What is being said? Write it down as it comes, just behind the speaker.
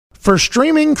For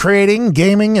streaming, creating,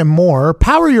 gaming, and more,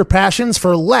 power your passions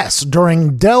for less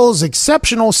during Dell's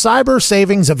exceptional Cyber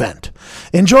Savings event.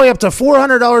 Enjoy up to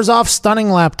 $400 off stunning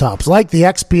laptops like the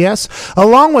XPS,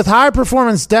 along with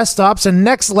high-performance desktops and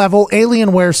next-level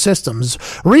Alienware systems,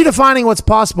 redefining what's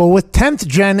possible with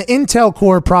 10th-gen Intel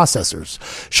Core processors.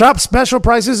 Shop special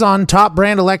prices on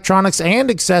top-brand electronics and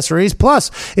accessories,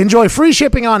 plus enjoy free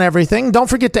shipping on everything. Don't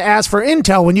forget to ask for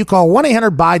Intel when you call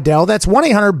 1-800-BUY-DELL. That's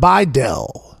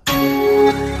 1-800-BUY-DELL.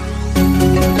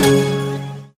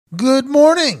 Good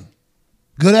morning,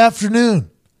 good afternoon,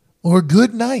 or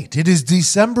good night. It is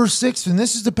December 6th, and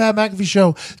this is the Pat McAfee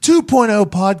Show 2.0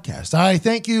 podcast. I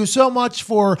thank you so much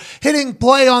for hitting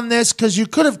play on this because you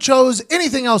could have chose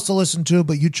anything else to listen to,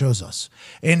 but you chose us.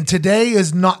 And today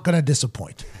is not going to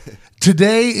disappoint.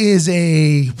 Today is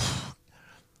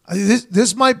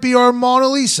This might be our Mona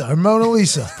Lisa.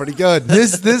 Pretty good.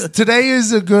 Today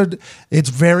is a good. It's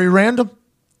very random.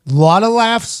 A lot of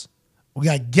laughs. We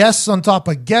got guests on top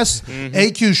of guests.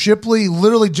 AQ Shipley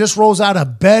literally just rolls out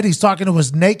of bed. He's talking to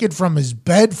us naked from his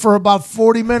bed for about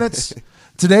 40 minutes.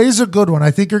 Today is a good one.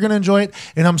 I think you're going to enjoy it,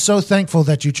 and I'm so thankful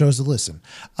that you chose to listen.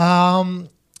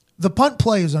 The punt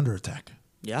play is under attack.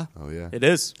 Yeah. Oh, yeah. It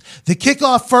is. The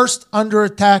kickoff first under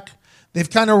attack. They've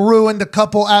kind of ruined a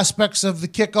couple aspects of the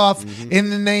kickoff in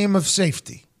the name of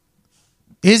safety.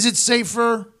 Is it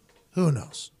safer? Who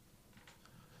knows?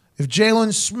 If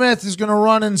Jalen Smith is going to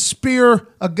run and spear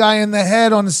a guy in the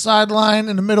head on the sideline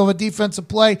in the middle of a defensive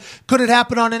play, could it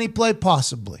happen on any play?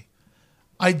 Possibly.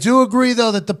 I do agree,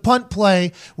 though, that the punt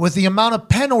play, with the amount of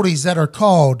penalties that are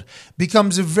called,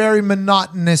 becomes a very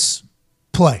monotonous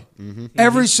play.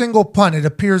 Every single punt, it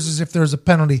appears as if there's a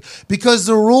penalty because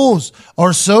the rules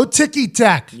are so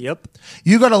ticky-tack. Yep.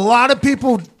 You got a lot of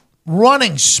people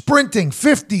running, sprinting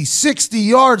 50, 60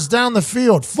 yards down the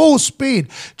field, full speed,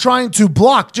 trying to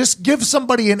block. Just give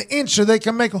somebody an inch so they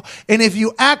can make a... And if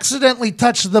you accidentally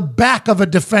touch the back of a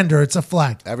defender, it's a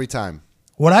flag. Every time.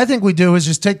 What I think we do is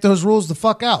just take those rules the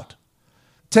fuck out.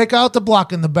 Take out the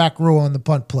block in the back rule on the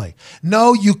punt play.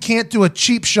 No, you can't do a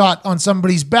cheap shot on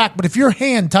somebody's back, but if your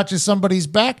hand touches somebody's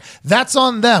back, that's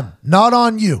on them, not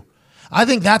on you. I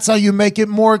think that's how you make it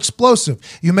more explosive.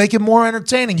 You make it more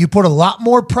entertaining. You put a lot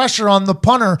more pressure on the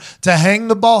punter to hang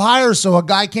the ball higher so a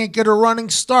guy can't get a running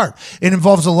start. It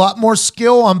involves a lot more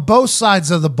skill on both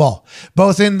sides of the ball,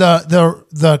 both in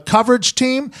the coverage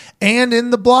team and in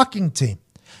the blocking team.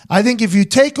 I think if you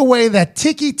take away that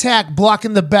ticky-tack block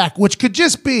in the back, which could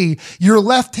just be your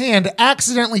left hand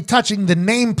accidentally touching the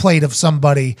nameplate of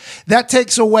somebody, that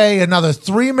takes away another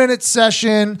 3-minute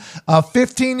session, a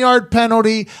 15-yard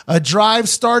penalty, a drive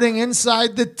starting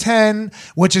inside the 10,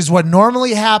 which is what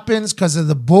normally happens because of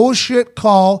the bullshit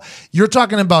call. You're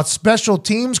talking about special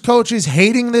teams coaches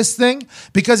hating this thing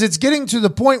because it's getting to the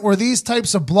point where these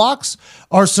types of blocks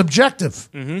are subjective.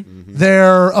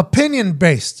 They're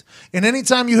opinion-based. And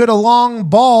anytime you hit a long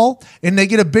ball and they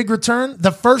get a big return,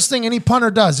 the first thing any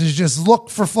punter does is just look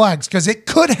for flags because it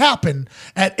could happen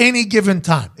at any given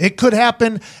time. It could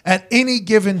happen at any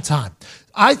given time.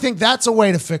 I think that's a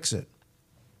way to fix it.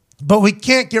 But we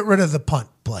can't get rid of the punt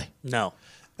play. No.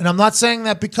 And I'm not saying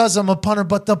that because I'm a punter,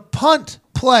 but the punt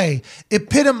play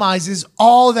epitomizes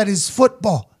all that is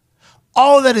football.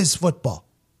 All that is football.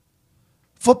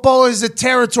 Football is a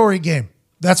territory game.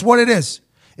 That's what it is.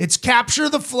 It's capture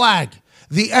the flag.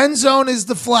 The end zone is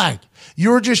the flag.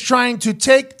 You're just trying to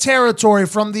take territory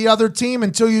from the other team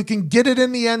until you can get it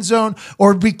in the end zone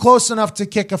or be close enough to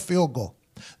kick a field goal.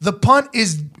 The punt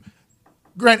is,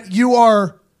 Grant, you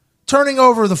are turning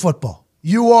over the football.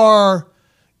 You are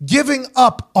giving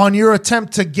up on your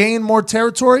attempt to gain more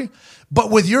territory,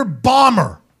 but with your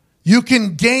bomber, you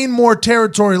can gain more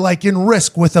territory like in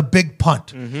Risk with a big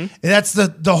punt. That's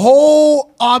the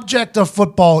whole object of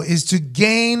football is to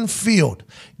gain field,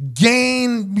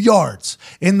 gain yards,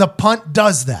 and the punt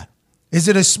does that. Is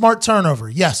it a smart turnover?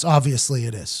 Yes, obviously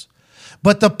it is.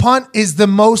 But the punt is the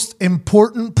most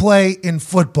important play in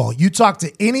football. You talk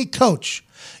to any coach,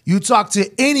 you talk to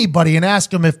anybody and ask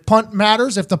them if punt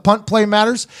matters, if the punt play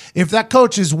matters, if that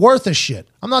coach is worth a shit.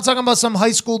 I'm not talking about some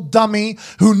high school dummy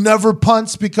who never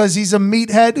punts because he's a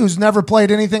meathead who's never played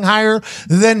anything higher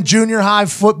than junior high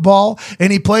football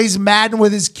and he plays Madden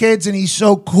with his kids and he's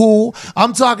so cool.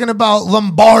 I'm talking about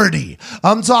Lombardi.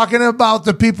 I'm talking about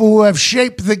the people who have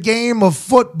shaped the game of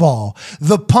football.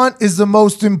 The punt is the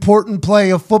most important play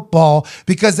of football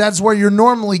because that's where you're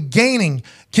normally gaining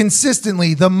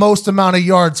consistently the most amount of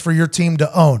yards for your team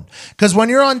to own. Because when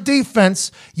you're on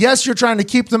defense, yes, you're trying to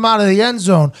keep them out of the end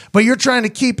zone, but you're trying to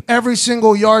keep every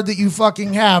single yard that you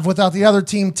fucking have without the other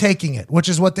team taking it, which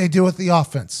is what they do with the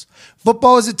offense.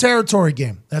 Football is a territory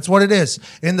game. That's what it is.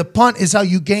 And the punt is how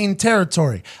you gain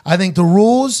territory. I think the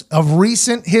rules of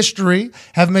recent history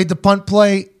have made the punt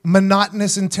play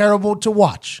monotonous and terrible to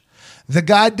watch. The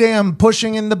goddamn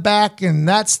pushing in the back and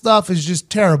that stuff is just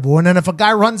terrible. And then if a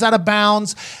guy runs out of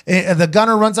bounds, the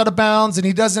gunner runs out of bounds, and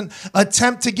he doesn't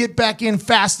attempt to get back in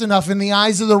fast enough in the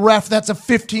eyes of the ref, that's a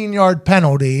 15-yard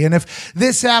penalty. And if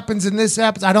this happens and this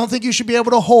happens, I don't think you should be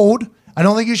able to hold.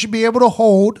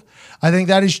 I think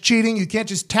that is cheating. You can't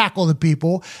just tackle the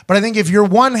people. But I think if your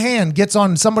one hand gets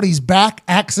on somebody's back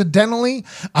accidentally,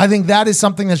 I think that is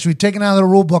something that should be taken out of the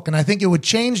rule book. And I think it would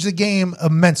change the game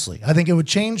immensely. I think it would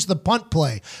change the punt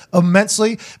play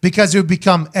immensely because it would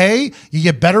become you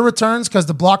get better returns because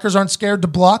the blockers aren't scared to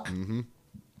block. Mm-hmm.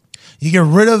 You get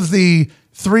rid of the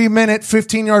 3-minute,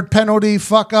 15-yard penalty,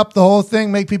 fuck up the whole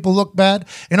thing, make people look bad.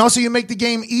 And also you make the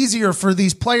game easier for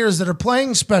these players that are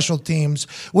playing special teams,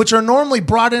 which are normally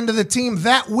brought into the team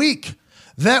that week.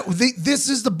 This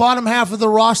is the bottom half of the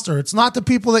roster. It's not the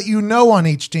people that you know on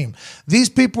each team. These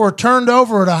people are turned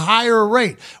over at a higher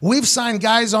rate. We've signed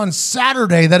guys on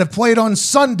Saturday that have played on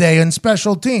Sunday in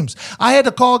special teams. I had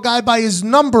to call a guy by his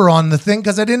number on the thing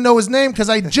because I didn't know his name because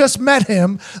I just met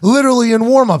him literally in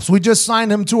warmups. We just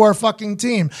signed him to our fucking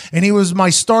team, and he was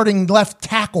my starting left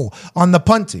tackle on the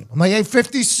punt team. I'm like, hey,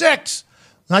 56.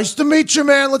 Nice to meet you,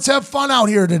 man. Let's have fun out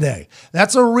here today.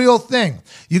 That's a real thing.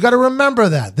 You got to remember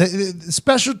that. The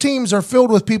special teams are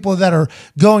filled with people that are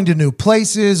going to new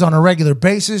places on a regular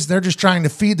basis. They're just trying to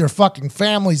feed their fucking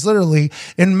families, literally,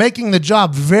 and making the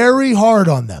job very hard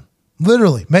on them.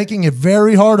 Literally, making it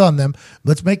very hard on them.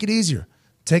 Let's make it easier.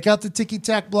 Take out the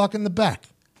ticky-tack block in the back.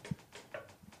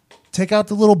 Take out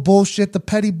the little bullshit, the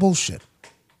petty bullshit.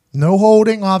 No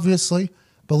holding, obviously.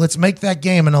 But let's make that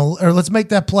game let's make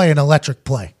that play an electric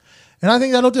play. And I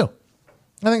think that'll do.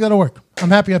 I think that'll work. I'm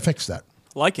happy I fixed that.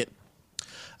 Like it.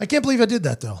 I can't believe I did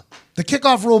that, though. The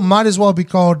kickoff rule might as well be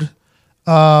called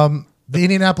the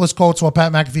Indianapolis Colts while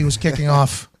Pat McAfee was kicking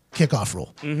off kickoff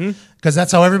rule. Because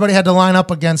that's how everybody had to line up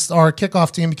against our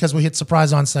kickoff team because we hit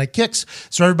surprise onside kicks.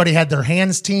 So everybody had their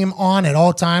hands team on at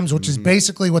all times, which is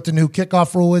basically what the new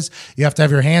kickoff rule is. You have to have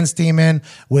your hands team in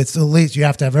with at least, you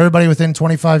have to have everybody within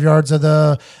 25 yards of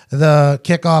the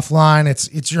kickoff line.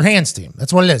 It's your hands team.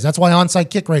 That's what it is. That's why onside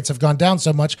kick rates have gone down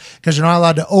so much because you're not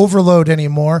allowed to overload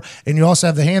anymore. And you also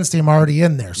have the hands team already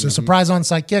in there. So surprise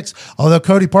onside kicks, although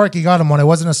Cody Parkey got him one, it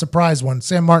wasn't a surprise one.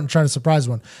 Sam Martin tried a surprise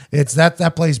one. It's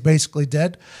that play's basically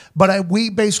dead. But we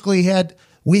basically had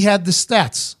the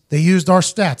stats. They used our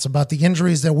stats about the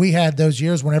injuries that we had those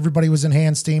years when everybody was in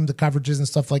hands team, the coverages and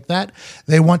stuff like that.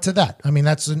 They went to that. I mean,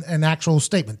 that's an actual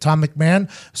statement. Tom McMahon,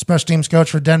 special teams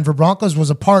coach for Denver Broncos, was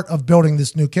a part of building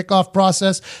this new kickoff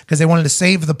process because they wanted to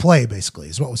save the play, basically,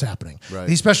 is what was happening. Right.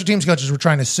 These special teams coaches were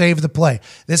trying to save the play.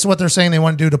 This is what they're saying they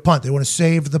want to do to punt. They want to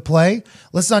save the play.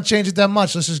 Let's not change it that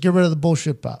much. Let's just get rid of the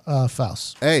bullshit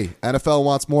fouls. Hey, NFL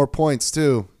wants more points,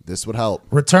 too. This would help.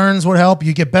 Returns would help.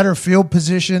 You get better field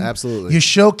position. Absolutely. You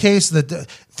showcase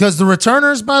because the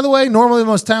returners, by the way, normally the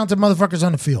most talented motherfuckers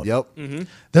on the field. Yep. Mm-hmm.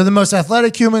 They're the most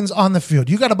athletic humans on the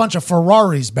field. You got a bunch of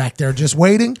Ferraris back there just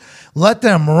waiting. Let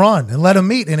them run and let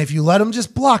them eat. And if you let them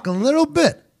just block a little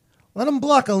bit, let them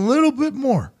block a little bit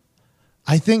more.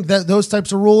 I think that those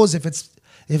types of rules, if it's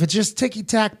just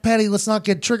ticky-tack petty, let's not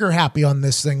get trigger happy on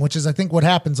this thing, which is, I think, what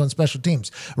happens on special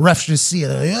teams. Refs just see it.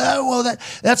 Like, yeah, well,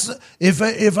 that's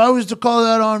if I was to call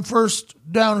that on first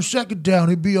down or second down,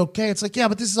 it'd be okay. It's like, yeah,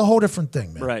 but this is a whole different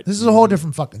thing, man. Right. This is a whole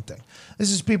different fucking thing.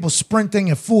 This is people sprinting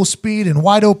at full speed in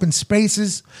wide open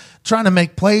spaces, trying to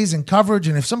make plays and coverage.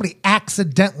 And if somebody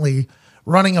accidentally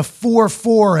running a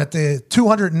 4.4 at the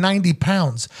 290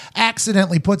 pounds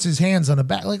accidentally puts his hands on the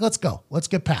back, like, let's go. Let's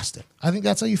get past it. I think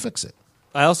that's how you fix it.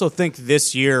 I also think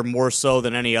this year, more so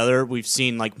than any other, we've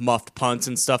seen like muffed punts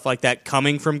and stuff like that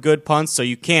coming from good punts. So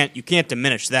you can't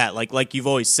diminish that. Like you've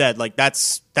always said, like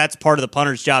that's part of the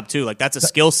punter's job too. Like that's a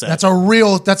skill set. That's a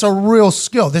real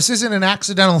skill. This isn't an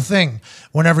accidental thing.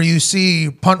 Whenever you see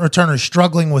punt returners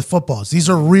struggling with footballs, this is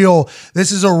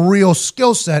a real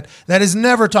skill set that is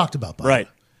never talked about. Right.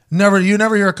 You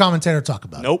never hear a commentator talk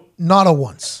about it. Nope. Not a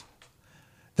once.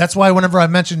 That's why whenever I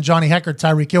mentioned Johnny Hecker,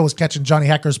 Tyreek Hill was catching Johnny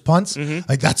Hecker's punts. Mm-hmm.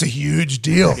 Like, that's a huge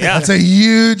deal. Yeah. That's a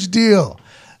huge deal.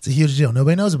 It's a huge deal.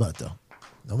 Nobody knows about it, though.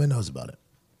 Nobody knows about it.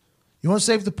 You want to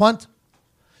save the punt?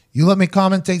 You let me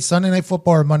commentate Sunday Night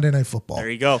Football or Monday Night Football. There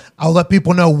you go. I'll let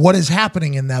people know what is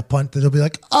happening in that punt. That'll be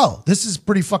like, oh, this is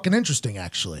pretty fucking interesting,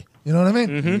 actually. You know what I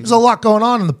mean? There's a lot going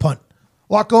on in the punt.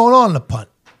 A lot going on in the punt.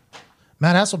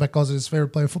 Matt Hasselbeck calls it his favorite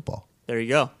play of football. There you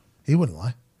go. He wouldn't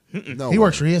lie. No He way.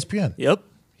 works for ESPN. Yep.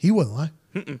 He wouldn't lie.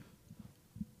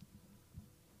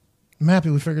 I'm happy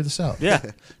we figured this out. Yeah.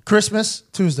 Christmas,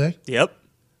 Tuesday. Yep.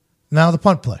 Now the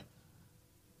punt play.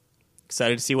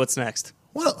 Excited to see what's next.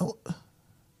 What?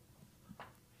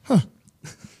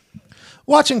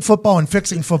 Watching football and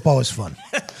fixing football is fun,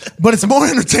 but it's more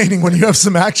entertaining when you have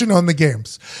some action on the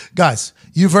games. Guys,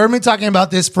 you've heard me talking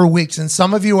about this for weeks, and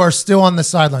some of you are still on the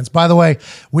sidelines. By the way,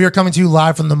 we are coming to you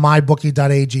live from the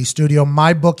MyBookie.ag studio.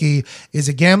 MyBookie is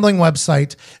a gambling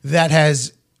website that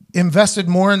has invested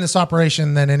more in this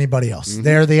operation than anybody else.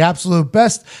 They're the absolute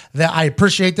best. That I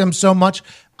appreciate them so much.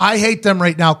 I hate them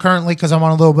right now currently because I'm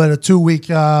on a little bit of 2-week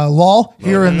lull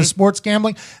here in the sports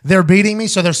gambling. They're beating me,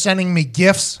 so they're sending me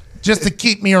gifts just to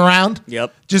keep me around.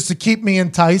 Yep. Just to keep me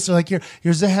enticed. They're like,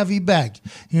 here's a heavy bag.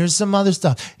 Here's some other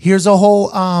stuff. Here's a whole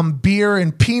beer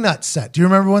and peanut set. Do you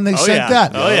remember when they sent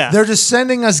that? Oh, yeah. They're just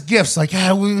sending us gifts. Like,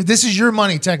 this is your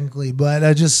money technically, but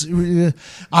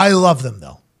I love them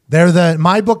though. They're the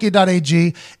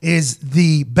MyBookie.ag is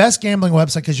the best gambling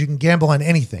website because you can gamble on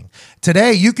anything.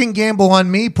 Today, you can gamble on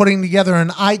me putting together an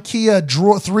IKEA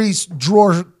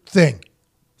three-drawer thing.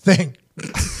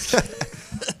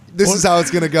 This is how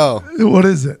it's going to go. What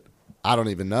is it? I don't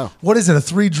even know. What is it? A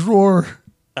 3-drawer?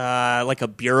 Like a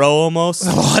bureau almost.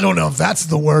 Oh, I don't know if that's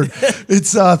the word.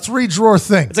 It's a 3-drawer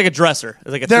thing. It's like a dresser.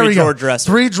 It's like a There we go. 3-drawer dresser.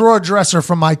 3-drawer dresser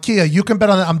from IKEA. You can bet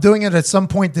on it. I'm doing it at some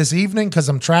point this evening because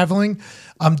I'm traveling.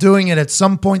 I'm doing it at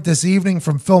some point this evening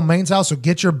from Phil Main's house. So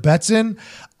get your bets in.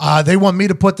 They want me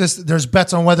to put this. There's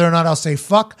bets on whether or not I'll say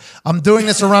fuck. I'm doing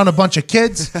this around a bunch of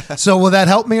kids. So will that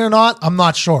help me or not? I'm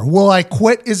not sure. Will I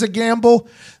quit is a gamble?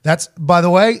 That's, by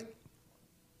the way,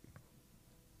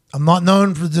 I'm not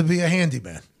known to be a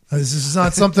handyman. This is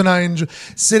not something I enjoy.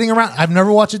 Sitting around. I've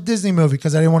never watched a Disney movie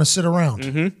because I didn't want to sit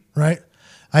around. Right?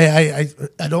 I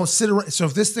don't sit around. So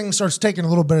if this thing starts taking a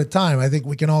little bit of time, I think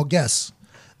we can all guess.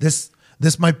 This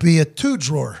might be a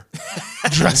 2-drawer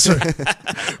dresser.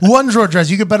 1-drawer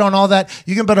dresser. You can bet on all that.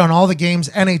 You can bet on all the games,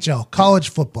 NHL, college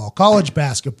football, college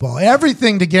basketball,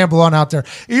 everything to gamble on out there.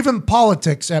 Even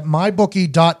politics at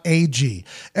mybookie.ag.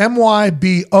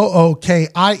 MYBOOKIE.ag.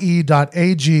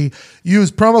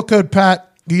 Use promo code PAT.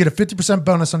 You get a 50%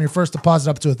 bonus on your first deposit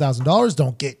up to $1,000.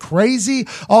 Don't get crazy.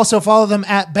 Also, follow them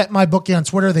at BetMyBookie on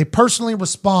Twitter. They personally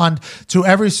respond to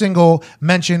every single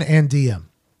mention and DM.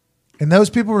 And those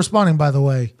people responding, by the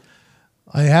way,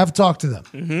 I have talked to them.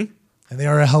 And they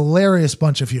are a hilarious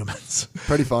bunch of humans.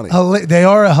 Pretty funny. They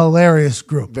are a hilarious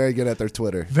group. Very good at their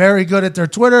Twitter. Very good at their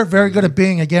Twitter. Very good at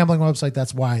being a gambling website.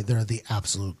 That's why they're the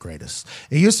absolute greatest.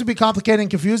 It used to be complicated and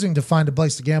confusing to find a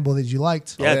place to gamble that you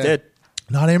liked. Yeah, it did.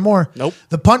 Not anymore. Nope.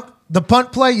 The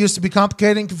punt play used to be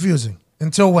complicated and confusing.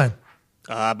 Until when?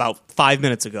 About 5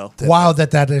 minutes ago. Wow,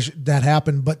 that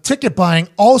happened. But ticket buying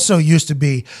also used to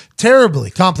be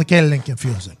terribly complicated and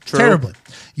confusing. True. Terribly.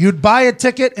 You'd buy a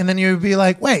ticket and then you'd be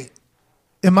like, wait,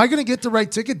 am I going to get the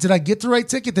right ticket? Did I get the right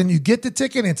ticket? Then you get the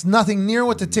ticket and it's nothing near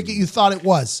what the ticket you thought it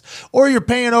was. Or you're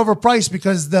paying overpriced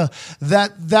because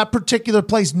that particular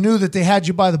place knew that they had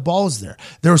you by the balls there.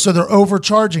 So they're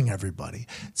overcharging everybody.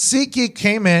 SeatGeek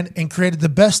came in and created the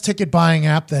best ticket buying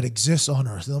app that exists on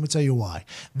earth. Let me tell you why.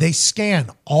 They scan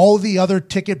all the other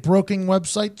ticket broking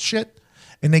website shit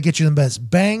and they get you the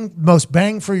most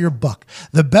bang for your buck.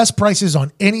 The best prices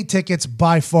on any tickets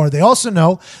by far. They also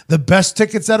know the best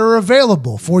tickets that are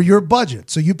available for your budget.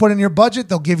 So you put in your budget,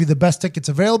 they'll give you the best tickets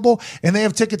available, and they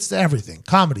have tickets to everything.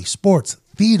 Comedy, sports,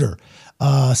 theater,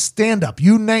 stand-up,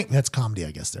 you name. That's comedy, I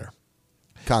guess, there.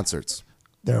 Concerts.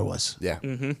 There it was. Yeah.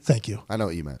 Thank you. I know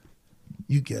what you meant.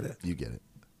 You get it. You get it.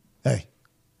 Hey,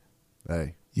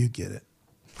 You get it.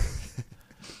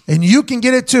 And you can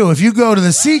get it too if you go to the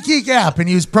SeatGeek app and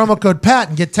use promo code PAT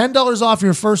and get $10 off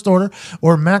your first order,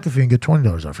 or McAfee and get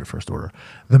 $20 off your first order.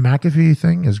 The McAfee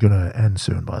thing is going to end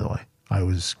soon, by the way. I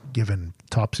was given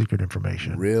top secret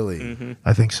information. Really?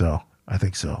 I think so. I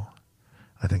think it's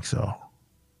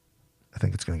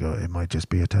going to go. It might just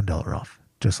be a $10 off,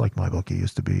 just like MyBookie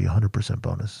used to be 100%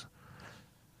 bonus.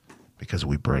 Because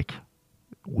we break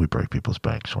people's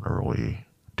banks whenever we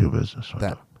do business.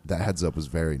 That heads up was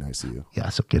very nice of you. Yeah,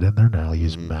 so get in there now.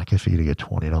 Use McAfee to get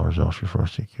 $20 off your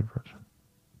first SeatGeek purchase.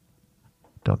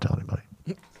 Don't tell anybody.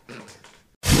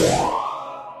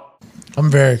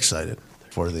 I'm very excited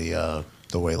for the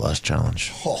weight loss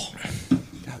challenge. Oh,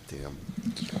 goddamn.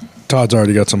 Todd's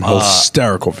already got some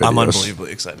hysterical videos. I'm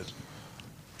unbelievably excited.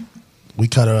 We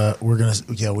cut a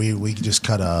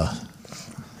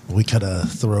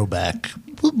throwback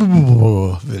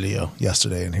video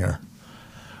yesterday in here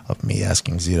of me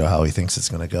asking Zito how he thinks it's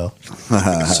going to go,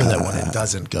 so that when it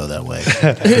doesn't go that way.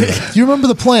 Do you remember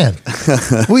the plan?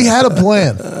 We had a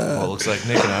plan. Well, it looks like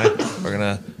Nick and I are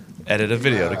gonna edit a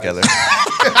video together.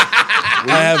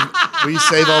 Will you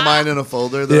save all mine in a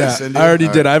folder that I send you? I already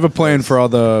did. I have a plan for all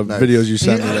the videos you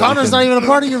sent me. Connor's not even a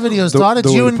part of your videos, Todd.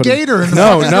 It's you and Gator in the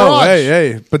No, garage.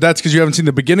 hey. But that's because you haven't seen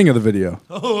the beginning of the video.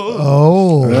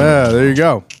 Oh. Yeah, there you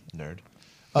go. Nerd.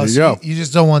 There you go. You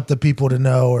just don't want the people to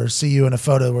know or see you in a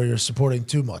photo where you're supporting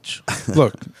too much.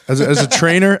 Look, as a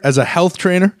trainer, as a health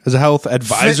trainer, as a health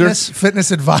advisor,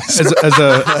 fitness advisor,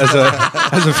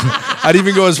 I'd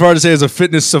even go as far to say as a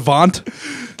fitness savant.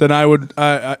 Then I would.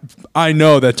 I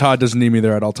know that Todd doesn't need me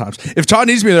there at all times. If Todd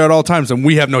needs me there at all times, then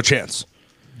we have no chance.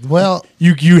 Well,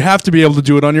 you have to be able to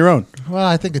do it on your own. Well,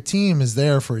 I think a team is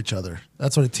there for each other.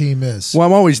 That's what a team is. Well,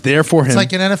 I'm always there for him. It's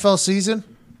like an NFL season.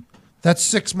 That's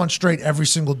 6 months straight every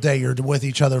single day. You're with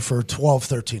each other for 12,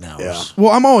 13 hours. Yeah.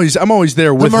 Well, I'm always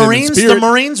there with him in spirit. The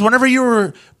Marines, whenever you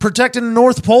were protecting the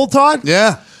North Pole, Todd?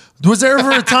 Yeah. Was there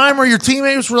ever a time where your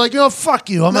teammates were like,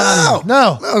 fuck you, I'm out of here?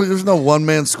 No, there's no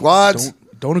one-man squads.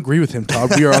 Don't agree with him,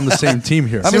 Todd. We are on the same team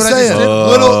here. I'm just saying.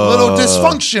 Little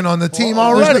dysfunction on the team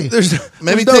already.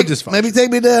 Maybe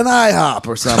take me to an IHOP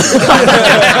or something.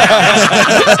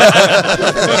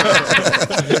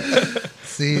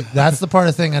 See, that's the part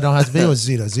of the thing I don't have to be with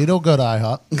Zito. Zito will go to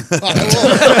IHOP.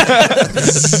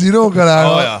 Zito will go to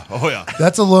IHOP. Oh yeah.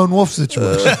 That's a lone wolf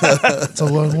situation. It's a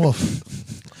lone wolf.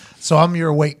 So I'm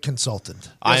your weight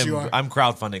consultant. I'm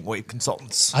crowdfunding weight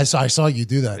consultants. I saw you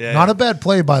do that. Yeah, Not a bad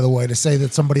play, by the way, to say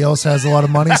that somebody else has a lot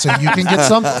of money so you can get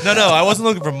some. No, I wasn't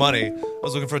looking for money. I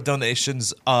was looking for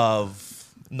donations of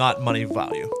not money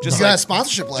value. Just got a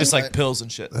sponsorship just like pills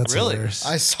and shit. That's really? hilarious.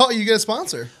 I saw you get a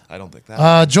sponsor. I don't think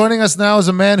that. Joining us now is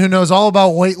a man who knows all about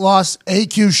weight loss,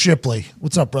 AQ Shipley.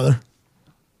 What's up, brother?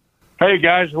 Hey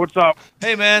guys, what's up?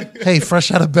 Hey man. Hey,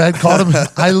 fresh out of bed, called him.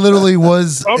 I literally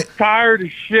was. I'm tired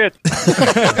as shit.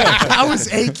 I was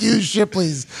AQ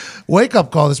Shipley's wake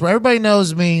up call. This where everybody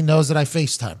knows me, knows that I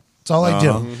FaceTime. That's all I do.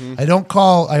 Mm-hmm. I don't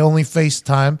call. I only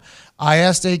FaceTime. I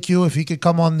asked AQ if he could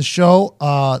come on the show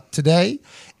today,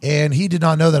 and he did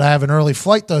not know that I have an early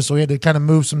flight, though, so we had to kind of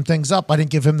move some things up. I didn't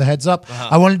give him the heads up.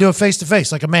 I wanted to do it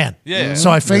face-to-face, like a man. Yeah.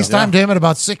 So I FaceTimed him at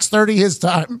about 6:30 his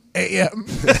time, a.m.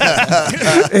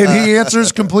 And he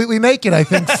answers completely naked, I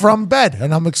think, from bed.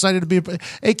 And I'm excited to be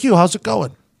AQ, how's it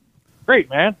going?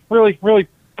 Great, man. Really, really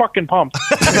fucking pumped.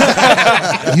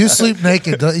 You sleep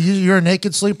naked. You're a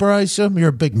naked sleeper, I assume? You're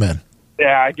a big man.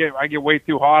 Yeah, I get way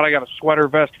too hot. I got a sweater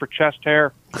vest for chest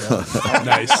hair.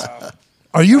 Nice.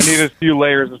 Are you? I need as few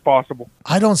layers as possible.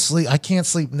 I don't sleep. I can't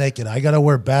sleep naked. I got to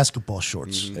wear basketball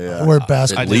shorts. I wear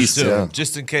basketball. At least too.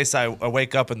 Just in case I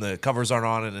wake up and the covers aren't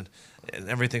on and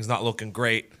everything's not looking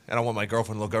great. I don't want my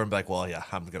girlfriend to look over and be like, "Well, yeah,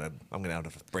 I'm gonna have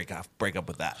to break up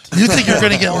with that." You think you're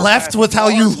gonna get left with how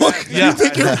you look? Yeah. You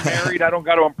think I'm married. I don't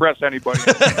got to impress anybody.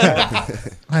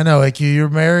 I know, AQ. You're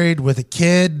married with a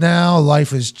kid now.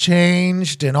 Life has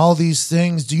changed and all these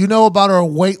things. Do you know about our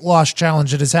weight loss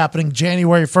challenge that is happening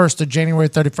January 1st to January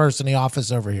 31st in the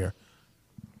office over here?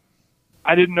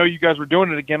 I didn't know you guys were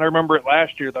doing it again. I remember it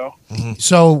last year, though.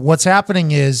 So what's happening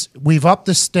is we've upped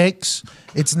the stakes.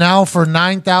 It's now for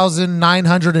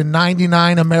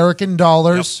 $9,999 American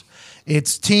dollars.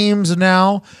 It's teams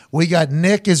now. We got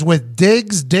Nick is with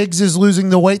Diggs. Diggs is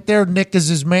losing the weight there. Nick is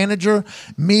his manager.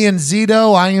 Me and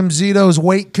Zito. I am Zito's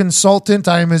weight consultant.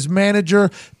 I am his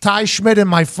manager. Ty Schmidt and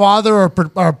my father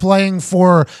are playing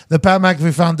for the Pat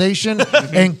McAfee Foundation.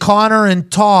 And Connor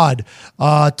and Todd.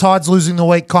 Todd's losing the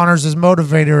weight. Connor's his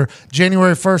motivator.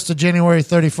 January 1st to January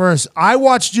 31st. I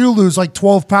watched you lose like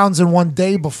 12 pounds in one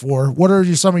day before. What are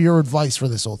some of your advice for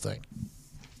this whole thing?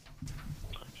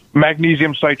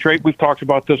 Magnesium citrate. We've talked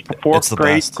about this before. It's the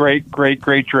best. Great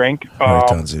drink.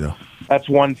 Zito. That's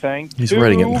one thing. He's Two,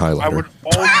 writing it in highlighter. I would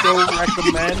also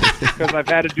recommend, because I've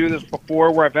had to do this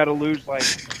before, where I've had to lose like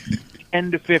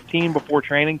 10 to 15 before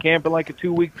training camp in like a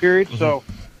 2-week period. So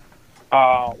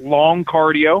long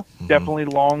cardio, definitely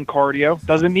long cardio.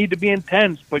 Doesn't need to be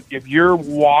intense, but if you're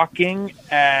walking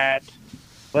at,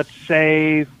 let's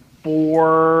say,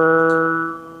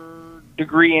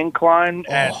 4-degree incline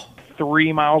at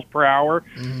 3 miles per hour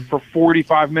for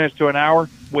 45 minutes to an hour,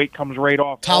 weight comes right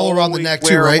off. Towel around the neck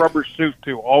too, wear right? a rubber suit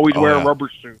too. Always wear a rubber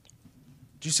suit.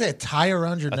 Did you say a tie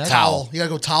around your neck? Towel. You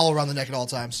gotta go towel around the neck at all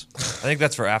times. I think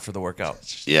that's for after the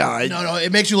workout. Yeah. No,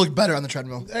 it makes you look better on the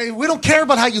treadmill. Hey, we don't care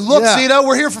about how you look, Yeah. Zito.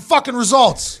 We're here for fucking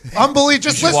results. Unbelievable.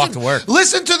 Just You should walk listen. to work.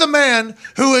 Listen to the man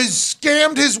who has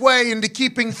scammed his way into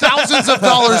keeping thousands of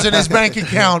dollars in his bank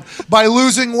account by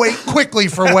losing weight quickly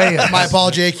for weigh-ins. My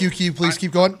apology, AQ. Can you please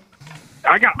keep going?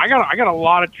 I got a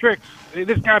lot of tricks.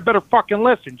 This guy better fucking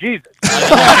listen. Jesus.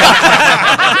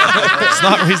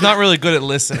 He's not really good at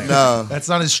listening. No. That's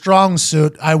not his strong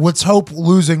suit. I would hope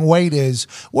losing weight is.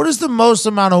 What is the most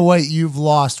amount of weight you've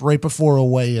lost right before a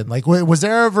weigh-in? Like, was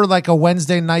there ever like a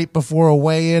Wednesday night before a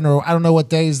weigh-in, or I don't know what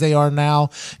days they are now?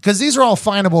 Because these are all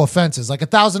finable offenses. Like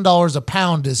 $1,000 a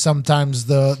pound is sometimes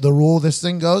the rule this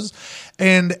thing goes.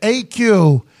 And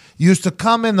AQ used to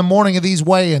come in the morning of these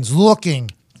weigh-ins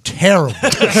looking terrible.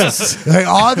 They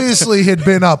obviously had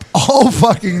been up all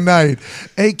fucking night.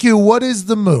 AQ, what is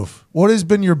the move? What has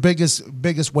been your biggest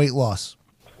weight loss?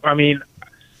 I mean,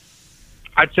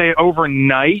 I'd say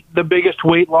overnight the biggest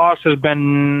weight loss has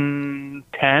been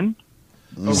 10.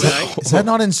 Overnight. Is that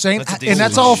not insane? That's a And decent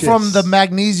that's all shit. from the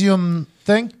magnesium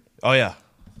thing? Oh yeah.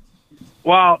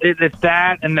 Well, it's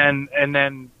that, and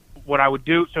then what I would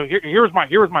do. So here was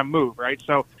my move, right?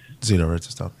 So Zito writes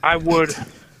this down.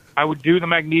 I would do the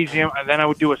magnesium, and then I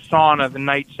would do a sauna the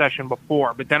night session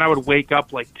before. But then I would wake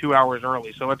up like 2 hours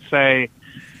early. So let's say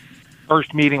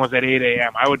first meeting was at 8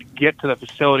 a.m. I would get to the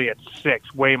facility at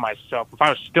 6, weigh myself. If I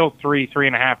was still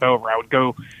 3.5 over, I would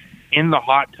go in the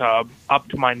hot tub up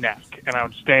to my neck, and I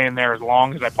would stay in there as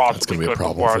long as I possibly gonna be a could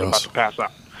problem before I for was us. about to pass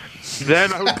out.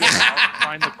 Then I would get out,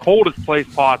 find the coldest place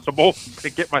possible to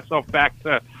get myself back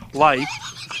to life,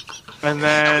 and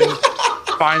then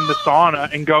find the sauna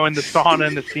and go in the sauna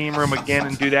in the steam room again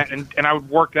and do that. And I would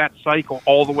work that cycle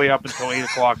all the way up until 8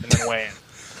 o'clock and then weigh in.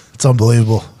 It's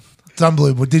unbelievable. It's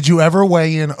unbelievable. Did you ever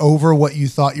weigh in over what you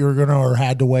thought you were going to or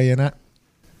had to weigh in at?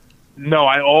 No,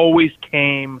 I always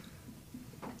too.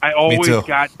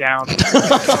 got down.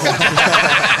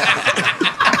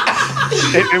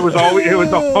 It was always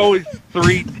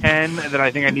 310 that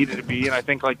I think I needed to be, and I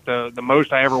think like the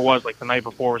most I ever was like the night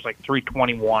before was like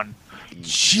 321.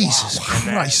 Jesus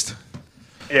Christ.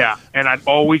 Yeah, and I'd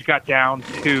always got down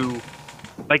to,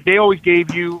 like, they always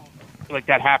gave you like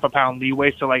that half a pound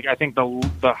leeway. So like I think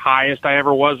the highest I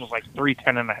ever was like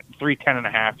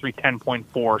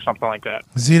 310.4, something like that.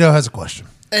 Zito has a question.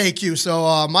 Hey, Q.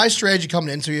 So my strategy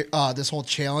coming into this whole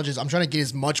challenge is I'm trying to gain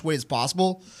as much weight as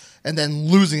possible and then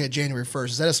losing it January 1st.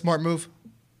 Is that a smart move?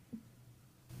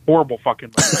 Horrible fucking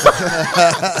move.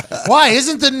 Why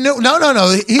isn't the new? No.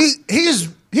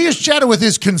 He is chatting with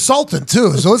his consultant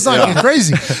too, so it's not getting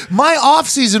crazy. My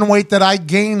off-season weight that I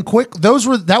gained quick, that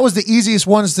was the easiest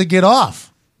ones to get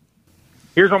off.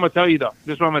 Here's what I'm gonna tell you though.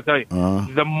 This is what I'm gonna tell you.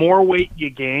 The more weight you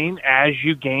gain, as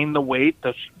you gain the weight,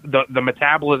 the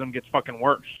metabolism gets fucking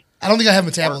worse. I don't think I have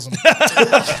metabolism.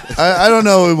 I don't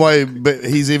know why but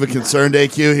he's even concerned,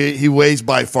 AQ. He weighs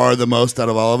by far the most out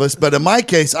of all of us. But in my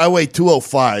case, I weigh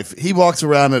 205. He walks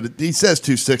around he says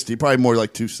 260, probably more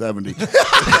like 270.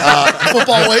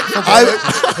 Football weight.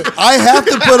 I have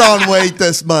to put on weight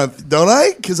this month, don't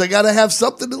I? Because I got to have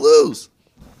something to lose.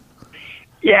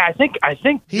 Yeah, I think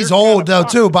He's old though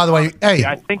too. By the way, hey,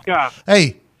 I think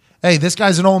Hey, this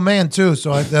guy's an old man too,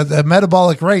 so the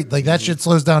metabolic rate, like that shit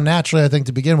slows down naturally. I think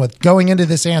to begin with, going into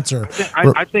this answer,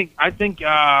 I think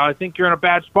you're in a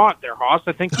bad spot there, Hoss.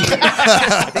 I think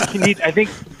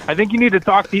you need to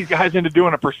talk these guys into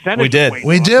doing a percentage. We did. Weight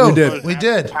we loss.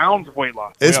 did. Pounds of weight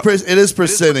loss. It is percentage,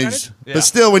 percentage? Yeah. but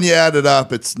still, when you add it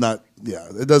up, it's not. Yeah,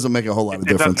 it doesn't make a whole lot of It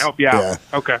doesn't difference. help you out.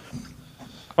 Okay.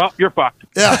 Well, you're fucked.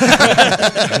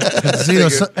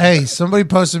 Zito, hey, somebody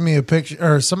posted me a picture,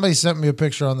 or somebody sent me a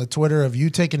picture on the Twitter of you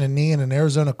taking a knee in an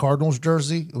Arizona Cardinals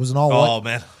jersey. It was an all Oh white.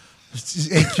 man. That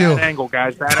AQ. angle,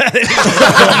 guys.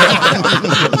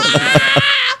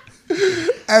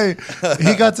 Hey,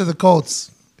 he got to the Colts,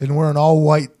 and we're an all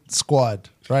white squad.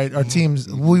 Right, our teams,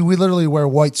 we literally wear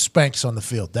white Spanx on the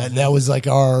field. That was like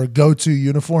our go-to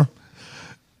uniform.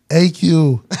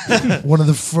 AQ, one of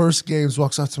the first games,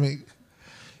 walks up to me.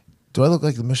 Do I look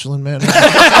like the Michelin Man?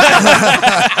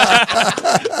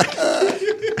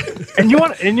 And you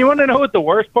want to know what the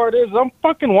worst part is? I'm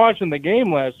fucking watching the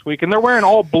game last week, and they're wearing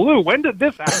all blue. When did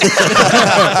this happen?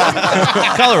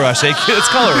 Color rush, AQ. It's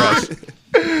color rush.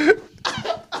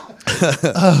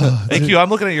 AQ, I'm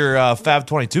looking at your Fab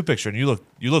 22 picture, and you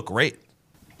look great.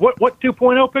 What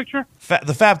 2.0 picture?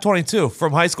 The Fab 22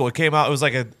 from high school. It came out. It was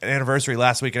like an anniversary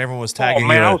last week, and everyone was tagging Oh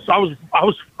man, you. I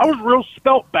was real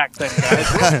spelt back then,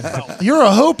 guys. Real spelt. You're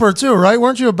a hooper too, right?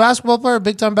 Weren't you a basketball player,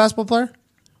 big time basketball player?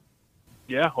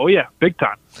 Yeah. Oh yeah. Big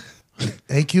time.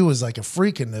 AQ was like a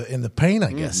freak in the paint,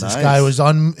 I guess. This nice. guy was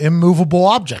on immovable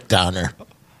object down there.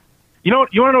 You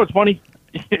want to know what's funny?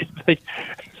 Like,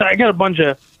 so I got a bunch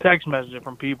of text messages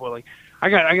from people. Like, I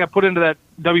got put into that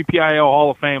WPIL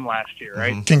Hall of Fame last year,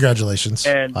 right? Congratulations.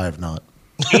 And I have not.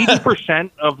 80%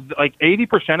 of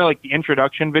the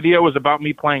introduction video was about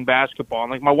me playing basketball.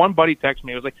 And like my one buddy texted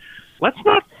me, he was like, "Let's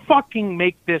not fucking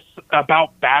make this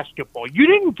about basketball. You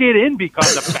didn't get in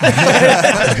because of basketball."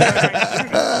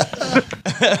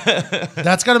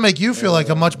 That's got to make you feel like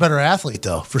a much better athlete,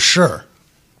 though, for sure.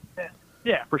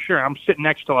 Yeah, for sure. I'm sitting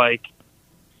next to like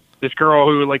this girl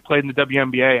who like played in the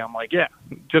WNBA. I'm like, yeah,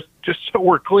 just so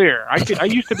we're clear. I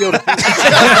used to be able to do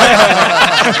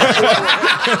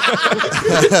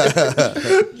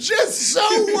Just so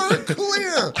we're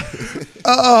clear.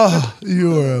 Oh,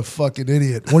 you are a fucking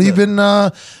idiot. What have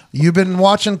you been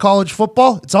watching college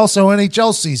football? It's also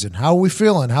NHL season. How are we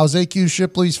feeling? How's AQ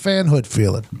Shipley's fanhood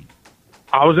feeling?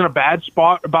 I was in a bad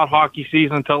spot about hockey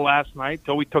season until last night,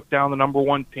 until we took down the number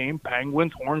one team,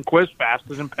 Penguins. Hornquist,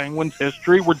 fastest in Penguins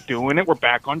history. We're doing it. We're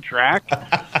back on track.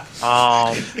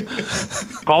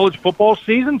 College football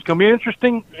season's going to be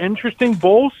an interesting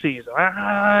bowl season.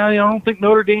 I don't think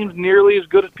Notre Dame's nearly as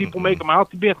good as people make them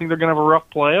out to be. I think they're going to have a rough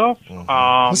playoff.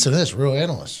 Listen to this, real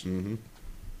analyst. I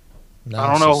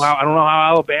don't know how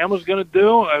Alabama's going to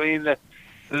do. I mean,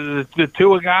 the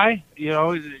Tua guy,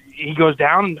 he goes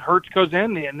down and Hurts goes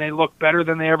in, and they look better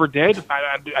than they ever did.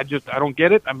 I don't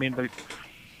get it. I mean,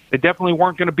 they definitely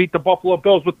weren't going to beat the Buffalo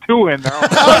Bills with Tua in there.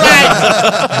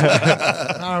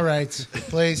 All right.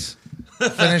 Please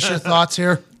finish your thoughts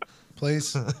here,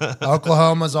 please.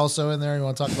 Oklahoma's also in there. You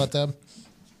want to talk about them?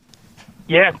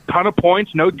 Yeah, ton of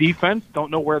points, no defense.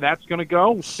 Don't know where that's going to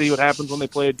go. We'll see what happens when they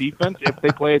play a defense, if they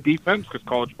play a defense, because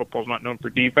college football's not known for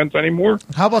defense anymore.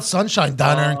 How about Sunshine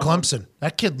down there in Clemson?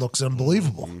 That kid looks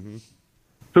unbelievable.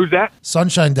 Who's that?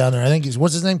 Sunshine down there. I think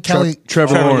what's his name? Kelly.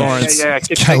 Trevor Lawrence. Yeah.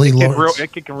 Kelly Lawrence.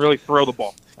 That kid can really throw the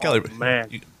ball. Kelly,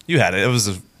 Man. you had it. That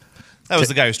was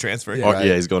the guy who's transferred.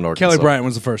 Yeah, he's going to Arkansas. Kelly Bryant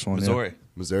was the first one. Missouri.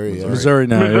 Missouri. Yeah. Missouri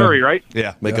now. Missouri, right?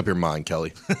 Yeah. Make up your mind,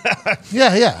 Kelly.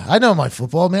 Yeah. I know my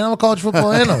football, man. I'm a college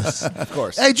football analyst. Of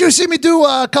course. Hey, did you see me do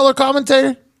color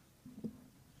commentator?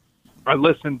 I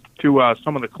listened to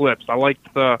some of the clips. I liked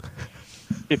see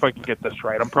if I can get this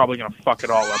right. I'm probably going to fuck it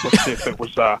all up. Let's see if it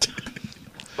was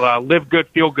live good,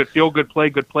 feel good, play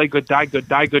good, die good,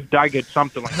 die good,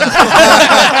 something like that.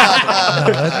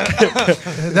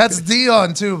 That's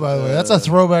Dion, too, by the way. That's a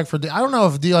throwback for I don't know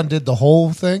if Dion did the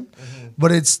whole thing,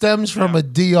 but it stems from a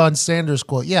Deion Sanders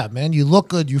quote. Yeah, man, you look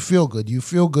good, you feel good, you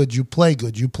play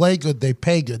good, they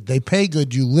pay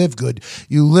good, you live good,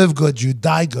 you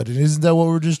die good. And isn't that what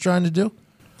we're just trying to do?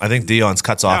 I think Dion's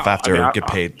cuts off after get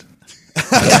paid. I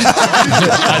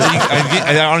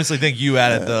honestly think you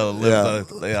added the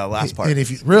last part. And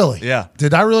if you really, Yeah.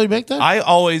 did I really make that? I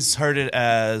always heard it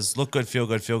as look good, feel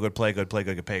good, play good,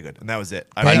 get paid good, and that was it.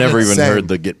 I never even Same. heard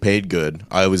the get paid good.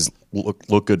 I was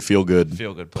look good, feel good,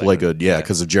 play good. Yeah,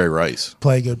 because of Jerry Rice.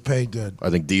 Play good, pay good. I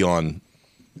think Dion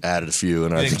added a few,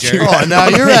 and I think think Jerry- Oh, now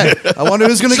you're right. I wonder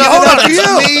who's going to So get hold it on, after you.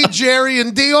 it's me, Jerry,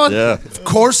 and Dion. Yeah. Of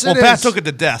course Well, it Pat is. took it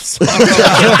to death. So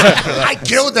I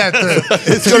killed that thing.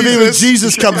 It's going to be when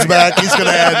Jesus comes back. He's going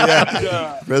to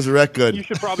add, resurrect You good.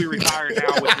 should probably retire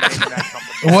now with the name of that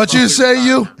company. What you say,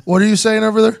 you? What are you saying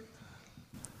over there?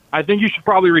 I think you should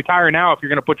probably retire now if you're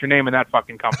going to put your name in that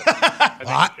fucking company. I think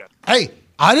you should. Hey,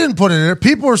 I didn't put it in there.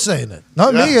 People are saying it.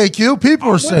 Not me, AQ. People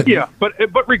are saying it. Yeah, but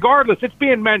regardless, it's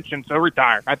being mentioned, so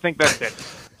retire. I think that's it.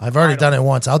 I've already done it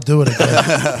once. I'll do it again.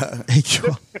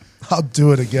 AQ, I'll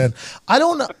do it again. I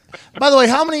don't know. By the way,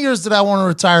 how many years did I want to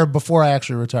retire before I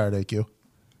actually retired, AQ?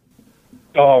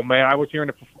 Oh, man, I was hearing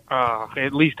it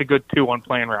at least a good 2 on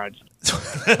plane rides.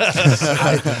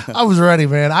 I was ready,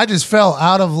 man. I just fell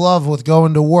out of love with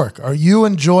going to work. Are you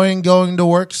enjoying going to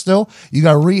work still? You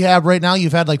got rehab right now.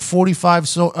 You've had like 45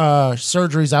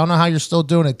 surgeries. I don't know how you're still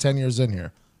doing it 10 years in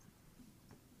here.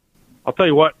 I'll tell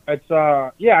you what, it's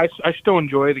I still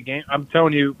enjoy the game. I'm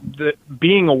telling you,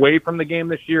 being away from the game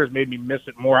this year has made me miss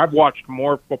it more. I've watched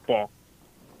more football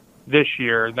this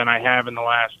year than I have in the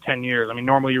last 10 years. I mean,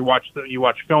 normally you watch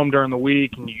film during the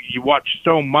week, and you watch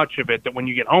so much of it that when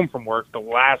you get home from work, the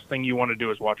last thing you want to do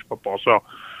is watch football. So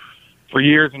for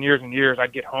years and years and years,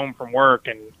 I'd get home from work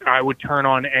and I would turn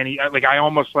on I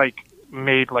almost made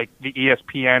the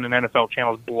ESPN and NFL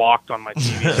channels blocked on my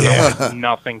TV. So I had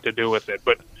nothing to do with it,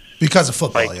 but. Because of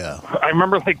football, yeah. I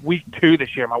remember week 2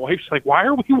 this year, my wife's like, "Why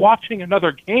are we watching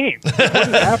another game? What is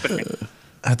happening?"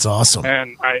 That's awesome.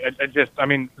 And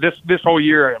this whole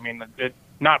year,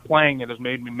 not playing it has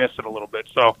made me miss it a little bit.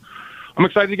 So I'm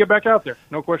excited to get back out there.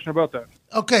 No question about that.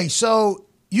 Okay, so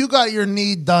you got your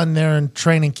knee done there in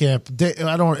training camp.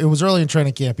 It was early in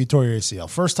training camp. You tore your ACL.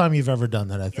 First time you've ever done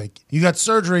that, I think. You got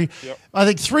surgery. Yep. I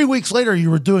think 3 weeks later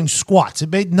you were doing squats. It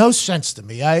made no sense to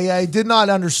me. I did not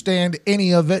understand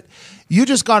any of it. You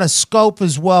just got a scope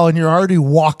as well, and you're already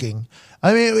walking.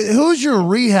 I mean, who's your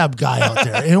rehab guy out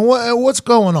there, and what's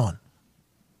going on?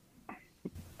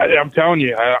 I'm telling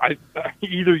you, I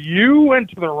either you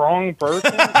went to the wrong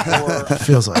person or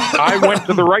feels like I went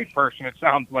to the right person. It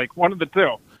sounds like one of the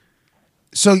two.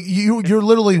 So you're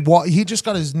literally he just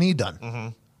got his knee done. Mm-hmm.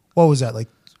 What was that like?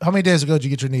 How many days ago did you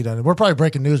get your knee done? We're probably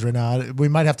breaking news right now. We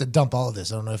might have to dump all of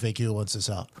this. I don't know if AQ wants this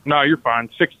out. No, you're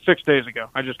fine. Six days ago,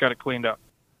 I just got it cleaned up.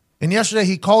 And yesterday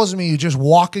he calls me just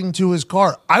walking to his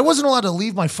car. I wasn't allowed to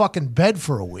leave my fucking bed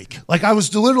for a week. Like I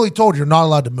was literally told you're not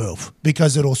allowed to move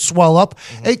because it'll swell up.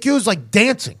 Mm-hmm. AQ is like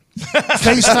dancing,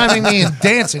 FaceTiming me and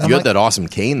dancing. You had that awesome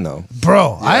cane though.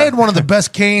 Bro, yeah. I had one of the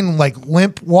best cane like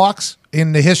limp walks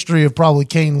in the history of probably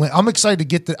cane limp. I'm excited to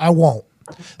get I won't.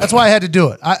 That's why I had to do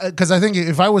it. Because I think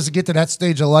if I was to get to that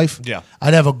stage of life,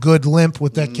 I'd have a good limp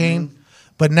with that cane.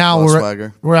 But now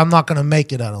where I'm not going to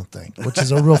make it, I don't think, which is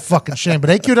a real fucking shame.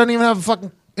 But AQ doesn't even have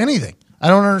fucking anything. I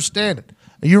don't understand it.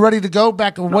 Are you ready to go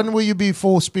back? No. When will you be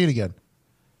full speed again?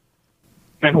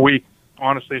 In a week,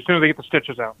 honestly. As soon as I get the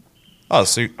stitches out. Oh,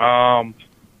 so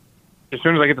as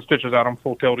soon as I get the stitches out, I'm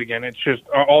full tilt again. It's just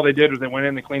all they did was they went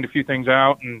in, they cleaned a few things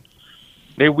out, and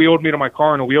they wheeled me to my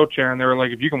car in a wheelchair, and they were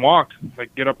like, if you can walk,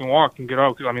 like get up and walk and get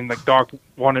out. I mean, like Doc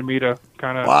wanted me to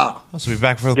kind of so be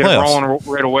back for the get playoffs. Rolling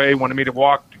right away. Wanted me to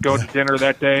walk, go to dinner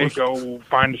that day, go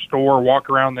find a store, walk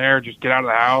around there, just get out of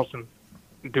the house and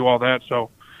do all that. So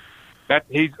that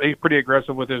he's pretty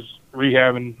aggressive with his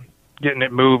rehab and getting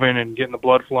it moving and getting the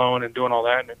blood flowing and doing all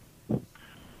that. And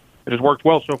it has worked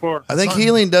well so far. I think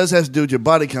healing does have to do with your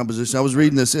body composition. I was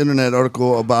reading this internet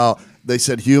article about they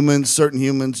said certain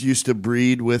humans used to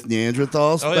breed with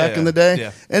Neanderthals back in the day.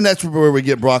 Yeah. And that's where we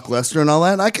get Brock Lesnar and all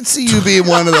that. And I could see you being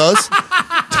one of those.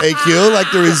 AQ,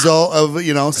 like the result of,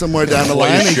 somewhere down the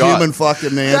line, a human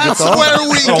fucking Neanderthal. That's where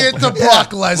we get the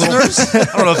Brock Lesnars.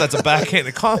 I don't know if that's a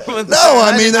backhanded compliment. No,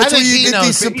 I mean, that's where you get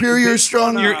these superior,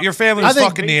 strong... Your family was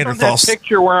fucking Neanderthals. That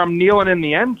picture where I'm kneeling in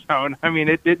the end zone, I mean,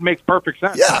 it makes perfect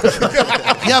sense. Yeah.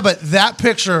 Yeah, but that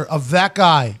picture of that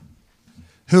guy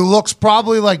who looks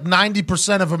probably like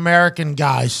 90% of American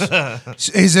guys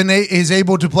is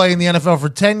able to play in the NFL for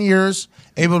 10 years,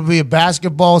 able to be a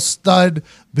basketball stud,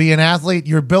 be an athlete.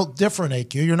 You're built different,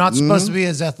 AQ. You're not supposed to be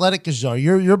as athletic as you are.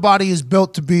 Your body is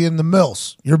built to be in the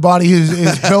mills. Your body is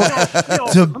built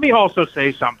to... Let me also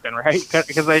say something, right?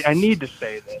 Because I need to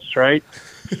say this, right?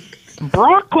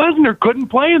 Brock Lesnar couldn't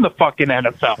play in the fucking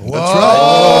NFL. Whoa. That's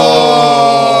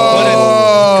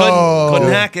right.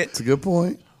 Couldn't hack it. That's a good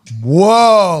point.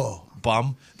 Whoa.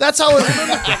 Bum. That's how it.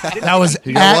 That was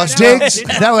at Diggs.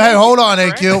 Hey, hold on,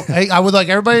 AQ. Hey, I would like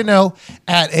everybody to know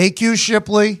at AQ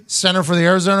Shipley, center for the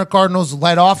Arizona Cardinals,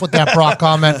 led off with that Brock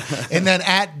comment, and then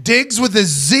at Diggs with a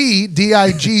Z,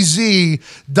 D-I-G-Z,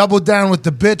 doubled down with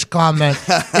the bitch comment.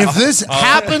 If this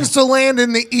happens to land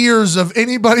in the ears of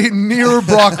anybody near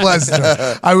Brock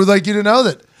Lesnar, I would like you to know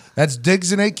that that's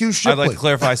Diggs and AQ Shipley. I'd like to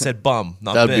clarify. I said bum,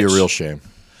 not That'd bitch. be a real shame.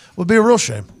 Would be a real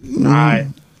shame.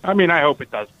 I mean, I hope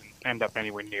it doesn't end up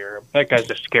anywhere near him. That guy's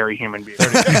a scary human being.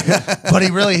 But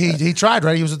he really he tried,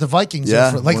 right? He was with the Vikings.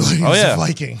 Yeah. He was a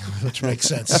Viking, which makes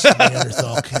sense.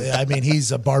 I mean,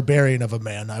 he's a barbarian of a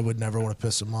man. I would never want to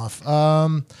piss him off.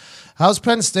 How's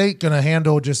Penn State going to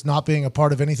handle just not being a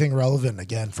part of anything relevant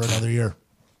again for another year?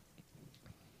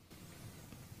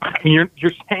 I mean,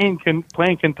 you're saying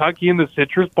playing Kentucky in the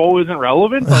Citrus Bowl isn't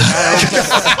relevant?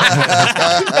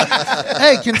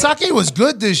 Hey, Kentucky was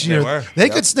good this year. They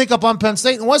could sneak up on Penn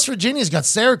State, and West Virginia's got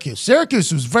Syracuse.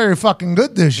 Syracuse was very fucking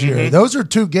good this year. Those are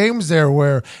two games there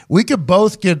where we could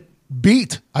both get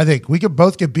beat. I think we could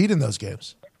both get beat in those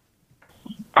games.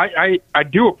 I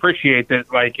do appreciate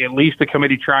that. Like, at least the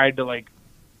committee tried to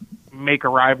make a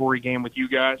rivalry game with you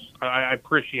guys. I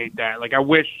appreciate that. Like, I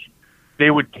wish they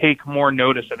would take more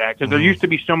notice of that because there used to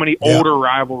be so many older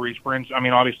rivalries. For instance, I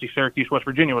mean, obviously Syracuse, West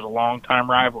Virginia was a long-time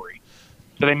rivalry.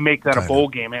 So they make that a bowl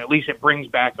game, and at least it brings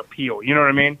back appeal. You know what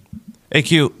I mean?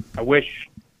 AQ. I wish.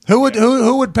 Who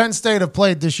would Penn State have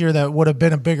played this year that would have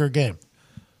been a bigger game?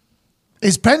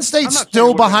 Is Penn State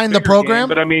still behind the program? Game,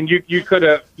 but I mean, you could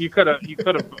have.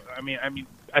 I mean,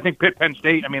 I think Penn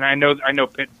State. I mean, I know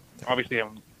Pitt. Obviously,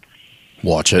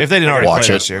 watch it. If they didn't already watch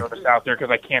play it this year. Out there because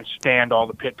I can't stand all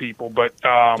the Pitt people, but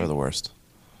they're the worst.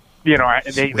 They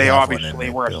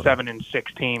obviously were a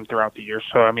 7-6 team throughout the year,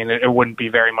 so I mean it wouldn't be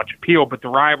very much appeal. But the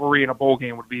rivalry in a bowl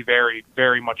game would be very,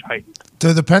 very much heightened.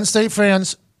 Do the Penn State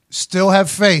fans still have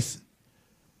faith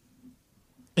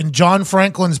in John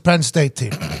Franklin's Penn State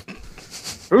team?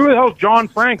 Who the hell's John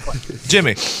Franklin?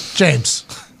 Jimmy. James.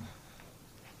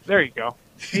 There you go.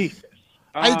 Jesus.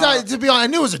 To be honest, I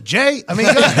knew it was a J. I mean,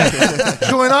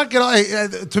 can we not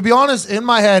get? To be honest, in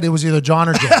my head, it was either John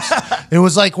or James. It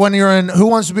was like when you're in Who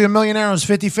Wants to Be a Millionaire, it was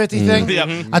 50-50 thing.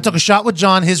 Yep. I took a shot with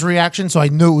John, his reaction, so I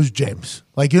knew it was James.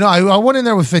 Like, I went in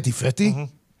there with 50-50.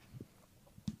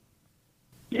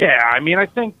 Yeah, I mean, I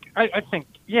think they're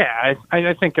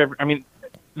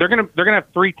gonna have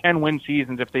 3 10-win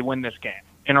seasons if they win this game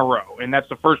in a row, and that's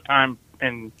the first time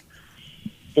in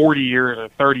 40 years or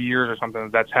 30 years or something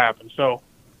that's happened. So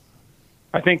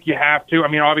I think you have to. I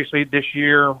mean, obviously this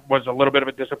year was a little bit of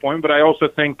a disappointment, but I also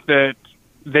think that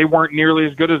they weren't nearly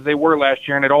as good as they were last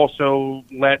year, and it also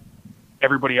let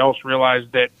everybody else realize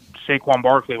that Saquon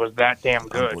Barkley was that damn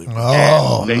good.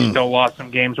 And they still lost some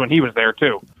games when he was there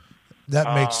too.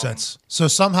 That makes sense. So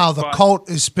somehow the cult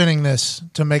is spinning this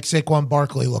to make Saquon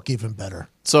Barkley look even better.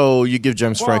 So you give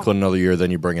James Franklin another year,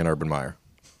 then you bring in Urban Meyer.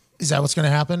 Is that what's going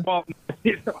to happen? Well,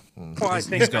 I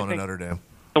think He's going to Notre Dame.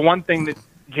 the one thing that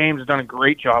James has done a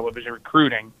great job of is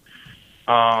recruiting.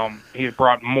 He's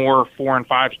brought more 4- and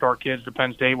 5-star kids to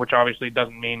Penn State, which obviously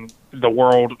doesn't mean the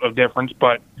world of difference,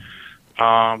 but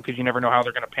because you never know how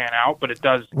they're going to pan out. But it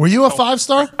does. Were you a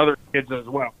 5-star? Other kids as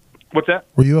well. What's that?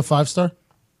 Were you a 5-star?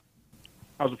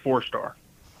 I was a 4-star.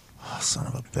 Oh, son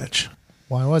of a bitch.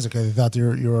 Why was it? Because they thought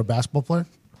you were a basketball player?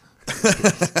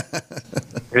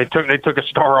 They took a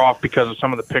star off because of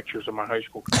some of the pictures of my high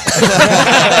school.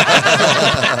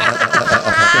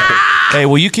 Hey,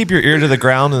 will you keep your ear to the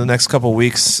ground in the next couple of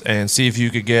weeks and see if you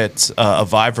could get a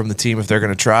vibe from the team if they're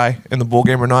going to try in the bowl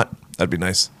game or not? That'd be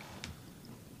nice.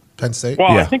 Penn State.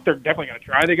 Well, Yeah. I think they're definitely going to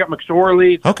try. They got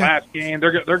McSorley. It's Okay. the last game.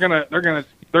 They're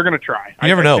gonna try. You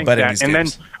never know think betting that. these And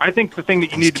games. then I think the thing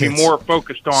that you need to be kids. more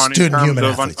focused on in Student terms human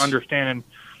of athletes. understanding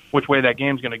which way that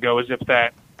game's going to go is if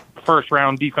that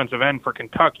first-round defensive end for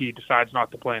Kentucky decides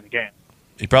not to play in the game.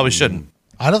 You probably shouldn't.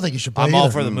 I don't think you should play I'm all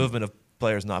either. for the movement of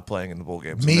players not playing in the bowl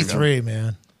game. So Me there you go. 3,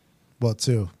 man. Well,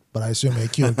 2. But I assume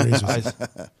AQ agrees with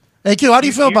me. AQ, how do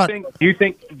you feel about it? Do you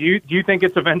think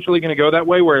it's eventually going to go that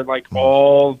way where like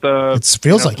all the It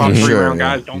feels like top it. 3-round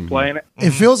guys don't play in it?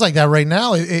 It feels like that right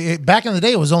now. Back in the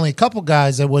day, it was only a couple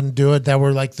guys that wouldn't do it that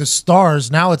were like the stars.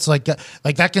 Now it's like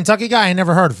that Kentucky guy. I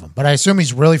never heard of him, but I assume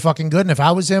he's really fucking good. And if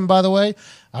I was him, by the way,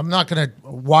 I'm not going to.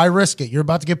 Why risk it? You're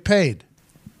about to get paid.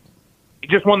 He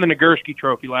just won the Nagurski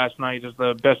Trophy last night as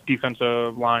the best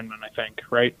defensive lineman, I think,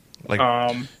 right? Like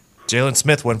Jalen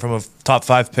Smith went from a top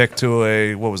 5 pick to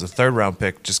a 3rd round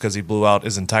pick just because he blew out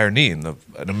his entire knee in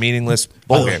a meaningless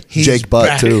bowl game. He's Jake Butt,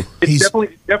 back. too. It's He's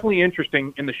definitely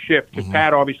interesting in the shift because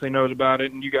Pat obviously knows about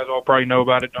it, and you guys all probably know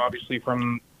about it, obviously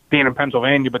from being in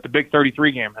Pennsylvania. But the Big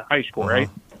 33 game in high school, right?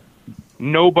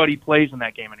 Nobody plays in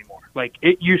that game anymore. Like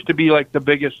it used to be like the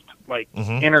biggest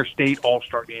interstate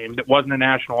All-Star game that wasn't a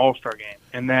national All-Star game,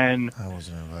 and then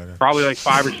probably like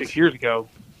 5 or 6 years ago,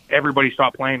 everybody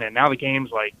stopped playing it. Now the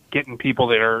game's like getting people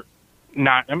that are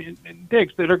not. I mean,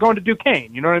 Diggs that are going to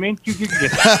Duquesne. You know what I mean? You can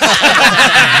get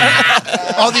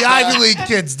all the Ivy League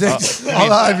kids, Dick. All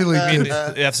the Ivy League I mean,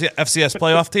 kids. the FCS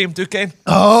playoff team, Duquesne.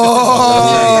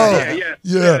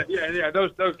 yeah.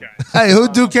 Those guys. Hey, who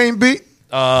Duquesne beat?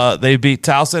 They beat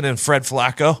Towson and Fred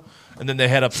Flacco, and then they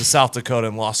head up to South Dakota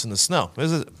and lost in the snow.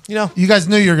 You guys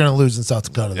knew you were going to lose in South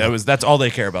Dakota. though. That's all they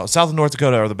care about. South and North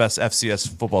Dakota are the best FCS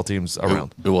football teams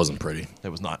around. It wasn't pretty. It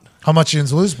was not. How much you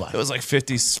lose by? It was like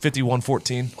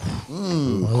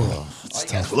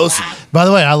 51-14. By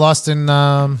the way, I lost in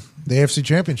the AFC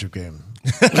Championship game.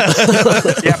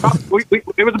 Yeah,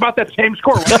 it was about that same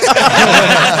score. wasn't it?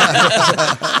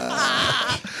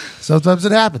 Sometimes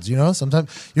it happens,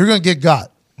 Sometimes you're going to get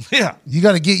got. Yeah. You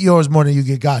got to get yours more than you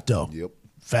get got, though. Yep.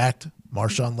 Fact.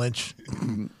 Marshawn Lynch.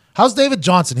 How's David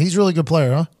Johnson? He's a really good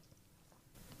player, huh?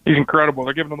 He's incredible.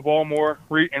 They're giving him the ball more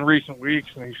in recent weeks,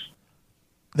 and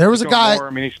There was a doing guy. more.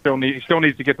 I mean, he still needs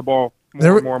to get the ball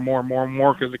There-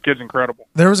 more because the kid's incredible.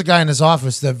 There was a guy in his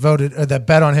office that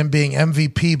bet on him being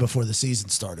MVP before the season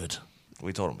started.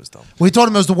 We told him it was dumb. We told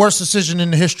him it was the worst decision in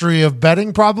the history of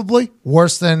betting, probably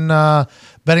worse than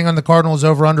betting on the Cardinals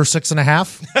over under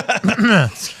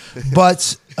 6.5.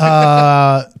 But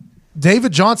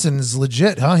David Johnson is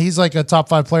legit, huh? He's like a top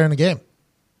 5 player in the game.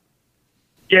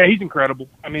 Yeah, he's incredible.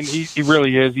 I mean, he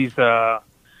really is. He's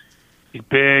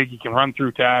big. He can run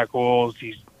through tackles.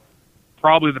 He's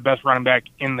probably the best running back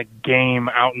in the game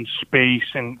out in space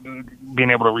and being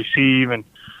able to receive and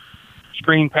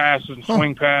screen passes and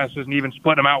swing passes and even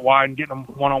splitting them out wide and getting them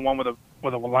one-on-one with a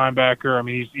linebacker. I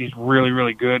mean, he's really,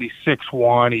 really good. He's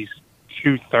 6'1". He's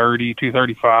 230,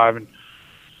 235. And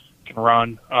can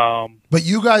run. But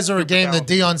you guys are a game that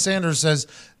Deion Sanders says,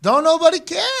 don't nobody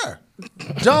care.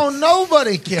 Don't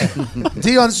nobody care.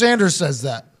 Deion Sanders says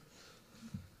that.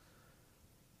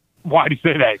 Why do you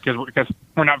say that? Because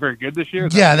we're not very good this year?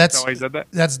 Yeah, that's why he said that?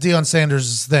 That's Deion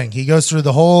Sanders' thing. He goes through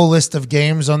the whole list of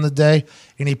games on the day,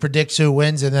 and he predicts who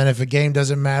wins, and then if a game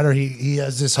doesn't matter, he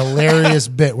has this hilarious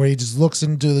bit where he just looks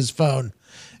into his phone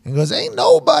and goes, ain't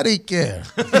nobody care.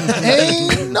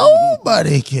 Ain't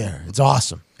nobody care. It's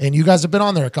awesome. And you guys have been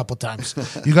on there a couple times.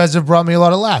 You guys have brought me a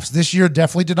lot of laughs. This year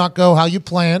definitely did not go how you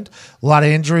planned. A lot of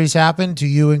injuries happened, to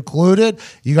you included.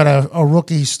 You got a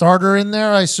rookie starter in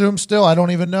there, I assume, still. I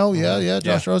don't even know. Yeah,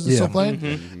 Josh Rosen still playing.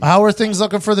 Mm-hmm. How are things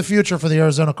looking for the future for the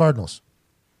Arizona Cardinals?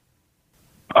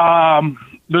 They're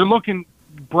looking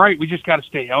bright. We just got to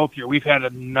stay healthier. We've had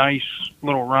a nice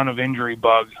little run of injury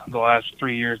bug the last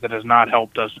 3 years that has not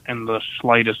helped us in the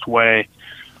slightest way.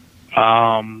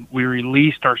 We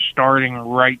released our starting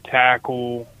right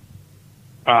tackle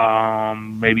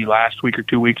maybe last week or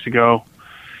 2 weeks ago.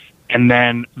 And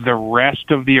then the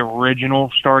rest of the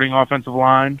original starting offensive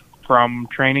line from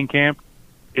training camp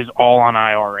is all on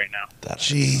IR right now.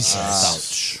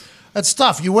 Jesus. That's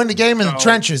tough. You win the game in the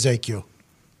trenches, AQ.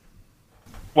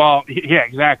 Well, yeah,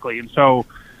 exactly. And so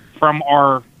from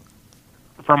our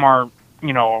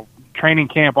training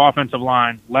camp offensive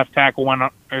line, left tackle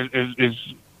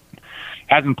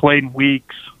hasn't played in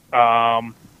weeks.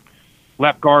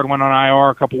 Left guard went on IR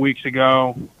a couple weeks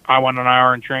ago. I went on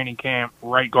IR in training camp.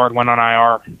 Right guard went on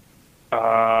IR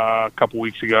a couple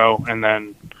weeks ago, and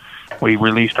then we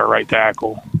released our right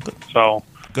tackle. So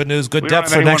good news, good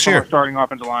depth for next year. Starting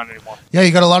offensive line anymore. Yeah,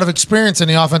 you got a lot of experience in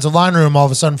the offensive line room all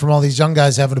of a sudden from all these young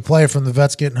guys having to play from the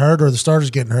vets getting hurt or the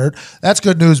starters getting hurt. That's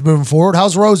good news moving forward.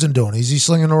 How's Rosen doing? Is he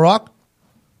slinging the rock?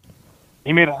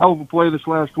 He made a hell of a play this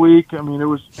last week. I mean, it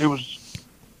was.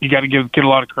 You got to give the kid a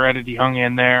lot of credit. He hung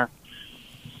in there.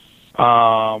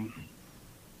 We're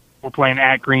playing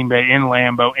at Green Bay in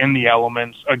Lambeau in the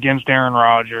elements against Aaron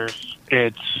Rodgers.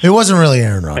 It wasn't really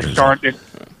Aaron Rodgers. It started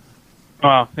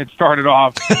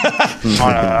off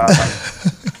on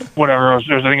whatever. I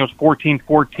think it was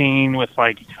 14-14 with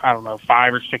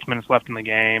 5 or 6 minutes left in the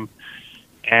game.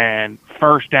 And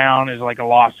first down is like a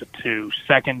loss of 2.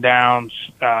 Second down,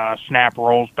 snap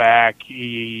rolls back.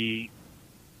 He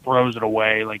throws it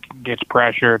away, gets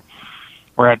pressured.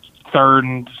 We're at 3rd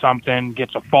and something,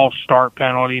 gets a false start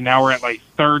penalty. Now we're at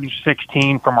 3rd and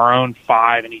 16 from our own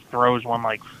 5, and he throws one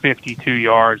 52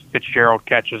 yards. Fitzgerald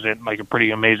catches it, a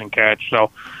pretty amazing catch. So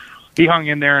he hung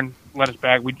in there and let us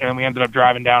back. We ended up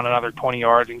driving down another 20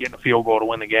 yards and getting a field goal to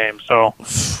win the game. So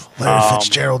Larry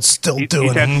Fitzgerald's still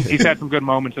doing it. He's had some good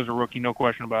moments as a rookie, no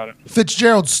question about it.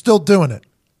 Fitzgerald's still doing it.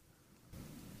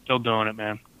 Still doing it,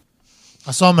 man.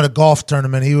 I saw him at a golf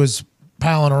tournament. He was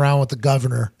palling around with the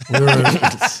governor. We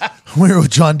were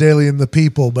with John Daly and the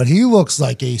people, but he looks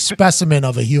like a specimen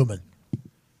of a human.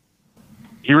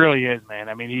 He really is, man.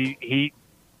 I mean,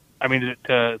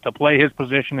 to play his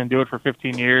position and do it for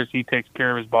 15 years, he takes care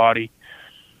of his body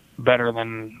better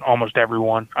than almost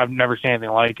everyone. I've never seen anything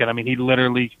like it. I mean, he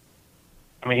lives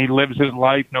his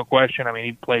life, no question. I mean,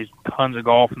 he plays tons of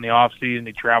golf in the off season.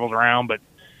 He travels around, but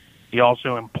he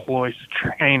also employs a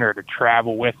trainer to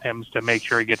travel with him to make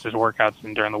sure he gets his workouts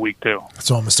in during the week, too. That's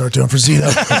what I'm going to start doing for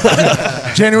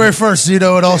Zito. January 1st,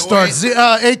 Zito, it all starts.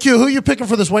 AQ, who are you picking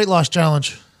for this weight loss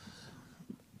challenge?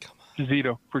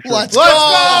 Zito, for sure. Let's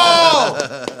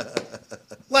go!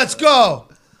 Let's go!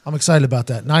 I'm excited about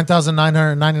that.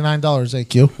 $9,999,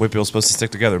 AQ. Whitfield's supposed to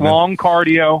stick together, man. Long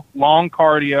cardio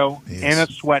yes. In a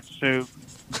sweatsuit,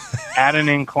 at an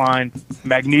incline,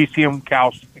 magnesium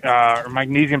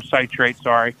citrate,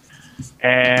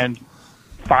 and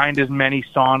find as many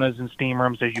saunas and steam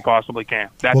rooms as you possibly can.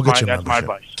 That's my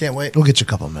advice. Can't wait. We'll get you a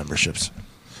couple of memberships.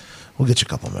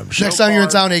 Next time you're in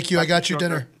town, AQ, I got you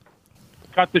dinner.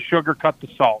 Cut the sugar, cut the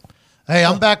salt. Hey,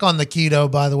 I'm back on the keto,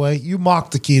 by the way. You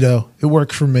mocked the keto. It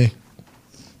worked for me.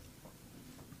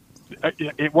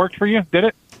 It worked for you? Did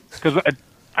it? Because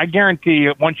I guarantee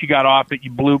you, once you got off it,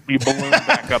 you ballooned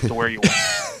back up to where you were.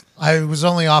 I was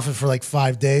only off it for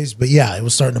 5 days, but yeah, it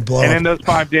was starting to blow. And in those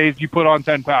 5 days, you put on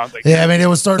 10 pounds. Yeah, I mean, it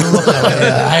was starting to look that way.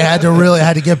 I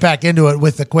had to get back into it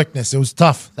with the quickness. It was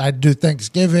tough. I had to do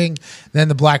Thanksgiving, then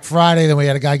the Black Friday, then we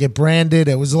had a guy get branded.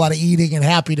 It was a lot of eating and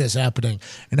happiness happening,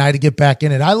 and I had to get back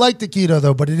in it. I like the keto,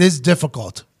 though, but it is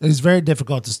difficult. It is very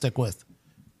difficult to stick with.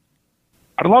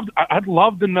 I'd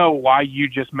love to know why you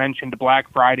just mentioned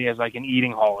Black Friday as like an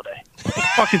eating holiday. What the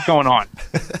fuck is going on?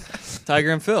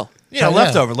 Tiger and Phil. Yeah,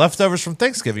 leftovers from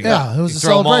Thanksgiving. Yeah, it was you a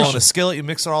throw them all celebration. on a skillet, you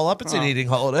mix it all up. It's an eating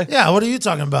holiday. Yeah, what are you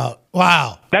talking about?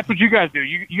 Wow. That's what you guys do.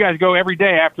 You guys go every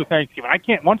day after Thanksgiving. I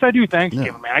can't. Once I do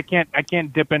Thanksgiving, man, I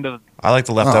can't dip into. I like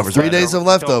the leftovers. 3 days of At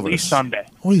least leftovers. Sunday.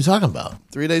 What are you talking about?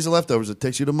 3 days of leftovers. It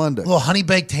takes you to Monday. A little honey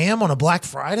baked ham on a Black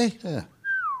Friday? Yeah.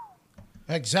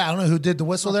 Exactly. I don't know who did the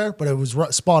whistle there, but it was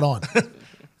spot on.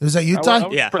 Was that you, Ty?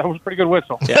 That Yeah. was a pretty good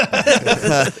whistle.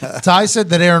 Ty said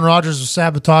that Aaron Rodgers was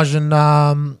sabotaging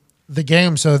the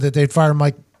game so that they'd fire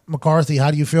Mike McCarthy.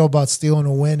 How do you feel about stealing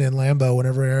a win in Lambeau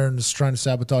whenever Aaron is trying to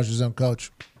sabotage his own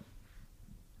coach?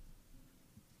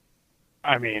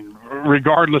 I mean,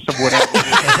 regardless of whatever.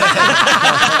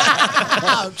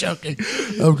 I'm joking.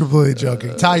 I'm completely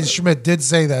joking. Ty Schmidt did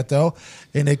say that, though,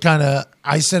 and it kind of –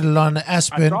 I said it on I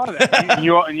Espen. thought of that.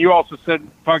 And you also said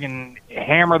fucking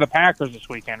hammer the Packers this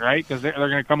weekend, right? Because they're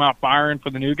going to come out firing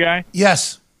for the new guy.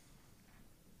 Yes.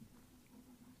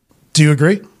 Do you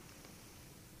agree?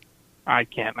 I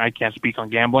can't speak on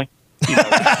gambling.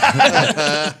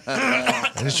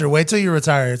 Sure, wait till you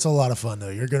retire. It's a lot of fun, though.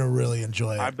 You're going to really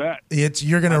enjoy it. I bet.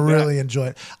 You're going to really enjoy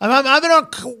it. I've been on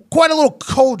quite a little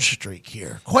cold streak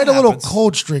here. Quite a little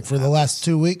cold streak for the last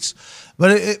 2 weeks.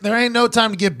 But there ain't no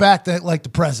time to get back to like the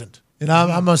present. You know,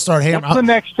 I'm going to start hammering. What's the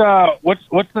next?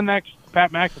 What's the next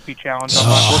Pat McAfee challenge?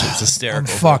 It's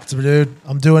hysterical. I'm fucked, dude.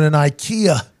 I'm doing an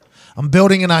IKEA. I'm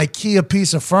building an IKEA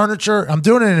piece of furniture. I'm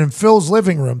doing it in Phil's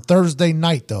living room Thursday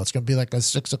night, though. It's going to be like a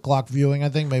 6 o'clock viewing, I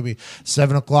think, maybe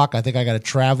 7 o'clock. I think I got to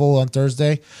travel on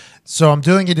Thursday. So I'm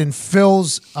doing it in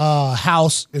Phil's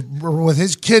house with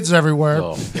his kids everywhere.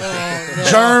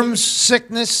 Germs,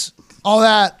 sickness, all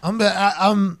that.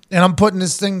 I'm putting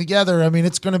this thing together. I mean,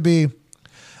 it's going to be.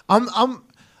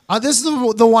 This is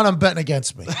the one I'm betting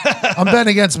against me. I'm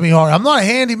betting against me hard. I'm not a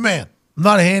handyman.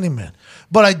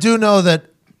 But I do know that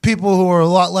people who are a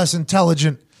lot less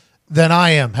intelligent than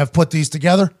I am have put these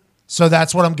together. So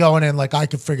that's what I'm going in. Like, I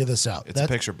can figure this out. It's a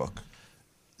picture book.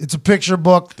 It's a picture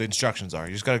book. The instructions are.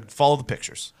 You just got to follow the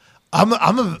pictures. I'm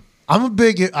a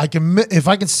big. If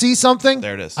I can see something,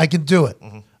 there it is. I can do it.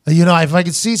 You know, if I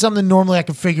can see something, normally I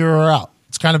can figure her out.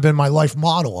 It's kind of been my life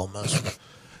model almost.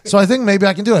 So I think maybe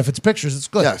I can do it. If it's pictures, it's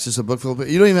good. Yeah, it's just a book full of.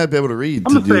 You don't even have to be able to read.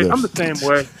 I'm the same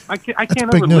way. I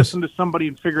can't ever news. listen to somebody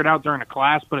and figure it out during a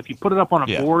class, but if you put it up on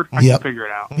a board, I can figure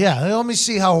it out. Yeah, let me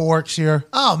see how it works here.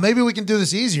 Oh, maybe we can do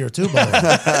this easier too, by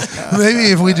the way.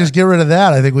 Maybe if we just get rid of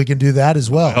that, I think we can do that as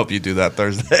well. I hope you do that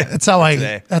Thursday. That's how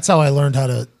I learned how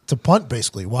to punt,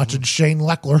 basically, watching Shane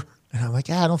Leckler. And I'm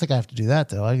like, I don't think I have to do that,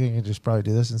 though. I can just probably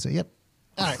do this and say, yep.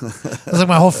 All right. It was like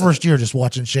my whole first year just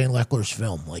watching Shane Leckler's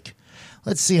film. Like,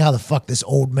 let's see how the fuck this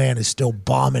old man is still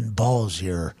bombing balls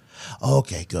here.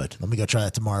 Okay, good. Let me go try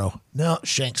that tomorrow. No,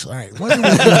 Shanks. All right.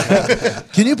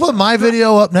 Can you put my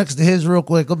video up next to his real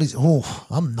quick?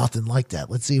 I'm nothing like that.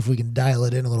 Let's see if we can dial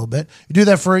it in a little bit. You do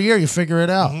that for a year, you figure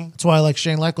it out. That's why I like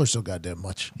Shane Leckler so goddamn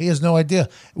much. He has no idea.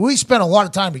 We spent a lot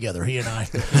of time together, he and I.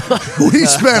 We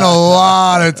spent a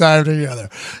lot of time together.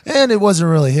 And it wasn't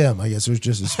really him. I guess it was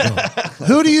just his film.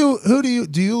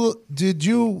 Did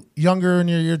you younger in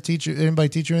your year anybody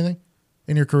teach you anything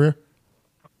in your career?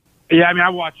 Yeah, I mean, I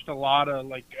watched a lot of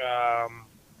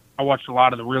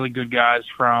the really good guys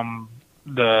from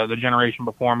the generation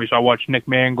before me. So I watched Nick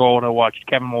Mangold, I watched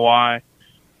Kevin Mawai,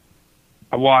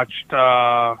 I watched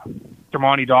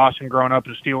Dermontti Dawson growing up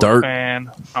as a Steelers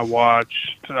fan. I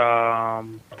watched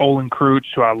Olin Kreutz,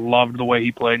 who I loved the way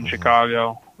he played in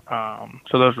Chicago.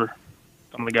 So those were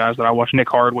some of the guys that I watched. Nick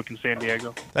Hardwick in San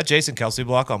Diego. That Jason Kelsey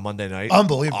block on Monday night,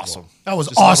 unbelievable. Awesome. That was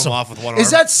Just awesome. Him off with one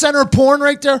Is arm. that center porn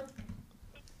right there?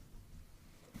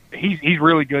 He's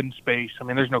really good in space. I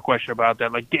mean, there's no question about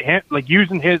that.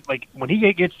 Using his when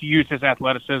he gets to use his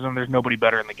athleticism, there's nobody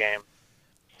better in the game.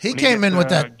 He came in with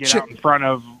that get out in front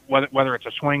of whether it's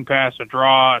a swing pass, a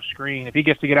draw, a screen. If he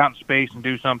gets to get out in space and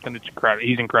do something, it's incredible.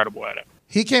 He's incredible at it.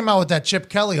 He came out with that Chip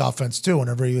Kelly offense too.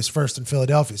 Whenever he was first in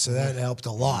Philadelphia, so that helped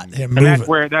a lot. Him and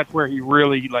moving. that's where he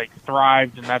really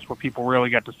thrived, and that's where people really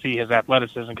got to see his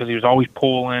athleticism because he was always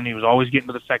pulling, he was always getting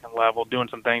to the second level, doing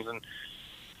some things, and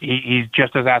he's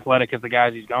just as athletic as the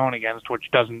guys he's going against,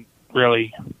 which doesn't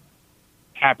really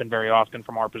happen very often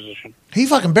from our position. He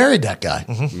fucking buried that guy.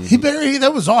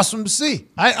 That was awesome to see.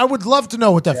 I would love to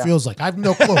know what that feels like. I have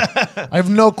no clue. I have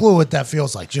no clue what that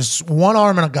feels like. Just one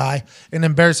arm and a guy and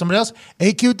then bury somebody else.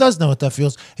 AQ does know what that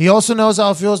feels. He also knows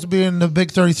how it feels to be in the Big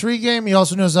 33 game. He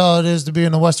also knows how it is to be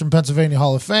in the Western Pennsylvania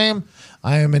Hall of Fame.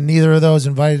 I am in neither of those,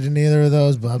 invited to neither of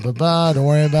those, blah, blah, blah. Don't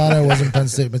worry about it. It wasn't Penn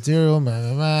State material. Blah,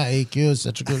 blah, blah. AQ is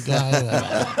such a good guy.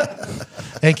 Blah, blah, blah.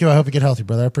 Thank you. I hope you get healthy,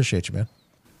 brother. I appreciate you, man.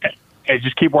 Hey,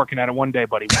 just keep working at it one day,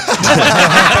 buddy.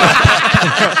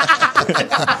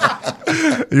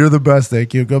 You're the best.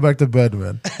 Thank you. Go back to bed,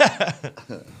 man.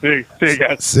 See you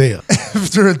guys. See ya.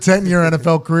 After a 10-year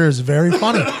NFL career is very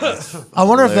funny. I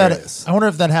wonder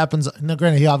if that happens. Now,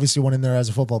 granted, he obviously went in there as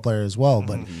a football player as well,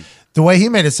 but the way he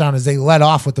made it sound is they let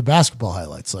off with the basketball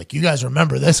highlights. Like, you guys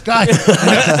remember this guy? He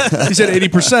said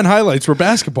 80% highlights were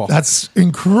basketball. That's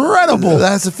incredible. That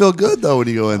has to feel good though when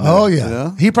you go in there. Oh yeah, you know?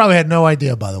 he probably had no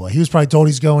idea. By the way, he was probably told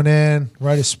he's going in,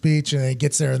 write a speech, and then he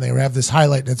gets there and they have this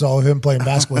highlight and it's all of him playing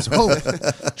basketball. He's like, oh,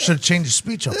 should have changed his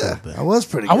speech up a little bit. That was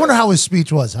pretty. I wonder how his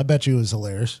speech was. I bet you it was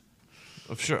hilarious.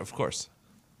 Sure, of course.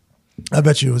 I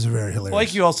bet you it was very hilarious. Well,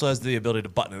 IQ also has the ability to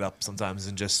button it up sometimes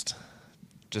and just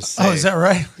say, oh, is that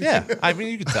right? Yeah, I mean,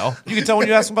 you can tell. You can tell when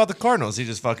you ask him about the Cardinals. He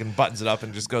just fucking buttons it up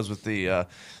and just goes with the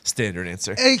standard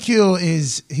answer.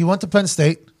 AQ he went to Penn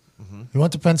State. He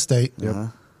went to Penn State. Yep.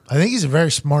 I think he's a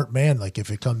very smart man. Like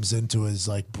if it comes into his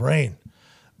brain.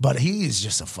 But he is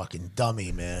just a fucking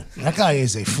dummy, man. That guy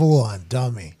is a full-on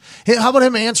dummy. Hey, how about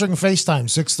him answering FaceTime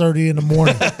 6:30 in the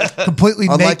morning, completely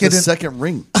Unlike naked? the second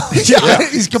ring. Yeah,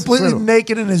 he's completely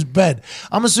naked in his bed.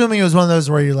 I'm assuming it was one of those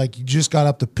where you just got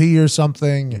up to pee or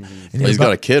something. And He's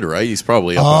got a kid, right? He's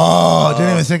probably up. Oh, I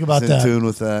didn't even think about He's in that. tune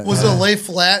with that. Was it a lay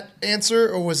flat answer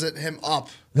or was it him up?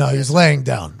 No, he was laying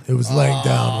down. It was laying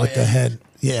down with the head.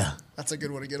 Yeah. That's a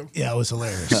good one to get him. Yeah, it was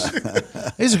hilarious.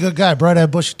 He's a good guy. Bright-eyed,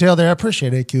 bushy tail there. I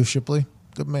appreciate AQ Shipley.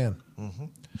 Good man.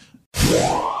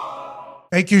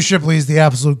 AQ Shipley is the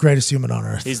absolute greatest human on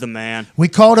earth. He's the man. We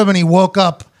called him and he woke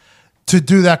up to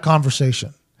do that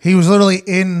conversation. He was literally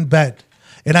in bed.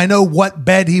 And I know what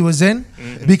bed he was in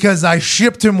because I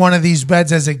shipped him one of these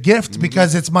beds as a gift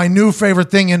because it's my new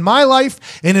favorite thing in my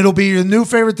life and it'll be your new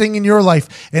favorite thing in your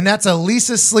life. And that's a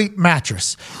Lisa Sleep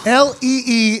mattress.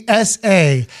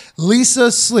 Leesa,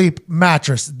 Lisa Sleep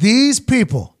mattress. These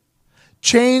people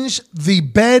change the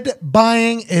bed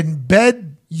buying and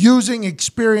bed using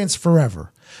experience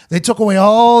forever. They took away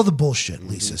all the bullshit,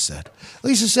 Lisa said.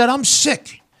 Lisa said, I'm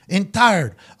sick and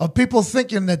tired of people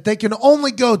thinking that they can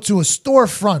only go to a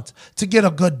storefront to get a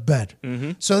good bed.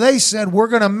 So they said, we're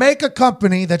going to make a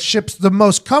company that ships the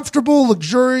most comfortable,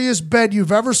 luxurious bed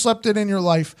you've ever slept in your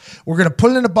life. We're going to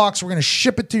put it in a box. We're going to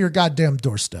ship it to your goddamn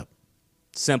doorstep.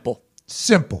 Simple.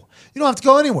 Simple. You don't have to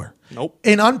go anywhere. Nope.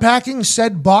 In unpacking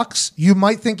said box, you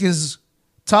might think is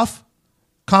tough,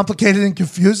 complicated, and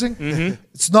confusing.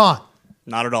 It's not.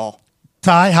 Not at all.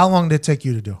 Ty, how long did it take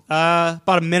you to do?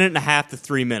 About 1.5 to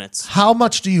 3 minutes. How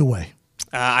much do you weigh?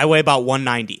 I weigh about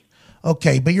 190.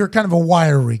 Okay, but you're kind of a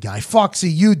wiry guy.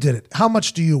 Foxy, you did it. How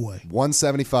much do you weigh?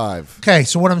 175. Okay,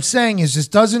 so what I'm saying is this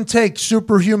doesn't take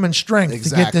superhuman strength to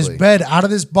get this Exactly. bed out of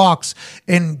this box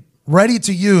and ready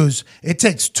to use. It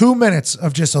takes 2 minutes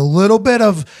of just a little bit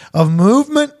of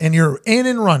movement and you're in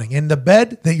and running. And the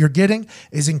bed that you're getting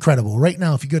is incredible. Right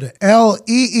now, if you go to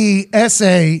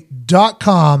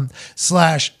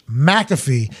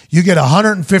leesa.com/McAfee, you get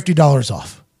 $150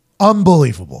 off.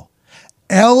 Unbelievable.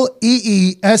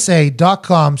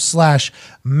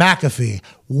 leesa.com/McAfee,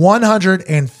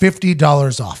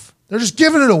 $150 off. They're just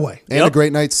giving it away. And a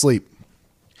great night's sleep.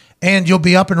 And you'll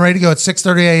be up and ready to go at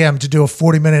 6:30 a.m. to do a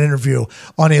 40-minute interview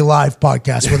on a live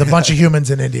podcast with a bunch of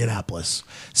humans in Indianapolis.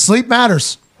 Sleep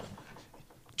matters.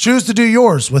 Choose to do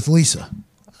yours with Lisa.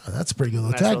 Oh, that's a pretty good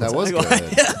little tagline. That was good.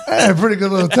 Hey, pretty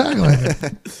good little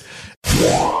tagline.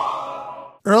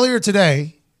 Earlier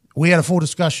today, we had a full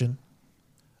discussion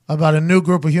about a new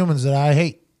group of humans that I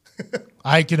hate.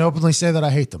 I can openly say that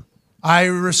I hate them. I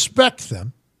respect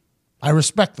them.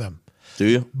 Do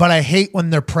you? But I hate when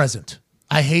they're present.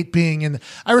 I hate being in.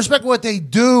 I respect what they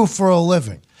do for a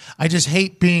living. I just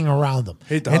hate being around them.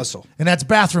 Hate the And- hustle. And that's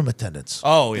bathroom attendants.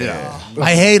 Oh, yeah.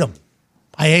 I hate them.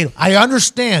 I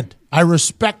understand. I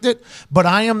respect it, but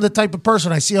I am the type of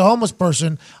person. I see a homeless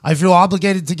person, I feel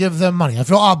obligated to give them money. I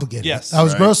feel obligated. Yes. I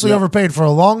was grossly overpaid for a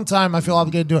long time. I feel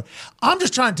obligated to do it. I'm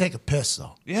just trying to take a piss,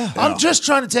 though. Yeah. I'm just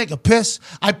trying to take a piss.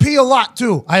 I pee a lot,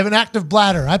 too. I have an active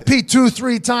bladder. I pee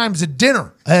 2-3 times at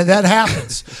dinner. That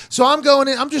happens. So I'm going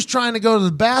in. I'm just trying to go to the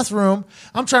bathroom.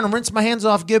 I'm trying to rinse my hands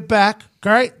off, get back.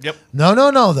 All right? Yep.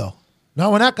 No, though.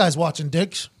 Not when that guy's watching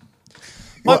Diggs.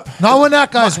 Not when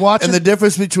that guy's watching. And the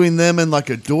difference between them and like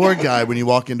a door guy when you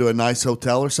walk into a nice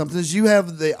hotel or something is you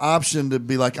have the option to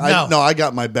be like, I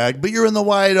got my bag, but you're in the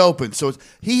wide open. So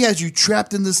he has you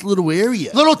trapped in this little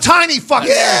area. Little tiny fucking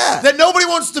Yeah. area that nobody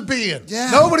wants to be in. Yeah.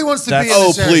 Nobody wants to be in. Oh,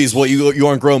 this area. please. What, you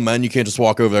aren't grown men? You can't just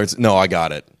walk over there and say, no, I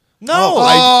got it. No.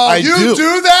 Oh, I you do.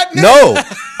 do that? Nick? No.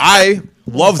 I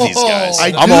love these guys.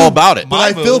 I'm do, all about it. But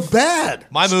I feel bad.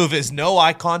 My move is no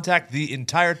eye contact the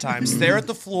entire time. Stare at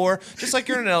the floor, just like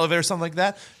you're in an elevator, something like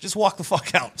that. Just walk the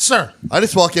fuck out. Sir. I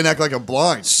just walk in and act like I'm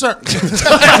blind. Sir.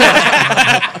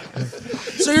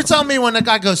 So you're telling me when the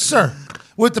guy goes, sir,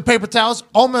 with the paper towels,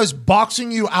 almost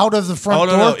boxing you out of the front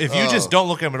door? No. If you just don't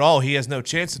look at him at all, he has no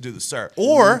chance to do the sir.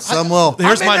 Or some will.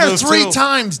 Here's I'm my in there move three too.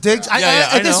 times, Diggs.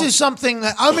 This know. is something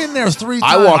that I'm in there 3 times.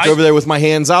 I walk over there with my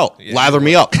hands out. Lather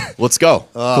me up. Let's go.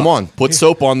 Come on. Put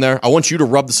soap on there. I want you to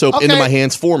rub the soap into my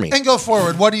hands for me. And go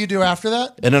forward. What do you do after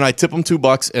that? And then I tip them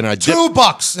 $2 and I dip.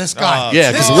 $2, this guy.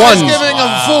 Yeah, this because guy's one. giving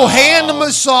a full hand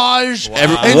massage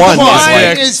and One is drying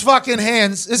like- his fucking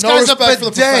hands. This No guy's a respect for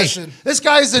the bidet. profession. This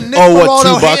guy's a Nick Oh, what,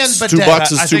 Barolo $2? hand bidet.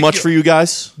 $2 is too much for you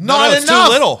guys? Not it's enough.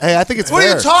 too little. Hey, I think it's What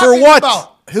fair. are you talking For what? about?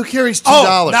 Who carries $2?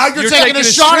 Oh, now you're taking taking a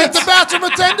his shot at treats. the bathroom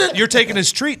attendant? You're taking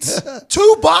his treats.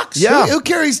 $2? Yeah. Who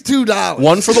carries $2?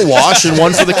 One for the wash and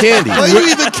one for the candy. Why are you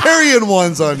even carrying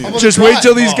ones on you? Just wait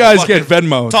till these guys get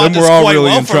Venmo. Todd Then does we're all quite really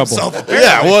well in for trouble. himself.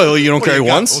 Yeah, well, you don't What do carry you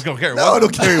got? ones? We're gonna carry No, I one.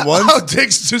 don't carry one. Oh,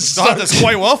 Diggs just Todd does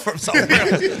quite well for himself.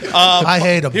 I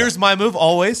hate him. Here's my move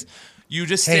always. You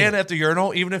just Hate stand it. at the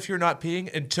urinal, even if you're not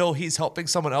peeing, until he's helping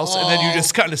someone else, and then you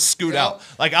just kind of scoot out.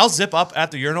 Like, I'll zip up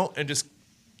at the urinal and just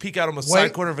peek out on the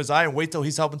side corner of his eye and wait till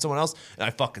he's helping someone else, and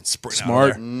I fucking sprint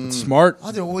Smart. out of there. Smart.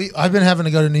 I've been having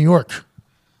to go to New York.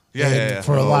 Yeah.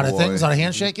 For a lot of boy. things, a lot of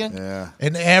handshaking. Yeah.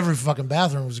 And every fucking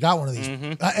bathroom has got one of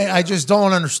these. I just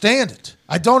don't understand it.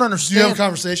 I don't Do understand. you have a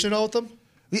conversation at all with them?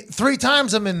 3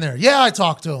 times I'm in there. Yeah, I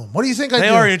talk to them. What do you think I They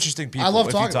do? are interesting people. I love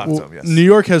if talking you talk to to them. Yes. New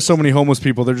York has so many homeless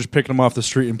people. They're just picking them off the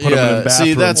street and putting them in Yeah, bathrooms.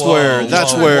 see, that's Whoa, where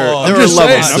whoa, there I'm are just levels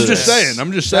saying. to I'm just this. saying.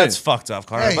 I'm just saying. That's fucked up,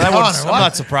 Connor. Hey, But Connor, I'm what?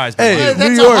 not surprised by Hey, Hey, that. that's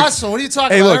New a York. hustle. What are you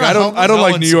talking Hey, about? look, They're I not don't homeless.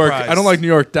 like one's New York. surprised. I don't like New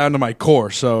York down to my core.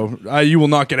 So you will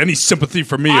not get any sympathy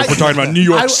from me if we're talking about New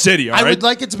York City. All I right. would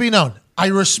like it to be known. I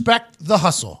respect the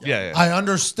hustle. Yeah. I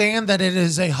understand that it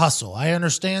is a hustle. I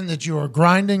understand that you are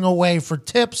grinding away for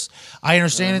tips. I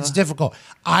understand it's difficult.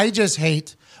 I just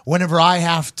hate whenever I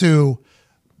have to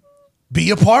be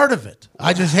a part of it.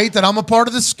 I just hate that I'm a part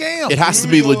of the scam. It has to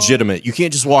be legitimate. You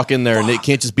can't just walk in there and it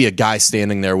can't just be a guy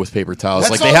standing there with paper towels.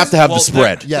 That's Like, they all have to have well, the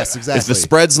spread. Yes, exactly. If the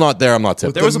spread's not there, I'm not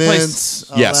tipping. There was a place.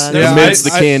 Mints, all Yes, that. the Yeah, mints,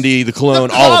 the I- candy, the the cologne,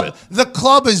 club, all of it. The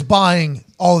club is buying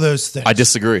all those things. I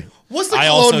disagree. What's the I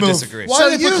cologne also move? disagree. Why So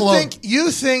do they put cologne?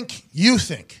 you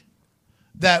think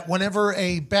that whenever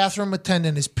a bathroom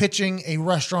attendant is pitching a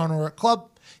restaurant or a club,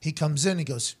 he comes in, he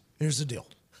goes, here's the deal.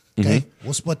 Okay,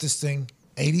 we'll split this thing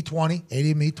 80-20,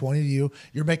 80 to me, 20 to you.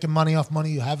 You're making money off money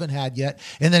you haven't had yet.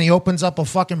 And then he opens up a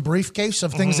fucking briefcase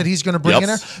of things that he's going to bring Yep. in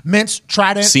there. Mints,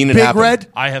 Trident, Seen it Big happen. Red.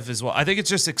 I have as well. I think it's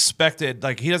just expected.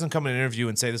 Like, he doesn't come in an interview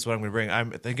and say, this is what I'm going to bring. I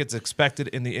think it's expected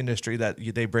in the industry that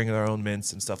they bring their own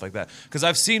mints and stuff like that. Because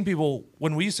I've seen people,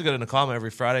 when we used to go to Nakama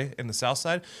every Friday in the South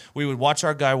Side, we would watch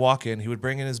our guy walk in, he would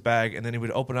bring in his bag, and then he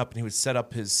would open up and he would set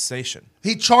up his station.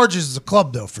 He charges the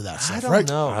club, though, for that stuff, I don't right?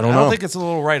 know. I don't know. think it's a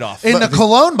little write-off. In the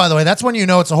cologne, by the way, that's when you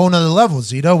know it's a whole nother level,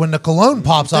 Zito. When the cologne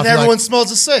pops off, And you're everyone like, smells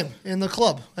the same in the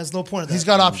club. That's no point of that. he's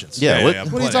got options. Yeah, Yeah, what- yeah.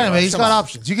 What are you talking about? He's got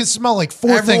options. You can smell like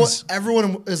 4 everyone, things.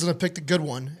 everyone is going to pick the good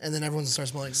one, and then everyone's going to start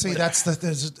smelling. See,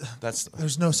 like,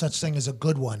 there's no such thing as a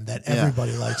good one that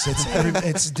everybody likes.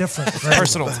 It's different. for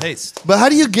Personal everybody. taste. But how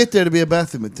do you get there to be a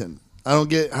bathroom attendant? I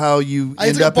don't get how you I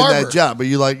end think a up in that barber. job. Are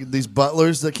you like these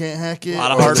butlers that can't hack it? A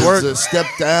lot of Or hard is it work. a step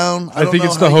down. I think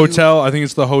it's the hotel. I think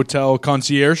it's the hotel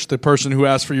concierge, the person who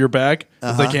asks for your bag.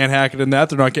 If they can't hack it in that,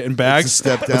 they're not getting bags.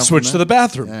 step down Let's switch from to that. the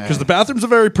bathroom because the bathroom's a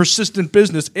very persistent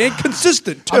business and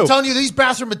consistent too. I'm telling you, these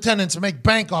bathroom attendants make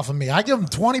bank off of me. I give them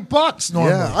 $20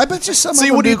 normally. Yeah, I bet you some. See, of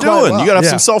them what are you do quite doing? well. You got to have Yeah.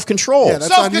 some self control. Yeah,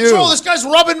 that's on Self-control. you. This guy's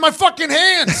rubbing my fucking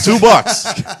hands. $2.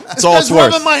 That's all This it's guy's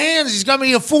rubbing worth. my hands. He's got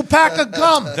me a full pack of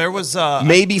gum. There was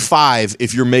Maybe 5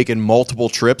 if you're making multiple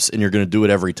trips and you're going to do it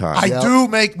every time. I do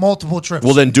make multiple trips.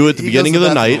 Well, then do it at the He beginning goes of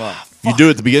to the the bathroom night. a lot. You do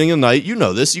it at the beginning of the night. You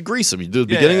know this. You grease them. You do it at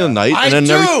the beginning of the night. I and then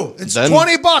do. It's then-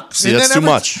 $20. See, And that's then too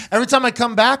much. Every time I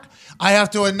come back, I have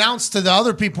to announce to the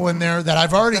other people in there that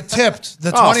I've already tipped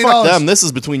the Oh, $20. fuck them. This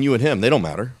is between you and him. They don't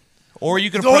matter. or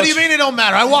you can What approach. do you mean it don't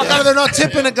matter? I walk out of there not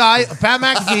tipping a guy, Pat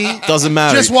McAfee. Doesn't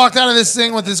matter. Just walked out of this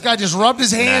thing with this guy, just rubbed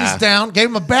his hands Nah. down, gave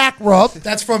him a back rub.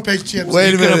 that's front page chips. Wait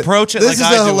You a can minute. approach it This like is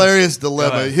I a do. hilarious Go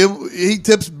dilemma. ahead. He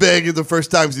tips big the first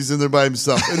times he's in there by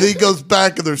himself, and then he goes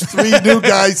back and there's 3 new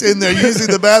guys in there using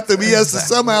the bathroom. He has to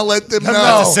somehow let them know.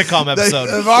 No. It's a sitcom episode.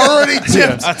 I've already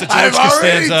tipped. That's a George I've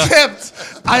already Costanza.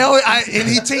 tipped. And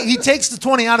he takes the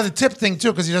 20 out of the tip thing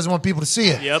too because he doesn't want people to see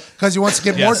it. Yep. Because he wants to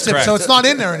get more tips, correct. so it's not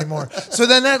in there anymore. So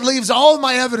then that leaves all of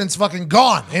my evidence fucking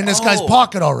gone in this guy's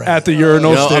pocket already. At the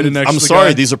urinal, standing next I'm to the sorry.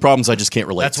 guy. These are problems I just can't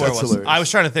relate That's to. where it was. hilarious. I was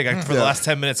trying to think for the last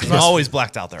 10 minutes because I'm always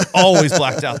blacked out there. Always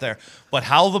blacked out there. But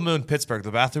Howl of the Moon, Pittsburgh,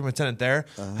 the bathroom attendant there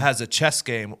has a chess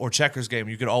game or checkers game.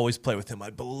 You could always play with him, I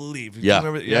believe. You Yeah.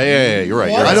 remember- Yeah. You're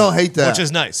right. You're I right. don't hate that. Which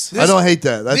is nice. I don't hate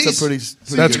that. That's These- a pretty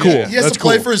That's good cool. game. He has That's to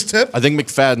play cool. for his tip. I think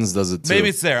McFadden's does it too. Maybe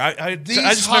it's there. I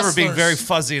just remember being hustlers. very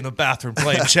fuzzy in the bathroom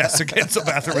playing chess against the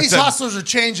bathroom These attendant. hustlers are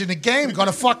changing the game. Got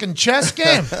a fucking chess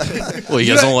game. Well,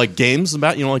 you guys don't like games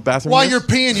about? You don't like bathroom While games? you're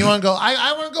peeing, you want to go,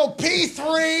 I want to go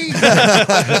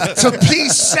P3 to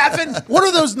P7. What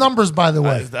are those numbers, by the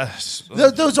way?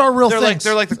 Those are real things.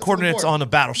 They're like the coordinates on a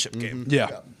battleship game. Yeah.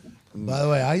 By the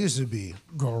way, I used to be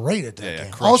great at that Yeah,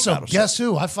 game. crush Also, Battleship. guess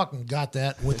who? I fucking got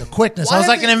that with the quickness. Why I was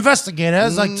have like an investigator. I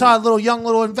was like Todd, young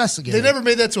little investigator. They never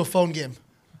made that to a phone game.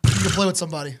 You can play with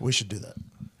somebody. We should do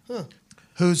that.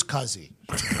 Who's Cuzzy?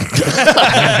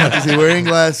 Is he wearing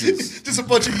glasses? Just a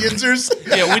bunch of yinzers.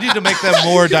 Yeah, we need to make them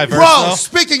more diverse. Bro, though.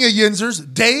 speaking of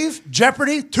Yinzers, Dave,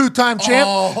 Jeopardy, 2-time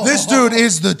champ. This dude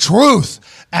is the truth.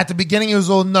 At the beginning, he was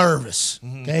a little nervous.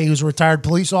 Okay, he was a retired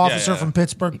police officer yeah. from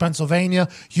Pittsburgh, Pennsylvania.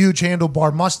 Huge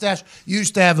handlebar mustache.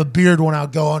 Used to have a beard when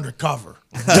I'd go undercover.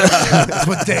 That's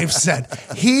what Dave said.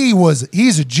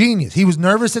 He's a genius. He was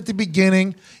nervous at the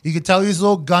beginning. You could tell he was a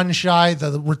little gun shy.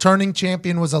 The returning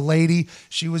champion was a lady.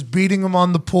 She was beating him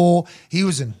on the pool. He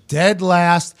was in dead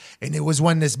last. And it was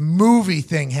when this movie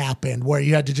thing happened where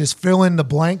you had to just fill in the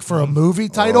blank for a movie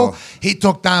title. He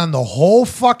took down the whole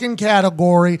fucking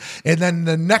category. And then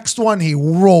the next one, he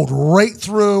rolled right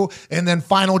through. And then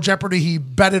Final Jeopardy, he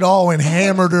bet it all and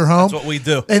hammered her home. That's what we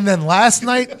do. And then last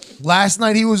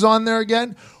night he was on there again.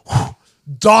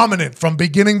 Dominant from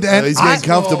beginning to end. he's getting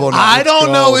comfortable now. I Let's don't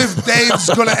go. know if Dave's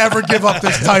going to ever give up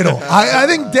this title. I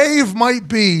think Dave might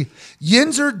be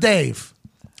Yinzer Dave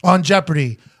on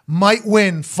Jeopardy. Might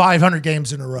win 500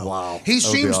 games in a row. Wow. He That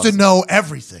would be seems awesome. to know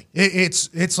everything.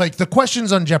 It's like the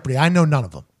questions on Jeopardy. I know none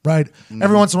of them, right?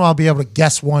 Every once in a while I'll be able to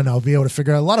guess one. I'll be able to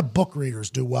figure out. A lot of book readers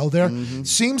do well there.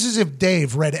 Seems as if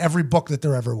Dave read every book that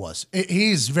there ever was.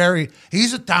 He's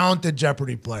a talented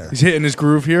Jeopardy player. He's hitting his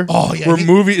groove here. Oh, yeah,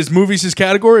 Is movies his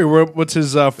category, or what's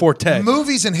his forte?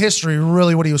 Movies and history were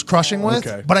really what he was crushing with.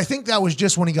 Okay. But I think that was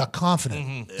just when he got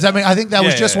confident. Does that mean? I think that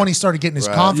was just when he started getting his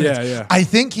confidence. Yeah, yeah. I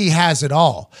think he has it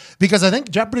all because I think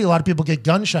Jeopardy. A lot of people get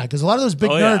gun shy because a lot of those big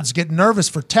nerds get nervous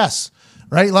for tests.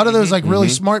 Right, a lot of those like really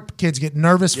smart kids get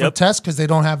nervous for tests because they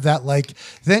don't have that like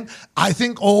thing. I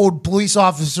think old police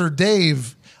officer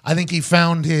Dave. I think he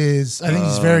found his. I think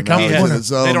he's very comfortable. in it.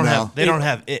 They don't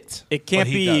have it. It can't but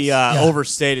he be does.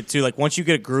 overstated too. Like once you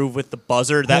get a groove with the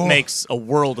buzzer, that makes a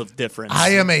world of difference.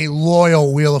 I am a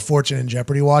loyal Wheel of Fortune and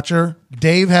Jeopardy watcher.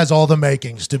 Dave has all the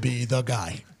makings to be the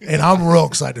guy. And I'm real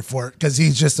excited for it because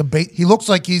he's just he looks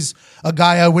like he's a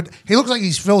guy he looks like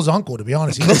he's Phil's uncle, to be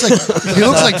honest. He looks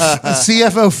like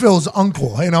CFO Phil's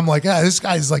uncle. And I'm like, this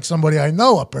guy's like somebody I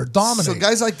know up there, dominating. So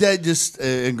guys like that just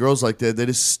and girls like that, they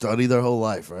just study their whole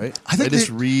life, right? I think they just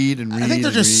read and read. I think they're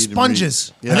and just read and read.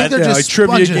 sponges. Yeah. I think they're Yeah, just like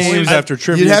trivia sponges. games after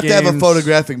trivia You'd have to have a games.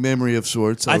 photographic memory of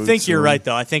sorts. I think you're right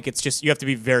though. I think it's just you have to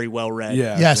be very well read.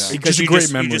 Yeah. Yes. Because Just a you great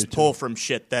just, memory, you just too. pull from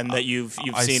shit then that you've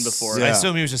seen before. I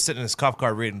assume he was just sitting in his cop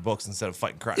car reading books instead of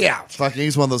fighting crime. Yeah, fucking.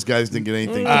 He's one of those guys who didn't get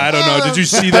anything. I don't know. Did you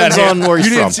see that? Depends on where he's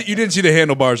from. You didn't see the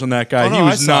handlebars on that guy. no, he I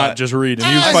was saw not it. just reading.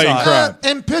 He was I fighting saw it.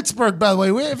 crime. In Pittsburgh, by the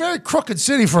way, we're a very crooked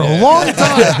city for a long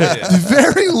time.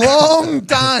 Very long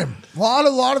time. A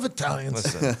lot of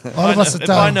Italians. A lot of us If I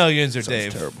Italians. know Yinzer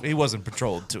Dave, he wasn't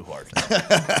patrolled too hard.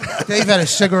 Dave had a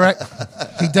cigarette.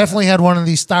 He definitely had one of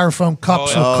these styrofoam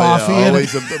cups with coffee in it.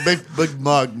 Always a big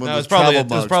mug. No, it was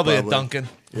probably a Dunkin'.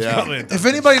 Yeah. If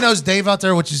anybody knows Dave out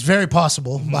there, which is very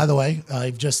possible, by the way,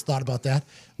 I've just thought about that.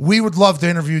 We would love to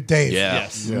interview Dave. Yeah.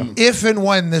 If and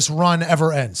when this run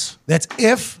ever ends. That's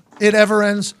if it ever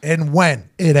ends and when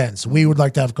it ends. We would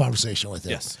like to have a conversation with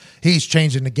him. Yes. He's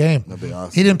changing the game. That'd be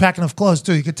awesome. He didn't pack enough clothes,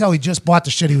 too. You could tell he just bought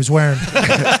the shit he was wearing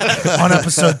on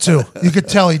episode 2. You could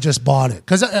tell he just bought it.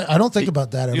 Because I don't think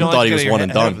about that ever. You don't thought like he was getting one your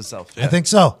and head ahead done. of himself. I think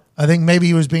so. I think maybe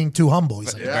he was being too humble.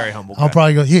 He's like, Very humble I'll guy.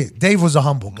 probably go, Dave was a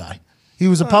humble guy. He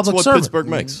was a That's public what servant. Pittsburgh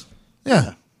makes. Yeah. Of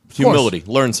course. Humility.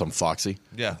 Learn some, Foxy.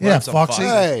 Yeah, Yeah, learn some Foxy.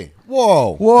 Hey,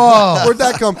 whoa. Whoa. Where'd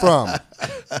that come from?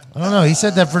 I don't know. He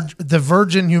said that the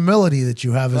virgin humility that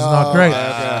you have is not great.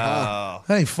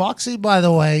 Hey, Foxy, by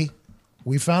the way,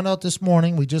 We found out this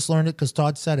morning. We just learned it because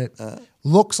Todd said it.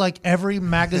 Looks like every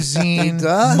magazine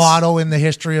model in the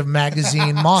history of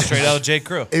magazine models. Straight out of J.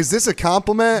 Crew. Is this a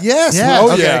compliment? Yes.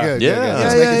 Oh, Yeah. yeah. Good.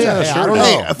 Yeah. I don't know.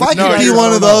 Hey, if I could be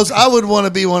one of those, I would want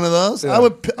to be one of those. I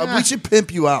would. We should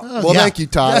pimp you out. Well, thank you,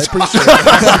 Todd. I appreciate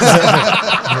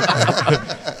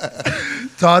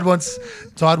it.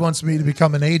 Todd wants me to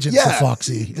become an agent for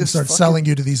Foxy and start selling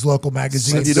you to these local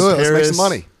magazines. You do it. Let's make some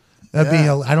money. That'd be.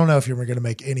 I don't know if you're going to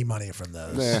make any money from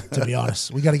those. To be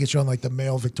honest, we got to get you on like the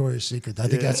male Victoria's Secret. I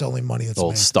think that's the only money that's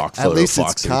Old made. stock photo At least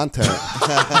Foxy. it's content.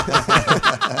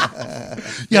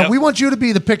 We want you to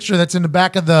be the picture that's in the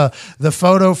back of the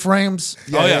photo frames.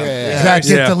 That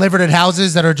get delivered at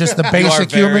houses that are just the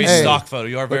basic you are very humans. stock photo.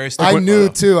 You are very stock I photo. knew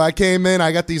too. I came in.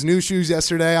 I got these new shoes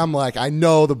yesterday. I'm like, I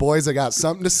know the boys have got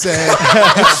something to say.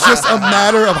 It's just a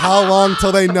matter of how long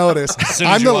till they notice. soon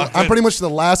as you walk in. I'm pretty much the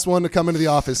last one to come into the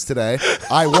office today.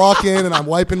 I walk in and I'm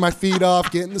wiping my feet off,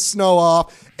 getting the snow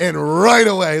off, and right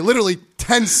away, literally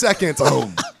 10 seconds,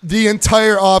 the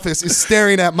entire office is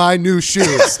staring at my new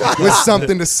shoes with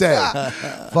something to say.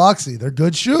 Foxy, they're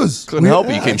good shoes. Couldn't help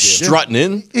it. You came strutting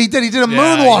in. He did a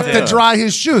moonwalk he did. to dry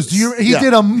his shoes. He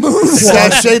did a moonwalk.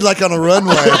 Sashayed like on a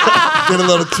runway. Did a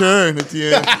little turn at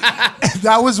the end.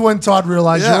 That was when Todd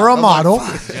realized you were a model.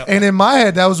 And in my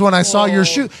head, that was when I saw your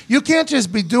shoe. You can't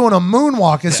just be doing a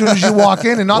moonwalk as soon as you walk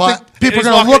in and not think people are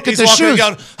going to look at the shoes.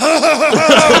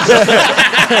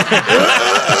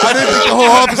 I didn't think the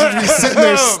whole office would be sitting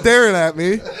there staring at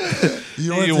me.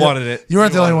 You wanted it. You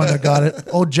weren't the only one that got it.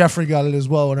 Old Jeffrey got it as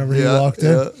well whenever he walked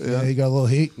in. Yeah. He got a little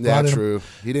heat. Yeah, Brought it- true.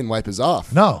 He didn't wipe his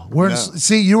off. No,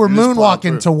 see, you were just plowed moonwalking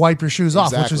through. to wipe your shoes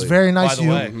off, which was Exactly. very nice By of the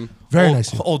you. way, Very nice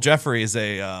of you. Old Jeffrey is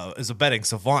a betting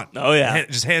savant. Oh, yeah.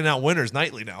 Just handing out winners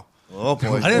nightly now. Oh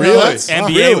boy. I didn't know that.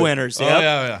 NBA winners. Oh Yep.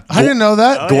 yeah. I didn't know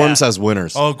that. Gorms has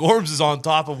winners. Oh, Gorms is on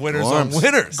top of winners Gorms. on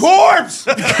winners. Gorbs!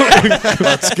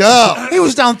 Let's go. He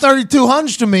was down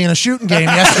 3,200 to me in a shooting game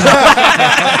yesterday.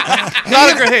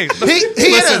 Not a great. he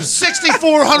hit a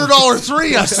 $6,400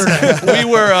 three yesterday.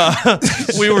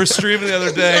 We were streaming the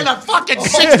other day. And a fucking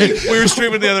 60. We were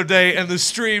streaming the other day, and the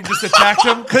stream just attacked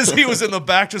him because he was in the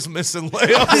back just missing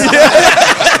layups.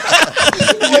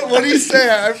 What do you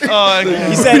say?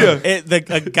 He said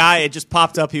a guy. It just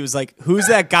popped up. He was like, "Who's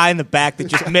that guy in the back that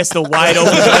just missed a wide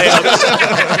open layup?"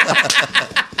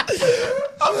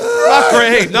 Not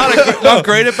great. Not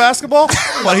great at basketball,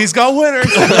 but he's got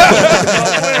winners.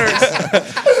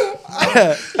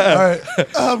 All right.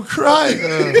 I'm crying.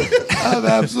 I'm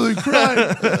absolutely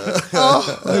crying.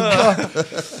 Oh, my God.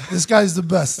 This guy's the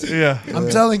best. Yeah. I'm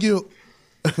telling you,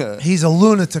 he's a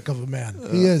lunatic of a man.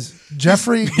 He is.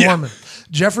 Jeffrey Gorman.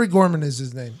 Jeffrey Gorman is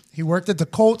his name. He worked at the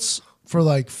Colts for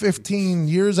like 15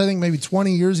 years, I think maybe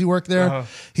 20 years he worked there.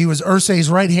 He was Irsay's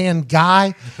right-hand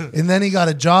guy, and then he got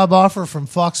a job offer from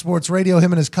Fox Sports Radio.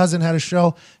 Him and his cousin had a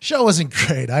show. Show wasn't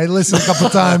great. I listened a couple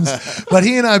times, but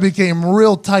he and I became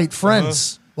real tight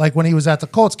friends. Like when he was at the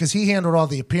Colts, because he handled all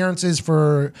the appearances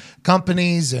for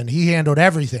companies and he handled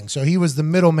everything. So he was the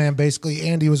middleman basically,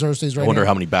 and he was Irsay's right I wonder hand.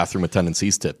 how many bathroom attendants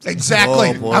he's tipped.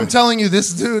 Exactly. Oh, boy. I'm telling you,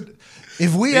 this dude.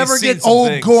 If we ever seen get some old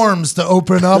things. Gorms to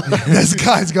open up, this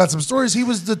guy's got some stories. He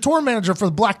was the tour manager for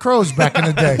the Black Crows back in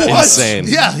the day. Insane.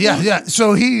 Yeah.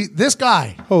 So this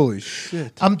guy, Holy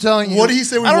shit. I'm telling you. What did he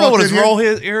say? When I don't he know what walked his in role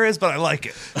here is, but I like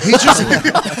it. He just,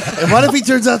 And what if he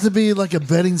turns out to be like a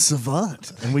betting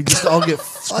savant and we just all get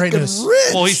fucking greatness.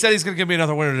 rich? Well, he said he's going to give me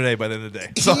another winner today by the end of the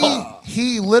day.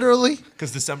 he literally,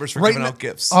 Because December's for right giving now- out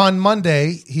gifts. on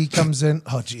Monday, he comes in.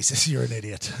 Oh, Jesus, you're an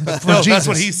idiot. For No, Jesus. that's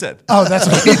what he said. Oh, that's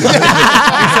what he said. He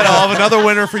said, I'll have another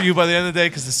winner for you by the end of the day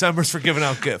because December's for giving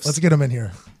out gifts. Let's get him in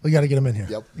here. We got to get him in here.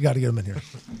 Yep. We got to get him in here.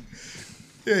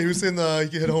 Yeah, he was saying he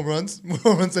could hit home runs. More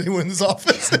home runs than he would in his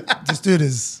office. This dude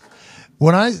is.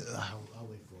 When I.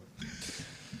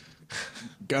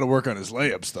 Got to work on his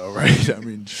layups, though, right? I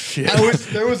mean, shit.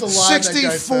 There was a line that guy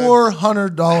said.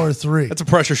 $6,400 three. That's a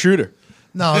pressure shooter.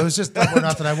 No, it was just double or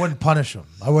nothing. I wouldn't punish him.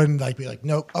 I wouldn't be like,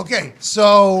 nope. Okay,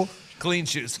 so Clean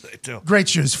shoes today, too. great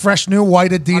shoes, fresh new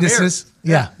white Adidas's.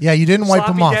 Yeah, you didn't wipe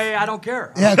them off. Day, I don't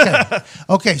care. Yeah, okay.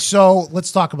 Okay, so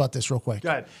let's talk about this real quick. Go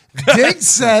ahead. Diggs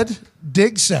said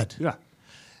Yeah.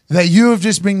 that you have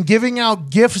just been giving out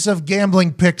gifts of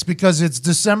gambling picks because it's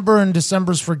December and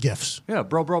December's for gifts. Yeah,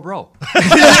 bro. That's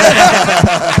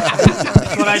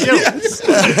what I do. That's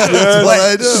what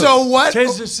I do. So what?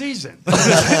 Tis the season.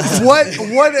 What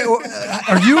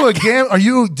are you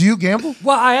a do you gamble?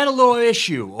 Well, I had a little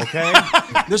issue, okay?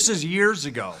 This is years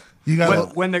ago. You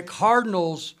got when the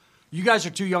Cardinals, you guys are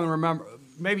too young to remember.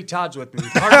 Maybe Todd's with me.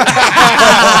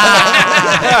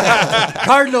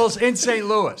 Cardinals in St.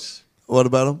 Louis What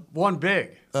about him? won big.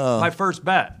 My first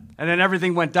bet. And then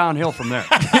everything went downhill from there.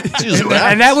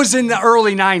 And that was in the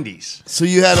early 90s. So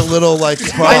you had a little like.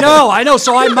 I know.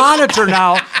 So I monitor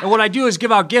now, and what I do is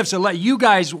give out gifts and let you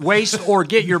guys waste or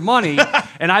get your money,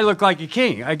 and I look like a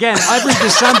king. Again, every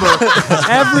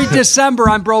December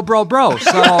I'm bro.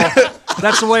 So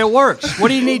that's the way it works. What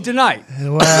do you need tonight?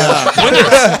 Well,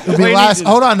 it'll be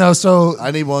hold on, though. So I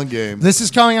need one game. This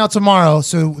is coming out tomorrow.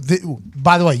 So,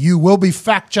 by the way, you will be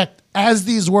fact checked as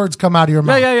these words come out of your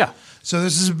mouth. Yeah. So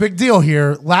this is a big deal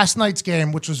here. Last night's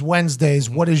game, which was Wednesday's,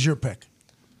 what is your pick?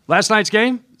 Last night's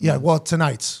game? Yeah, well,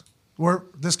 tonight's.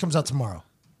 This comes out tomorrow.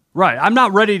 Right. I'm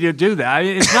not ready to do that.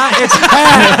 It's not. It's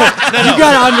You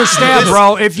got to understand,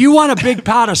 bro. If you want a big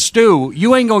pot of stew,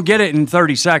 you ain't going to get it in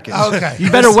 30 seconds. Okay. You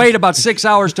better wait about 6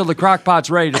 hours till the crock pot's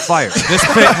ready to fire. This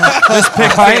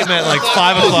pick came at like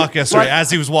 5 o'clock yesterday as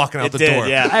he was walking out the door.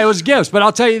 Yeah. It was gifts, but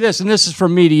I'll tell you this, and this is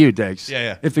from me to you, Diggs.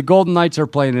 Yeah. If the Golden Knights are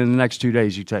playing in the next 2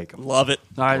 days, you take them. Love it.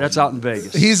 All right, that's out in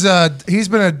Vegas. He's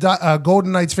been a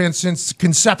Golden Knights fan since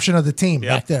conception of the team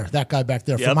back there. That guy back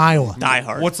there from Iowa. Die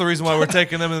hard. What's the reason why we're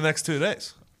taking them in the next 2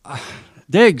 days?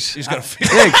 Diggs. He's gonna feel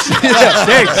Diggs.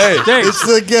 Diggs. It's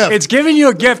the gift. It's giving you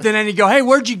a gift, and then you go, hey,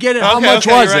 where'd you get it? How much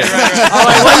was right, it? right.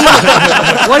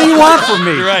 I'm like, what do you want from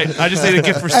me? You're right. I just need a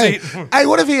gift receipt. Hey,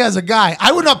 what if he has a guy?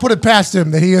 I would not put it past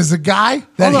him that he has a guy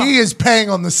that he is paying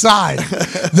on the side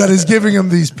that is giving him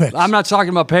these picks. I'm not talking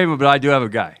about payment, but I do have a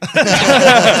guy.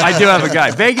 I do have a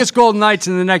guy. Vegas Golden Knights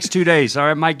in the next 2 days. All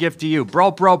right, my gift to you.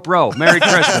 Bro. Merry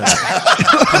Christmas.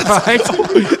 All right?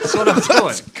 That's what I'm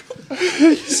doing.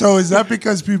 So is that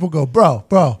because people go, bro?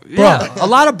 Yeah, a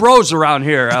lot of bros around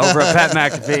here over at Pat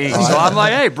McAfee. So I'm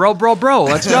like, hey, bro,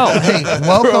 let's go. Hey,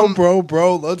 welcome.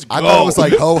 Bro, let's go. I thought it was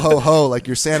like ho, ho, ho, like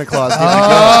your Santa Claus.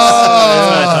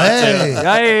 Hey.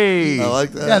 Hey. I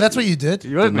like that. Yeah, that's what you did.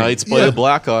 You with me? Knights play the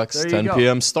Blackhawks. There you 10 go.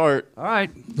 p.m. start. All right.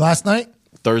 Last night?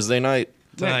 Thursday night.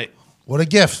 Tonight. What a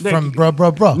gift Nick, from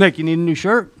bro. Nick, you need a new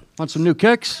shirt? Want some new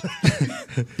kicks?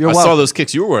 You're I saw those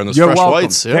kicks you were wearing, those You're fresh welcome.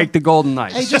 whites. Yeah. Take the Golden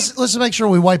Knights. Hey, let's make sure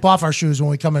we wipe off our shoes when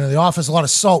we come into the office. A lot of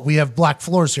salt. We have black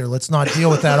floors here. Let's not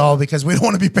deal with that all because we don't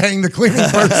want to be paying the cleaning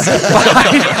person.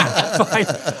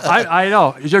 Fine. I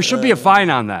know. There should be a fine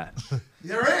on that.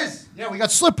 There is. Yeah, we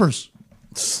got slippers.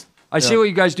 I see what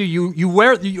you guys do. You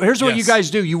wear. Here's what you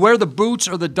guys do. You wear the boots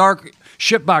or the dark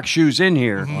shipbox shoes in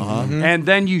here, and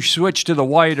then you switch to the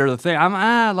white or the thing.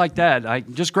 I like that. I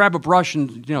just grab a brush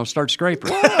and start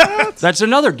scraping. That's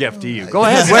another gift to you. Go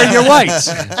ahead, wear your whites.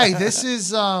 Hey, this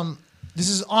is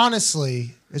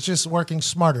honestly, it's just working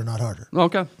smarter, not harder.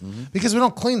 Okay, Because we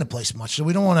don't clean the place much, so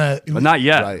we don't want to. but not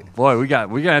yet. Right. Boy, we got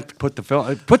to have to put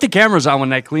the cameras on when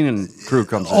that cleaning crew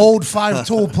comes in. Old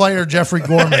 5-tool player Jeffrey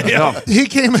Gorman. He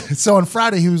came. So on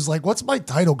Friday, he was like, "What's my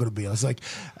title going to be?" I was like,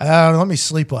 "Let me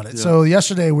sleep on it." Yeah. So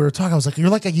yesterday we were talking. I was like, "You're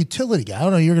like a utility guy. I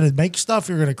don't know. You're going to make stuff.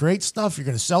 You're going to create stuff. You're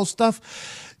going to sell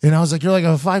stuff." And I was like, "You're like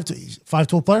a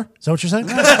 5-tool player? Is that what you're saying?"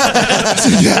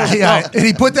 yeah. And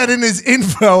he put that in his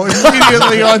info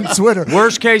immediately on Twitter.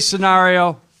 Worst case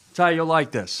scenario, Ty, you'll like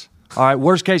this. All right,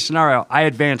 worst case scenario, I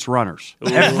advance runners.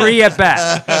 Every at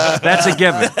bat. That's a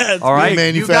given. All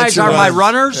right? You guys are my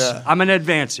runners. Yeah. I'm going to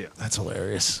advance you. That's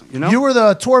hilarious. You were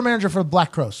the tour manager for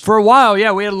Black Crows. For a while,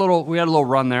 yeah, we had a little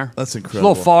run there. That's incredible. A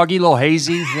little foggy, a little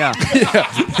hazy. Yeah.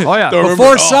 Oh, yeah.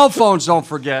 Before cell phones, don't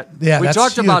forget. Yeah, we that's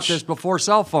talked about huge. this before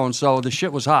cell phones, so the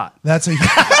shit was hot. That's a All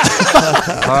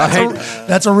right?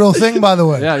 that's a real thing, by the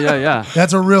way. Yeah.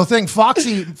 That's a real thing.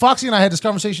 Foxy and I had this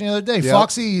conversation the other day. Yep.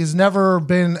 Foxy has never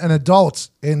been an adult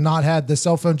and not had the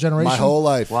cell phone generation. My whole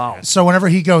life. Wow. So whenever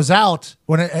he goes out,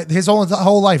 his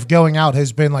whole life going out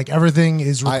has been like everything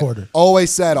is recorded. I always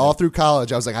said all through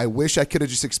college, I was like, I wish I could have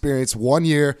just experienced 1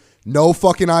 year, no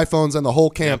fucking iPhones on the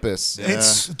whole campus.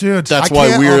 Dude, That's I why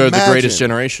can't we're the imagine. greatest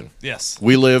generation. Yes.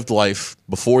 We lived life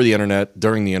before the internet,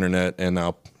 during the internet, and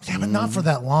now. yeah, but not for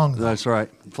that long. Though. That's right.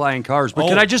 Flying cars. But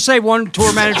can I just say one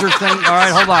tour manager thing? All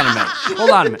right, hold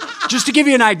on a minute. Just to give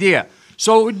you an idea.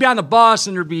 So we'd be on the bus,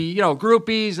 and there'd be,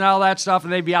 groupies and all that stuff,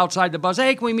 and they'd be outside the bus.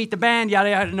 Hey, can we meet the band?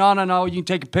 Yada, yada. No. You can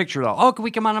take a picture, though. Oh, can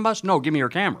we come on the bus? No, give me your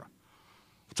camera.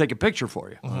 We'll take a picture for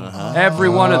you. Every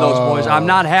one of those boys. I'm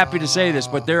not happy to say this,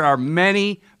 but there are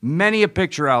many a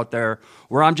picture out there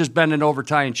where I'm just bending over,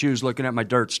 tying shoes, looking at my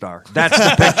dirt star. That's the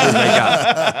picture they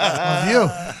got. Of you.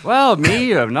 Well,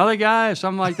 me, another guy,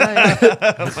 something like that.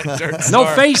 Yeah. No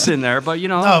face in there, but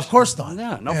No, of course not.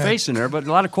 Yeah, no face in there, but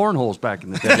a lot of cornholes back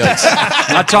in the day.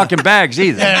 Not talking bags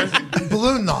either. Yeah,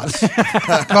 balloon knots.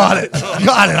 Got it.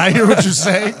 I hear what you're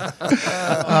saying.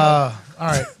 All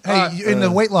right. Hey, in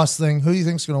the weight loss thing, who do you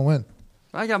think's going to win?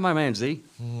 I got my man Z.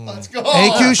 Let's go.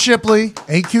 AQ Shipley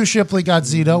got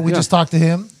Zito. We just talked to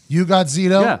him. You got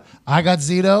Zito. Yeah. I got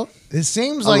Zito. It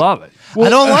seems like I love it. I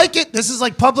don't like it. This is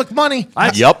like public money.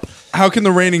 Yep. How can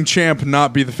the reigning champ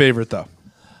not be the favorite, though?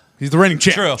 He's the reigning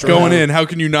champ. True. Going in, how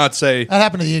can you not say... That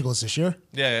happened to the Eagles this year.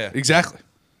 Yeah. Exactly.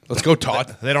 Let's go,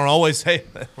 Todd. They don't always. Hey,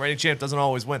 reigning champ doesn't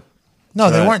always win. No,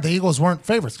 they weren't. The Eagles weren't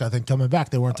favorites. I think coming back,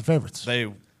 they weren't the favorites. They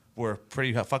were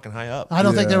pretty fucking high up. I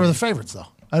don't think they were the favorites, though.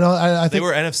 I think They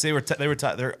were NFC. They were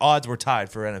tied. Their odds were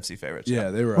tied for NFC favorites. Yeah,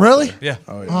 they were. Really? Yeah.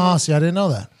 Oh, see, I didn't know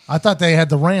that. I thought they had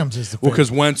the Rams as the favorite. Well,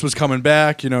 because Wentz was coming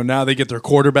back. Now they get their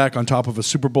quarterback on top of a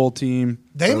Super Bowl team.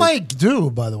 They might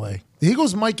do, by the way. The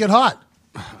Eagles might get hot.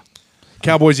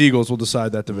 Cowboys-Eagles will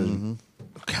decide that division.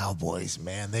 Cowboys,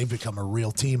 man, they've become a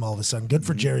real team all of a sudden. Good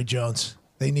for Jerry Jones.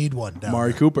 They need one down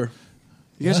Amari there. Cooper.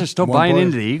 You guys are still One buying player.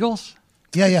 into the Eagles?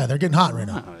 Yeah, they're getting hot right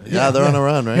now. Yeah, they're on a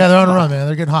run, right? Yeah, they're on a run, man.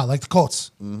 They're getting hot, like the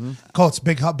Colts. Colts,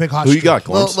 big hot Who you got,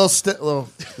 streak.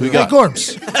 Gorms? Who you Hey, got?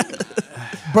 Gorms.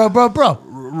 bro.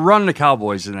 Run the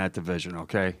Cowboys in that division,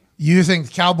 okay? You think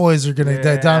the Cowboys are going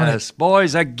to dominate? Yes,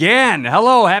 boys, again.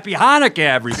 Hello, happy Hanukkah,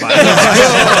 everybody. What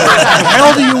the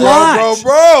hell do you want?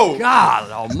 Bro. God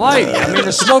almighty. I mean,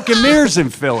 the smoke and mirrors in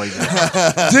Philly.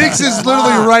 Diggs is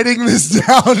literally writing this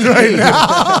down right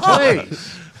now. Hey,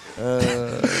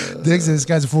 Diggs, this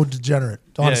guy's a full degenerate,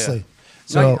 honestly.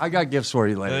 So I got gifts for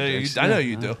you later. Diggs. I know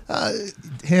you do.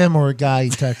 him or a guy he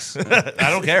texts. I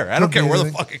don't care. I don't care where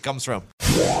the fuck it comes from.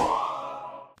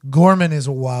 Gorman is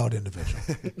a wild individual.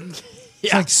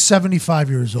 He's like 75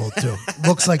 years old, too.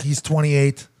 Looks like he's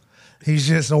 28. He's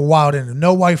just a wild individual.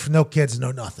 No wife, no kids,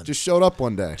 no nothing. Just showed up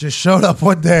one day. Just showed up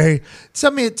one day,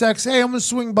 sent me a text, hey, I'm going to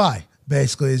swing by,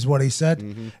 basically is what he said.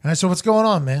 And I said, what's going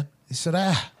on, man? He said,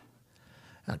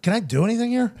 can I do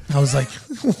anything here? I was like,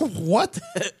 what?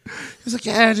 He's like,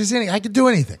 yeah, just anything. I could do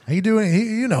anything. I could do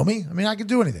anything. You know me. I mean, I could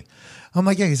do anything. I'm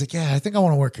like, yeah. He's like, yeah, I think I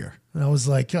want to work here. And I was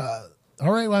like,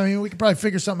 all right, well, I mean, we could probably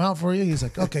figure something out for you. He's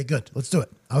like, okay, good. Let's do it.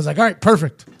 I was like, all right,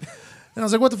 perfect. And I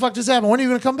was like, what the fuck just happened? When are you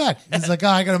going to come back? He's like,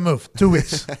 I got to move. 2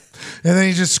 weeks. And then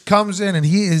he just comes in and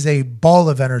he is a ball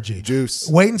of energy. Juice.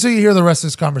 Wait until you hear the rest of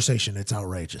this conversation. It's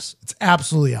outrageous. It's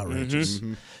absolutely outrageous.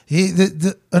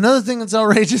 Another thing that's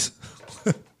outrageous,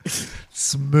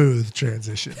 smooth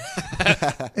transition,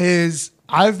 is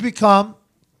I've become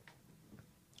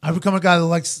a guy that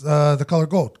likes the color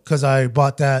gold because I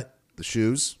bought The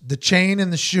shoes. the chain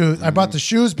and the shoes. I bought the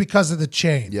shoes because of the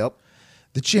chain. Yep.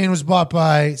 The chain was bought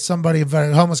by somebody, a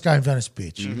homeless guy in Venice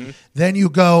Beach. Then you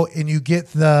go and you get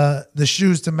the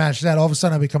shoes to match that. All of a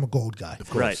sudden, I become a gold guy. Of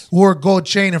course. Right. Wore a gold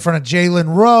chain in front of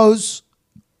Jalen Rose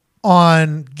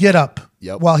on Get Up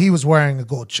while he was wearing a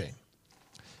gold chain.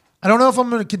 I don't know if I'm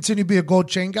going to continue to be a gold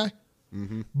chain guy,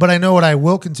 but I know what I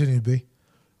will continue to be.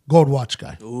 Gold watch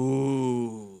guy.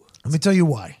 Ooh. Let me tell you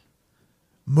why.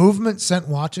 Movement sent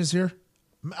watches here.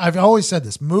 I've always said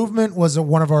this. Movement was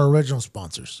one of our original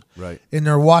sponsors. Right. And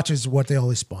their watches is what they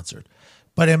always sponsored.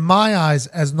 But in my eyes,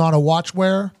 as not a watch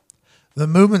wearer, the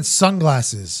Movement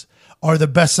sunglasses are the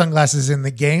best sunglasses in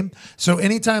the game. So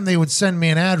anytime they would send me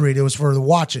an ad read, it was for the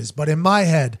watches. But in my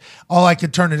head, all I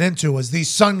could turn it into was these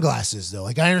sunglasses, though.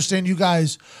 Like, I understand you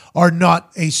guys are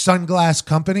not a sunglass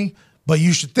company, but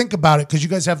you should think about it because you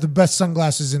guys have the best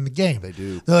sunglasses in the game. They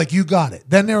do. They're like, you got it.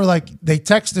 Then they were like, they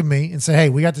texted me and said, hey,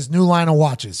 we got this new line of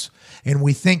watches, and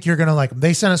we think you're going to like them.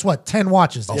 They sent us, 10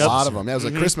 watches? A lot of them. That was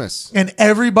like Christmas. And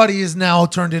everybody is now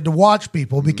turned into watch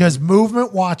people because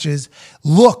Movement watches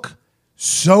look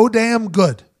so damn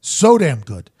good,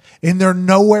 and they're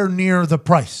nowhere near the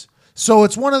price. So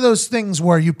it's one of those things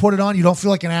where you put it on, you don't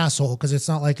feel like an asshole because it's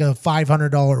not like a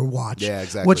 $500 watch. Yeah,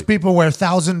 exactly. Which people wear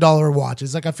 $1,000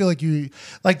 watches. Like, I feel like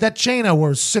like that chain I wear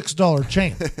is $6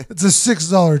 chain. It's a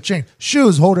 $6 chain.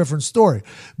 Shoes, whole different story.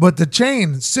 But the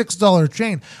chain, $6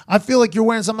 chain. I feel like you're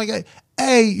wearing something like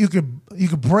you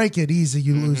could break it easy,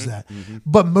 you lose that.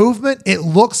 But Movement, it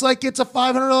looks like it's a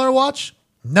 $500 watch.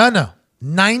 No.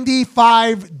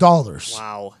 $95.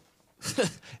 Wow.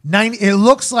 It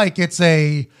looks like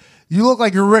you look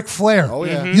like you're Ric Flair. Oh,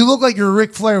 yeah. You look like you're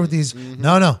Ric Flair with these.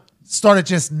 No. Start at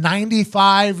just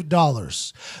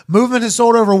 $95. Movement has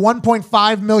sold over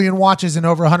 1.5 million watches in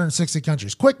over 160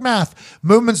 countries. Quick math.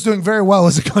 Movement's doing very well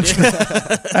as a country.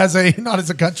 Not as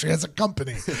a country, as a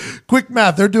company. Quick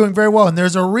math. They're doing very well. And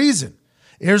there's a reason.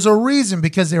 There's a reason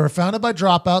because they were founded by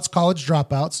college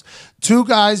dropouts. 2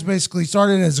 guys basically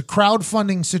started as a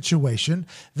crowdfunding situation.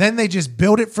 Then they just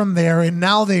built it from there, and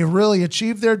now they really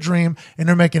achieved their dream, and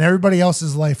they're making everybody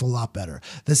else's life a lot better.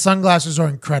 The sunglasses are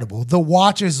incredible. The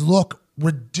watches look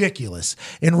ridiculous.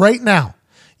 And right now,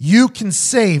 you can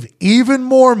save even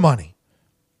more money.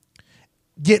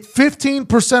 Get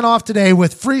 15% off today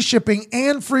with free shipping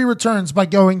and free returns by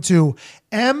going to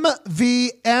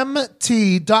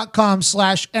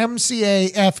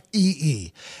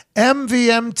mvmt.com/MCAFEE.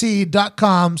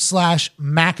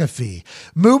 MVMT.com/McAfee.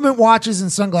 Movement watches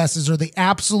and sunglasses are the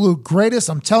absolute greatest.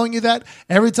 I'm telling you that.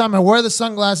 Every time I wear the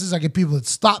sunglasses, I get people that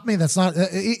stop me. That's not...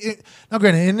 now,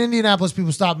 granted, in Indianapolis,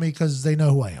 people stop me because they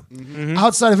know who I am. Mm-hmm.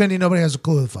 Outside of Indy, nobody has a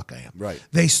clue who the fuck I am. Right.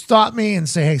 They stop me and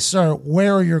say, hey, sir,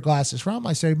 where are your glasses from?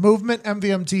 I say, Movement,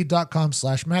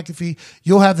 MVMT.com/McAfee.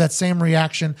 You'll have that same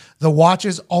reaction. The watch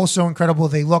is also incredible.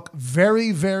 They look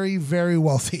very, very, very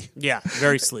wealthy. Yeah,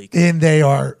 very sleek. And they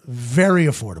are very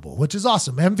affordable, which is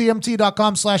awesome.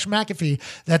 MVMT.com/McAfee.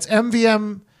 That's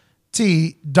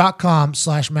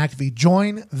MVMT.com/McAfee.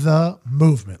 Join the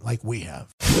movement like we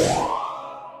have.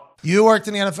 You worked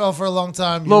in the NFL for a long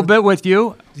time. A little bit with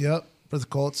you. Yep, for the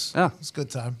Colts. Yeah. It's a good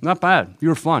time. Not bad. You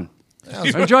were fun. I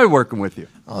enjoy working with you.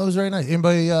 Oh, it was very nice.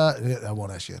 Anybody, I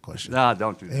won't ask you that question. Nah,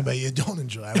 don't do that. Anybody you don't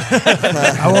enjoy.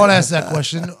 I won't ask that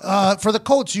question. For the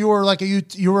Colts, you were like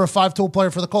you were a 5-tool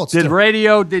player for the Colts. Did too.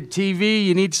 radio, did TV,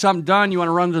 you need something done, you want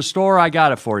to run to the store, I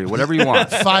got it for you. Whatever you want.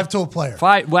 5-tool player.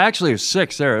 Well, actually, it was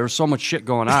 6 there. There was so much shit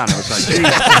going on. I was like, geez,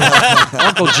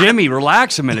 Uncle Jimmy,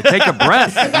 relax a minute. Take a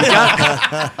breath.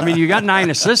 You got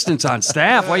 9 assistants on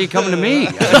staff. Why are you coming to me?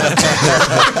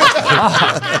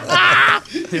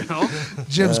 You know?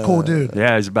 Jim's cool dude.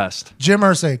 Yeah, he's the best. Jim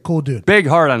Irsay, cool dude. Big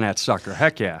heart on that sucker.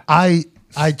 Heck yeah. I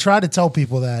try to tell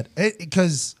people that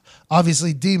because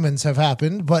obviously demons have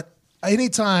happened, but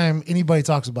anytime anybody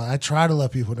talks about it, I try to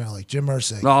let people know, like Jim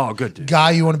Irsay. Oh, good dude.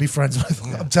 Guy you want to be friends with.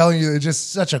 Yeah. I'm telling you, they're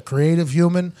just such a creative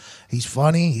human. He's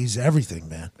funny. He's everything,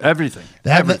 man. Everything.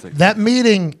 That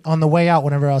meeting on the way out,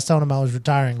 whenever I was telling him I was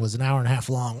retiring, was an hour and a half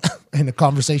long in a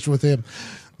conversation with him.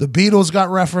 The Beatles got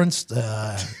referenced.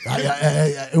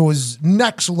 It was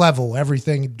next level,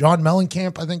 everything. John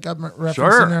Mellencamp, I think, got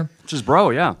referenced in there. Which is bro,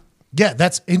 yeah. Yeah,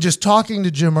 and just talking to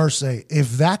Jim Irsay,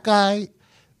 if that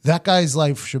guy's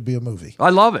life should be a movie. I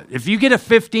love it. If you get a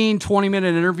 15,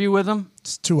 20-minute interview with him.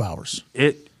 It's 2 hours.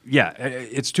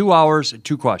 It's 2 hours and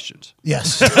 2 questions.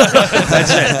 Yes.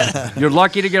 That's it. You're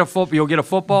lucky to get you'll get a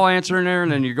football answer in there,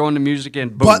 and then you're going to music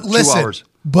and boom, 2 hours.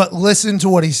 But listen to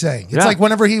what he's saying. It's like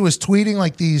whenever he was tweeting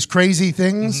like these crazy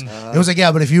things, it was like,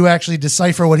 yeah, but if you actually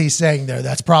decipher what he's saying there,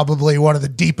 that's probably one of the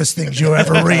deepest things you'll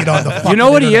ever read on the fucking You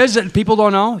know what internet. he is that people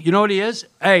don't know? You know what he is?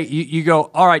 Hey, you go,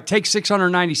 all right, take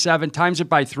 697, times it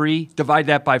by 3, divide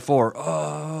that by 4.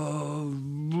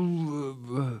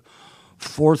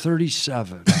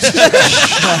 437.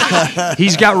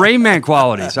 He's got Rain Man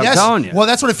qualities, I'm telling you. Well,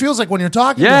 that's what it feels like when you're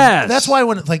talking to him. That's why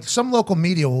when like some local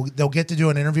media, they'll get to do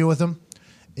an interview with him.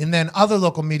 And then other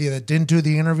local media that didn't do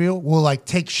the interview will like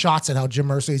take shots at how Jim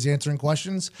Irsay is answering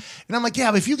questions. And I'm like, yeah,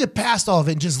 but if you get past all of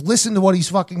it and just listen to what he's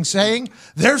fucking saying,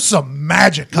 there's some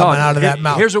magic coming out of that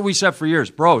mouth. Here's what we said for years.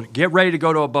 Bro, get ready to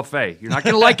go to a buffet. You're not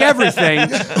going to like everything.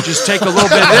 Just take a little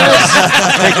bit of this,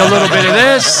 take a little bit of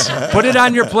this, put it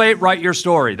on your plate, write your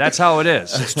story. That's how it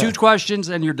is. It's 2 questions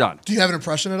and you're done. Do you have an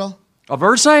impression at all? Of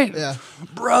Irsay? Yeah.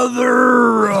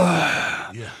 Brother.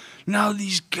 Now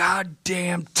these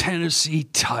goddamn Tennessee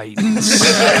Titans.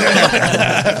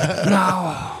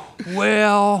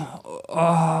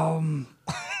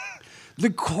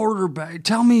 The quarterback.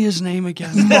 Tell me his name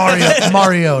again.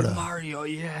 Mariota. Mario.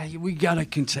 Yeah, we gotta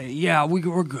contain. Yeah,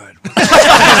 we're good.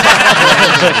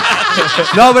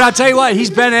 No, but I'll tell you what,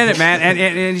 he's been in it, man,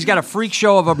 and he's got a freak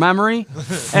show of a memory.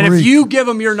 And if you give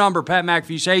him your number, Pat McAfee,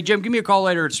 you say, hey, Jim, give me a call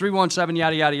later. It's 317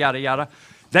 yada yada yada yada.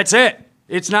 That's it.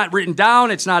 It's not written down.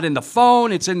 It's not in the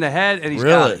phone. It's in the head, and he's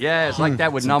got it. Yeah, it's like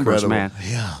that with numbers, incredible. man.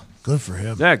 Yeah, good for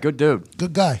him. Yeah, good dude.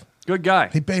 Good guy. Good guy.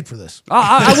 He paid for this.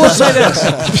 I will say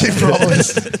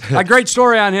this. A great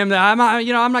story on him. That I'm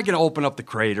not going to open up the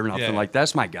crate or nothing like that.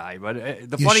 That's my guy. But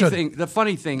the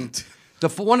funny thing,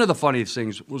 one of the funniest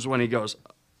things was when he goes,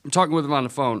 I'm talking with him on the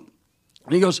phone,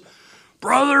 and he goes,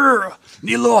 brother,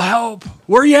 need a little help.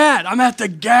 Where you at? I'm at the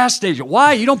gas station.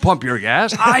 Why? You don't pump your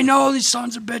gas. I know these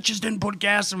sons of bitches didn't put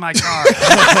gas in my car.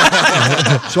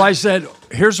 So I said,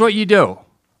 here's what you do.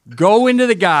 Go into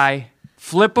the guy,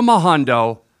 flip him a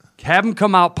hundo, have him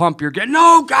come out, pump your gas.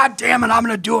 No, God damn it, I'm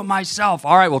going to do it myself.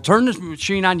 All right, well, turn this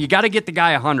machine on. You got to get the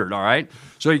guy 100, all right?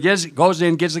 So he goes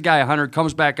in, gives the guy 100,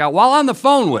 comes back out while on the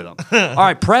phone with him. All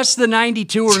right, press the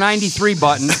 92 or 93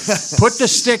 button, put the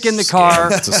stick in the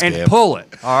car, and pull it,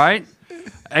 all right?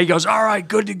 And he goes, all right,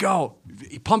 good to go.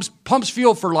 He pumps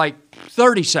fuel for like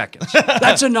 30 seconds.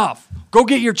 That's enough. Go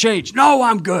get your change. No,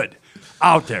 I'm good.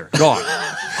 Out there, gone.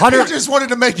 He just wanted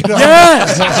to make it home.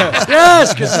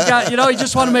 Yes, because he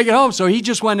just wanted to make it home. So he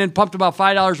just went in, pumped about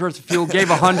 $5 worth of fuel, gave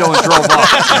a hundo, and drove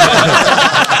off.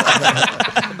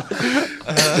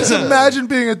 Just imagine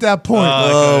being at that point.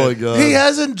 Oh my god. He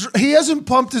hasn't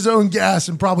pumped his own gas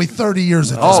in probably 30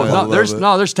 years at this Oh point.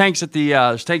 there's tanks at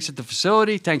the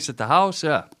facility, tanks at the house.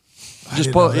 Yeah,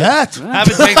 just pull that.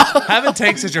 Having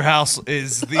tanks at your house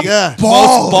is the most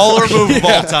baller move of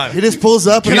all time. He just pulls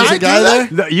up and Can there's I a guy do there.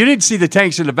 that? You didn't see the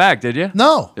tanks in the back, did you?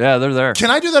 No. Yeah, they're there.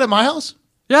 Can I do that at my house?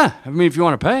 Yeah, I mean, if you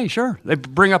want to pay, sure. They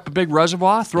bring up a big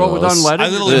reservoir, throw it with this- unleaded. I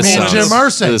literally This Me and sounds- Jim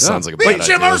Irsay. This sounds like a Me bad and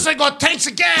Jim idea. Irsay got tanks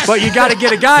of gas. But you got to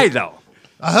get a guy though.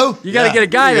 Who? You got to get a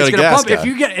guy You that's got a going to gas pump.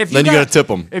 guy. Then you got to tip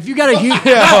him. If you got a huge,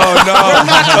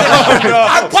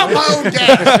 I pump my own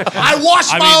gas. I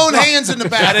wash my own hands in the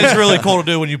back. That is really cool to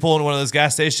do when you pull into one of those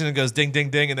gas stations and it goes ding, ding,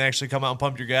 ding, and they actually come out and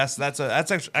pump your gas. That's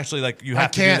actually like you I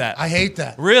have to do can't. that. I hate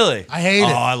that. Really? I hate it.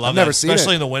 Oh, I love I've that. never seen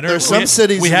Especially it. in the winter. There's some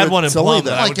cities we had that one in it's only Plum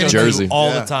that that. I Like would go in to Jersey.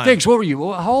 all the time. Diggs, what were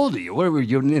you? How old are you? What were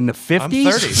you in the 50s? I'm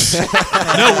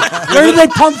 30. Where do they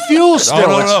pump fuel still?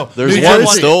 No. There's We one had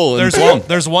still in There's Plum. one.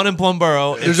 There's one in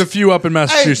Plumboro. There's a few up in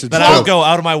Massachusetts. that I would go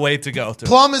out of my way to go to.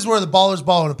 Plum is where the ballers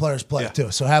ball and the players play Yeah. too.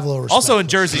 So have a little respect. Also in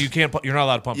Jersey, you're not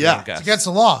allowed to pump your own gas. It's against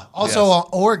the law. Also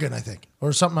Oregon, I think,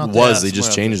 or something out there. Was they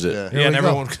just changed it? Yeah, Here and we go.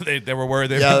 everyone they were worried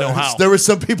they didn't know how. There were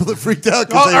some people that freaked out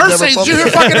Oh, because they Irsay, never did you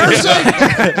hear pumped. fucking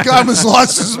Irsay? God almost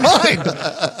lost his mind.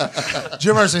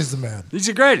 Jim Irsay's the man. He's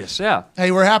the greatest. Yeah.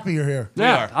 Hey, we're happy you're here.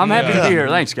 Yeah. are. I'm We happy to are. be here.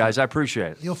 Thanks, guys. I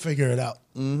appreciate it. You'll figure it out.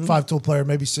 5-tool player,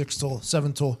 maybe 6-tool,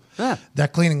 7-tool. Yeah.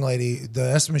 That cleaning lady,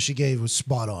 the estimate she gave was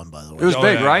spot on, by the way. It was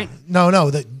big, yeah. right? No, I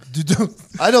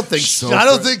don't think so. I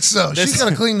don't think so. She's got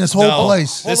to clean this whole No.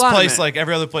 place. This Hold on a place, minute. like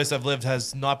every other place I've lived,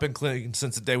 has not been clean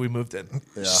since the day we moved in.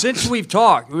 Since we've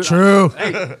talked. True.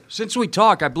 Hey, since we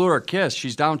talked, I blew her a kiss.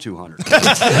 She's down 200.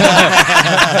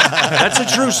 That's a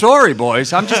true story,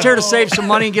 boys. I'm just here to save some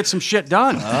money and get some shit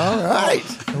done. All right.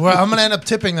 Well, I'm going to end up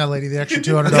tipping that lady the extra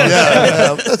 $200.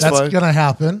 Yeah, that's That's fine. going to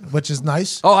happen, which is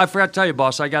nice. Oh, I forgot to tell you,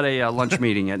 boss. I got a lunch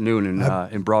meeting at noon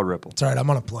in Broad Ripple. It's all right. I'm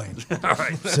on a plane. All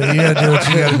right. So you got to do what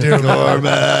you got to do.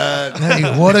 Gorman.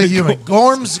 Hey, what a human.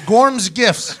 Gorm's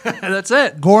gifts. That's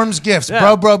it. Gorm's gifts.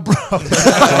 Yeah. Bro.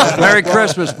 Merry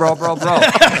Christmas, bro. I'll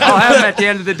have them at the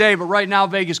end of the day, but right now,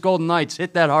 Vegas Golden Knights,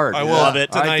 hit that hard. I will. Love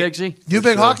it. All right, Tonight. Diggsy? You a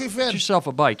big hockey Get fan? yourself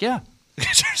a bike, yeah.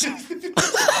 It's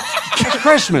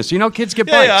Christmas. You know, kids get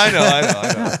Yeah, bikes.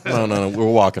 yeah, I know. No. We're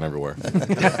walking everywhere.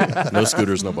 No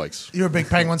scooters, no bikes. You're a big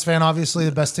Penguins fan, obviously,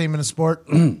 the best team in the sport.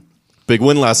 Big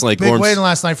win last night. Big Gorms. win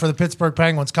last night for the Pittsburgh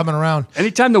Penguins coming around.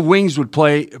 Anytime the Wings would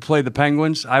play the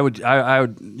Penguins, I would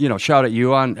shout at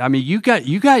you on. I mean, you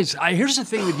guys. Here's the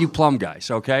thing with you Plum guys,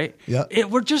 okay? Yeah.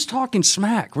 We're just talking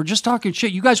smack. We're just talking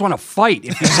shit. You guys want to fight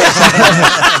if you say something.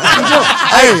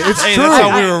 Hey, it's Hey, true. that's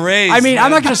how we were raised. I mean, I'm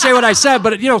man. not going to say what I said,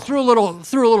 but threw a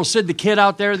little Sid the Kid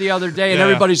out there the other day, and Yeah.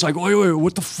 everybody's like, "Wait,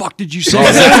 what the fuck did you say?"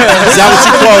 Is that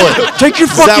what you call it? Take your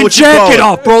that fucking what you call jacket it?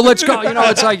 off, bro. Let's go.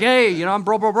 It's like, hey, I'm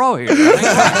bro here.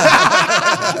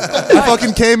 I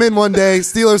fucking came in one day.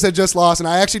 Steelers had just lost, and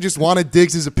I actually just wanted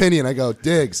Diggs' opinion. I go,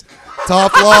 Diggs,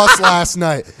 tough loss last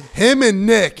night. Him and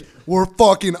Nick were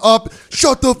fucking up.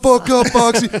 Shut the fuck up,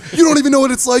 Boxy. You don't even know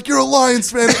what it's like. You're a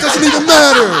Lions fan. It doesn't even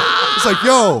matter. It's like,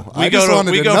 yo, I just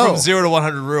wanted to go know. from 0 to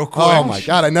 100 real quick. Oh my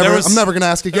god, I'm never gonna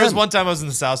ask again. There was one time I was in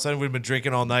the South Side. We'd been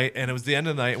drinking all night, and it was the end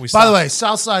of the night. And we By the way,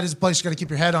 Southside is a place you got to keep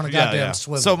your head on a Yeah, goddamn yeah.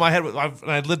 swivel. So my head,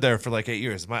 I'd lived there for like 8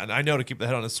 years. I know to keep the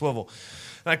head on a swivel.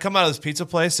 And I come out of this pizza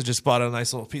place. I just bought a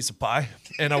nice little piece of pie,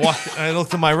 and I look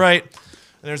to my right, and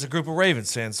there's a group of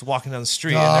Ravens fans walking down the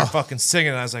street, and they're fucking singing.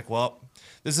 And I was like, well,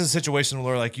 this is a situation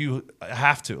where like you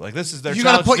have to like this is their you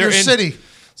got to challenge. put They're your in- city.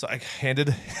 So I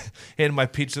handed my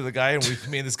peach to the guy, and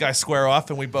me and this guy square off,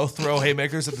 and we both throw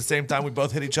haymakers at the same time. We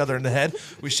both hit each other in the head.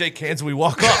 We shake hands, and we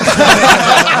walk off.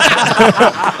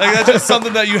 Like that's just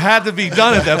something that you had to be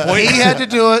done at that point. He had to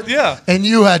do it. Yeah. And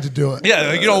you had to do it. Yeah,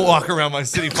 like you don't walk around my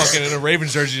city fucking in a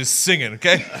Ravens jersey just singing,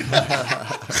 okay?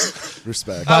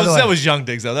 Respect. By the way- That was young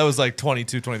Diggs, though. That was like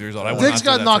 22, 23 years old. I would Diggs not do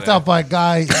got that knocked today. out by a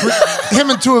guy. Him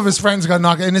and two of his friends got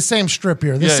knocked out in the same strip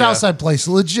here. This Yeah, Southside place,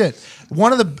 legit.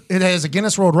 It has a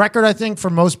Guinness World Record, I think, for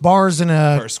most bars in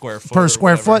a Per square foot Per or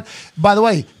square whatever. foot. By the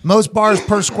way, most bars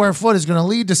per square foot is going to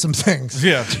lead to some things.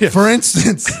 Yeah. For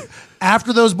instance,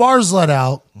 after those bars let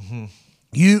out,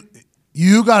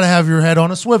 you got to have your head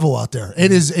on a swivel out there.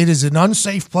 It is an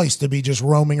unsafe place to be just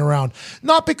roaming around.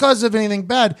 Not because of anything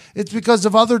bad. It's because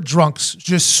of other drunks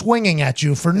just swinging at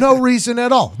you for no reason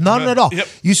at all. None at all. Yep.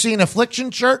 You see an affliction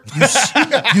shirt, you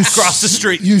Cross the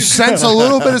street. You sense a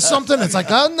little bit of something. It's like,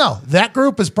 oh no, that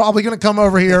group is probably going to come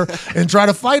over here and try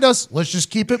to fight us. Let's just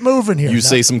keep it moving here. You Now,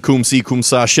 say some cum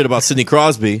sa shit about Sidney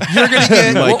Crosby. you're going to get,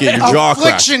 You might get your jaw cracked.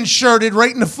 affliction shirted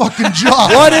right in the fucking jaw.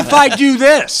 What if I do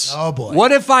this? Oh, boy.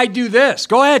 What if I do this? this?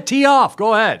 Go ahead, tee off.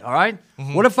 Go ahead. All right.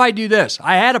 What if I do this?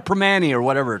 I had a Permani or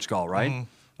whatever it's called, right?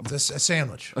 It's a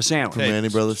sandwich. A sandwich. Manny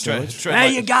Brothers sandwich.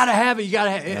 Hey, you gotta have it. You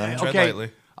gotta have it. Tread Okay.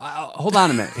 lightly. Hold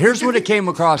on a minute. Here's what it came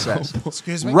across as.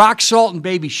 Excuse me? Rock salt and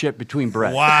baby shit between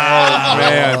bread. Wow,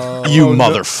 man. You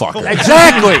motherfucker.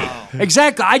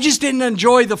 Exactly. I just didn't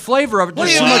enjoy the flavor of it. What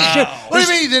do There's you so mean? much shit. What do you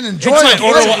mean you didn't enjoy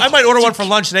I it? might order one for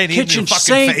lunch today and eat it in Kitchen your fucking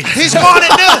sink. face. He's gone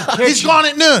at noon. He's gone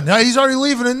at noon. Now, he's already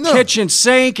leaving at noon. Kitchen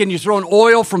sink, and you're throwing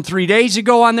oil from 3 days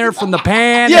ago on there from the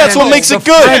pan. Yeah, that's and what makes the it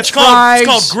good. French It's called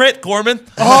fries. grit, Gorman.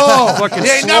 Oh, Fucking you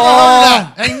ain't never slaw. heard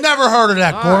of that. Ain't never heard of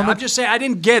that, All right, Gorman. I'm just saying I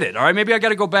didn't get it. All right, maybe I got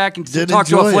to go back and Didn't talk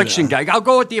to enjoy it. Affliction guy. I'll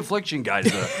go with the Affliction guy to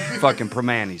the fucking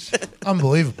Permanis.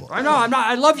 Unbelievable. I know. I'm not.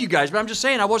 I love you guys, but I'm just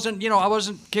saying I wasn't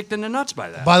kicked in the nuts by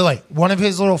that. By the way, one of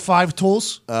his little 5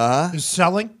 tools is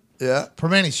selling. Yeah.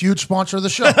 Permani's huge sponsor of the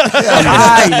show.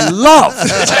 I love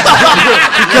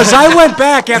because I went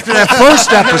back after that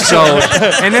first episode,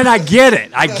 and then I get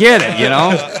it. I get it.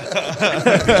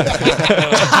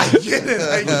 I get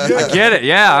it. I get it.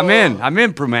 Yeah, I'm in. I'm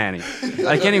in Permani.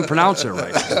 I can't even pronounce it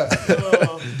right.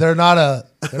 They're not a.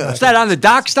 Is that on the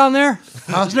docks down there?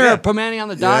 Isn't there a Permani on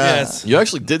the dock? Yes. You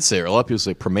actually did say it. A lot of people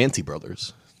say Permanti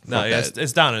Brothers. No, yeah,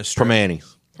 it's down in a strip. Permani.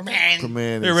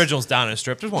 The original's down in a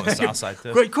strip. There's one on the south side,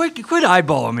 too. Quit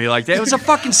eyeballing me like that. It was a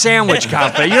fucking sandwich,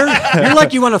 Compa. You're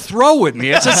like you want to throw with me.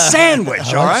 It's a sandwich,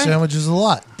 I all like right? sandwiches a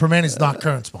lot. Permani's not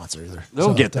current sponsor either. They'll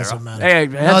so get it there. doesn't matter. Hey,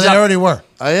 no, heads they up. already were.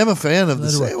 I am a fan of the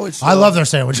They were. sandwich. I love their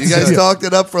sandwiches. You guys talked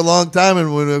it up for a long time,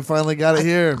 and when we finally got it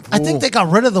here, I think they got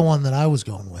rid of the one that I was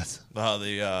going with.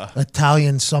 The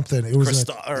Italian something. It was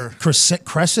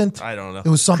crescent. I don't know. It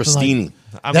was something Crostini.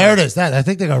 like there. It is. That I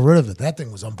think they got rid of it. That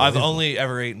thing was I've unbelievable. only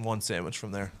ever eaten one sandwich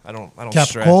from there. I don't Capicola?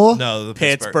 stray. No, the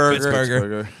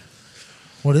Pittsburgher.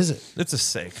 What is it? It's a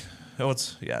steak. Oh,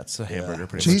 it's a hamburger.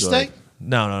 Pretty much. Cheesesteak?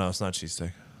 No, it's not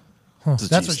cheesesteak. Huh. It's a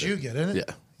That's what cheesesteak. you get, isn't it?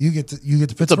 Yeah. You get the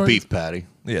It's a Pittsburgh. beef patty.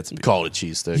 Yeah, it's a You beef. call it a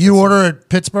cheesesteak. You order at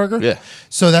Pittsburgher? Yeah.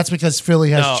 So that's because Philly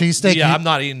has No, cheesesteak. Yeah, You- I'm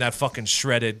not eating that fucking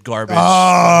shredded garbage.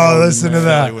 Oh, listen to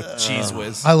that. With cheese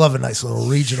whiz. I love a nice little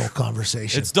regional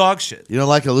conversation. It's dog shit. You don't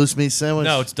like a loose meat sandwich?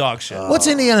 No, it's dog shit. What's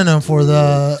Indiana known for?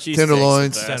 The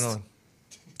Tenderloins. Tenderloin.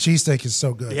 cheesesteak is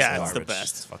so good. Yeah, it's the Garbage.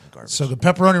 best. It's fucking garbage. So the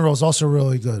pepperoni roll is also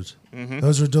really good.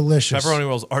 Those are delicious. Pepperoni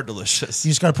rolls are delicious.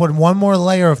 You just got to put one more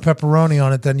layer of pepperoni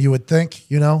on it than you would think,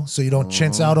 so you don't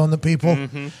chintz out on the people,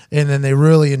 and then they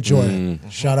really enjoy it.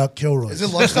 Shout out Kilroy. Is it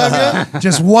lunchtime yet?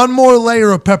 Just one more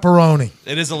layer of pepperoni.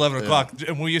 It is 11 o'clock.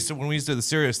 And when we used to do the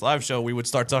Sirius live show, we would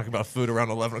start talking about food around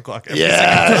 11 o'clock. every single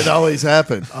Yeah, it always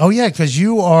happened. Oh yeah, because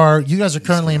you guys are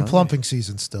currently in plumping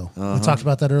season still. We talked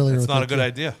about that earlier. It's with not a you. good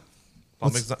idea.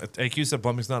 AQ said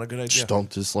plumbing's not a good idea.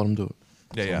 Just let them do it.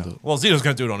 Yeah. Well, Zito's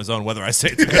going to do it on his own, whether I say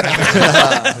it.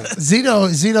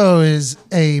 Zito is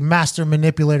a master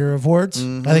manipulator of words.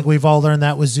 I think we've all learned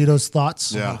that with Zito's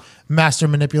thoughts. Yeah. Master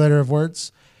manipulator of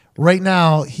words. Right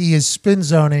now, he is spin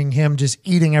zoning him just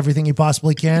eating everything he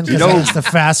possibly can because he has to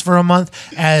fast for a month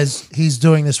as he's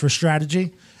doing this for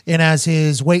strategy. And as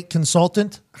his weight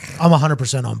consultant, I'm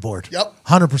 100% on board. Yep.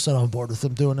 100% on board with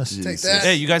him doing this. Take that.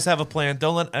 Hey, you guys have a plan.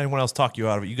 Don't let anyone else talk you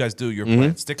out of it. You guys do your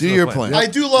plan. Stick to Do the your plan. I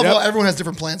do love how everyone has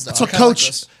different plans. Though. That's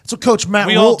what Coach Matt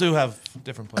We Rule. all do have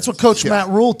different plans. That's what Coach Matt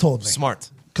Rule told me. Smart.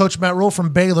 Coach Matt Rule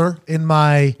from Baylor in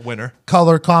my Winner.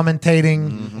 color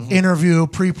commentating interview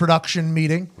pre-production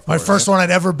meeting. My first one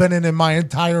I'd ever been in my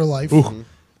entire life.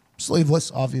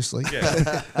 Sleeveless, obviously.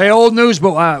 Hey, old news,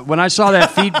 but when I saw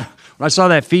that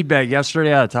feedback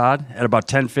yesterday out of Todd at about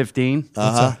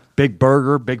 10:15, big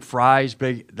burger, big fries,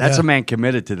 that's a man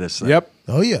committed to this thing. Yep.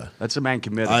 Oh yeah, That's a man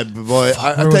committed. I Where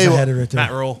tell was you I what, headed right there?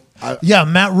 Matt Rule. Yeah,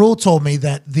 Matt Rule told me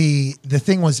that the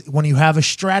thing was when you have a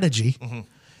strategy,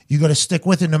 you got to stick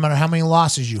with it no matter how many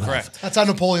losses you have. Correct. That's how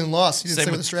Napoleon lost. He didn't Same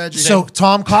stick with with- the strategy. So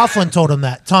Tom Coughlin told him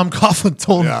that. Tom Coughlin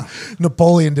told him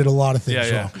Napoleon did a lot of things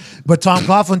Yeah. wrong. But Tom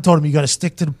Coughlin told him you got to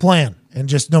stick to the plan and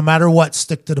just no matter what,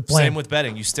 stick to the plan. Same with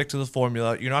betting. You stick to the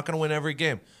formula. You're not going to win every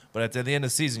game. But at the end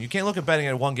of the season, you can't look at betting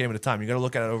at one game at a time. You got to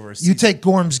look at it over a season. You take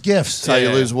Gorm's gifts. That's how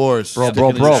you lose wars. Bro,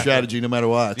 Sticking to bro. your strategy no matter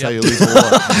what. That's how Yeah. you lose a war.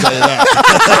 I'll tell you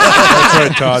that. That's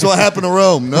right, Todd. That's what happened to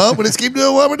Rome. No, but let's keep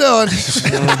doing what we're doing.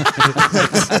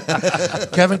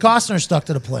 Kevin Costner stuck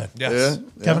to the plan. Yes.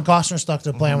 Kevin Costner stuck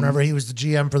to the plan whenever he was the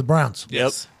GM for the Browns.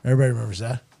 Yes. Everybody remembers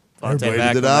that. Fonte Everybody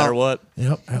back did no out. matter what.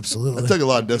 Yep, absolutely. That took a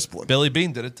lot of discipline. Billy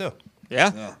Bean did it too.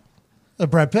 Yeah.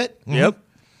 Brad Pitt. Yep.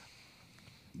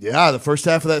 Yeah, the first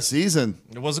half of that season,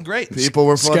 It wasn't great. people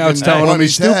were Scouts fucking telling him on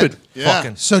he's his head. stupid. Yeah.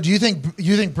 Fucking. So do you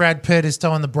think Brad Pitt is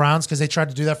telling the Browns because they tried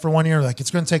to do that for 1 year? Like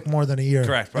it's going to take more than a year.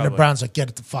 Correct, And the probably. Browns like get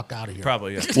it the fuck out of here.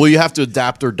 Probably, yeah. Well, you have to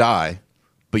adapt or die,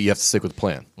 but you have to stick with the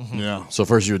plan. Yeah. So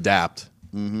first you adapt,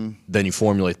 then you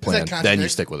formulate the plan, that then you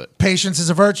contradict? stick with it. Patience is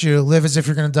a virtue. Live as if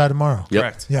you're going to die tomorrow. Yep.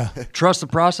 Correct. Yeah. Trust the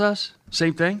process.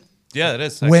 Same thing. Yeah, it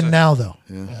is. Win actually. now, though.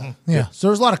 Yeah. So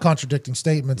there's a lot of contradicting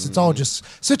statements. It's all just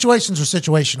situations are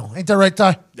situational. Ain't that right,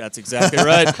 Ty? That's exactly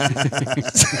right.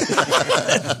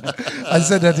 I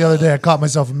said that the other day. I caught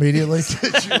myself immediately.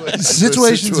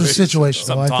 Situations are situational.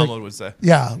 Some I think. Tomlin would say.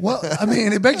 Yeah. Well, I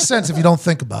mean, it makes sense if you don't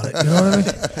think about it. You know what I mean?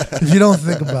 If you don't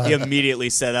think about He it. immediately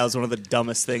said that was one of the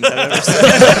dumbest things I've ever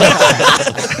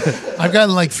said. I've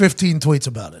gotten like 15 tweets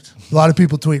about it. A lot of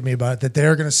people tweet me about it, that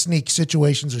they're going to sneak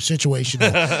situations or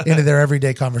situational into their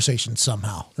everyday conversations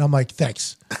somehow. And I'm like,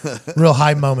 thanks. Real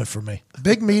high moment for me.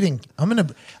 Big meeting.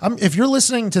 If you're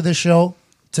listening to this show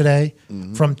today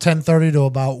from 10:30 to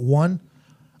about 1,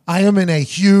 I am in a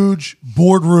huge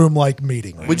boardroom like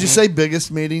meeting Would you say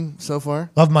biggest meeting so far?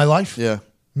 of my life. Yeah.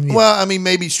 Well, I mean,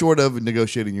 maybe short of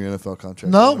negotiating your NFL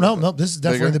contract. No. This is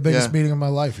definitely Bigger? the biggest Yeah. meeting of my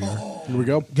life here. Here we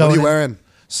go. What are you wearing?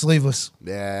 Sleeveless.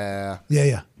 Yeah.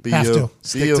 Yeah. Be Have you. to.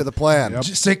 Stick to the plan.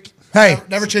 Just stick. Hey,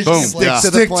 Never change Boom. the Stick game. to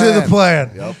the stick to the plan.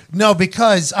 plan. No,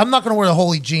 because I'm not going to wear the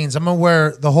holy jeans. I'm going to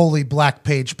wear the holy black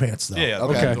page pants, though. Yeah,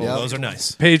 Okay. cool. Yep. Those are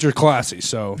nice. Page are classy,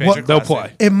 so Page are they'll classy.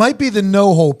 play. It might be the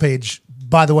no hole page,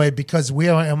 by the way, because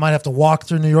I might have to walk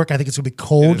through New York. I think it's going to be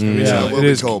cold. Yeah, it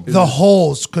is cold. The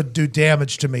holes could do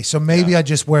damage to me. So maybe I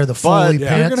just wear the fully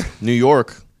pants, New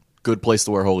York, good place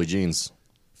to wear holy jeans.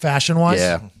 fashion-wise.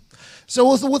 Yeah. So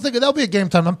we'll think that'll be a game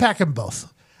time. I'm packing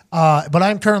both. But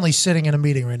I'm currently sitting in a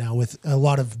meeting right now with a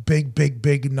lot of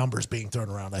big numbers being thrown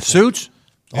around. I think. Suits.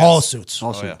 All suits.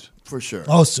 All Oh, yeah. suits. For sure.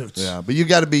 All suits. Yeah, but you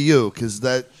got to be you because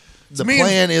the me and-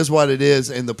 plan is what it is,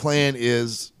 and the plan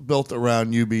is built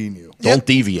around you being you. Don't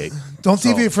deviate. Don't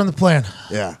deviate from the plan.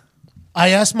 Yeah. I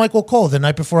asked Michael Cole the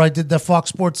night before I did the Fox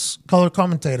Sports color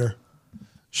commentator,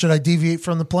 should I deviate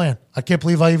from the plan? I can't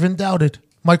believe I even doubted.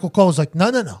 Michael Cole's like,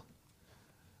 no.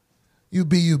 You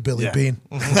be you, Billy Bean.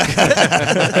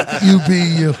 You be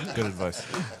you. Good advice.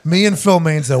 Me and Phil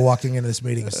Mainsdale walking into this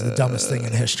meeting is the dumbest thing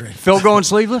in history. Phil going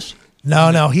sleeveless.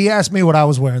 No. He asked me what I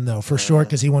was wearing, though, for sure,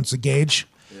 because he wants to gauge.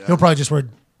 He'll probably just wear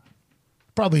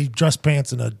dress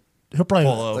pants and he'll probably,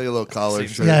 Polo. Like a little collar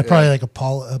shirt. yeah, probably like a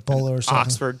polo or something.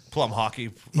 Oxford. Plum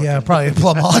hockey. Yeah, probably a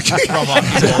plum hockey. Plum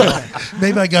hockey.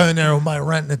 Maybe I go in there with my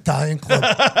rent and Italian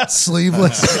club,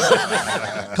 sleeveless,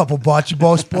 couple bocce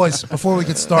balls, boys. Before we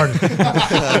get started,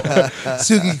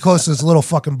 so you can get close to this little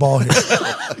fucking ball here.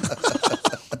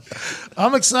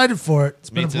 I'm excited for it. It's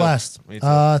been a too. blast. Me too.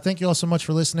 Thank you all so much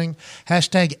for listening.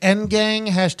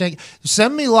 #NGang.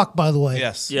 Send me luck, by the way.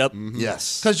 Yes. Yep.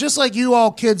 Yes. Because just like you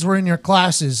all kids were in your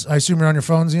classes, I assume you're on your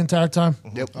phones the entire time.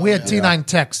 Yep. We had T9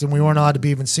 text, and we weren't allowed to be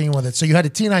even seen with it. So you had a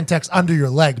T9 text under your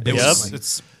leg, It basically.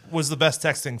 was the best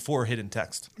texting for hidden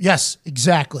text. Yes,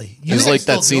 exactly. You It's think like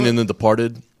still that scene do it? in The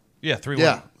Departed, Yeah, 3-1.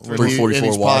 Yeah.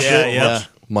 344 watch. Yeah.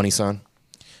 Money sign.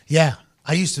 Yeah,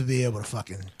 I used to be able to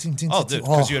fucking. Ting, ting, Oh, ting, dude,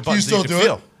 ting. because you had buttons that still you could do it?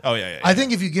 feel. Oh, yeah. I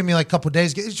think if you give me like a couple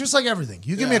days, it's just like everything.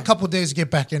 You give me a couple days to get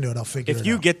back into it, I'll figure it If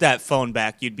you out. get that phone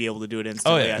back, you'd be able to do it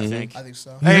instantly, yeah. I think. I think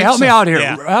so. Hey, think help me so? out here.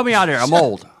 Yeah. Help me out here. I'm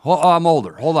old. I'm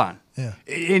older. Hold on. Yeah.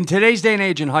 In today's day and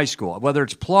age in high school, whether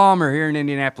it's Plum or here in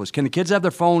Indianapolis, can the kids have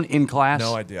their phone in class?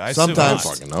 No idea. I assume Sometimes.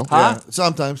 not. Fucking no. Yeah,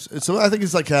 sometimes. I think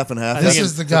it's like half and half. This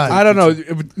is the guy. I don't know.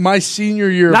 My senior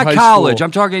year of Not high college. school.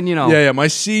 I'm talking, Yeah. My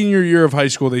senior year of high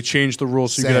school, they changed the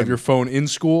rules so you could Same. have your phone in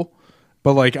school.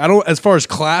 But like, I don't. As far as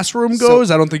classroom goes,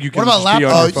 I don't think you can. What about just be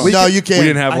on laptops? your phone. No, you can't. We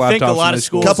didn't have laptops. I think a lot in of high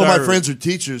school. A schools couple of my are- friends are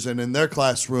teachers, and in their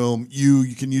classroom,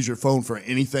 you can use your phone for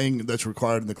anything that's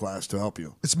required in the class to help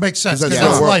you. It makes sense 'Cause because how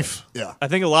that's it works. life. Yeah. I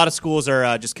think a lot of schools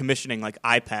are just commissioning like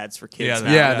iPads for kids. Yeah,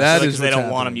 now. yeah, that is because they what's don't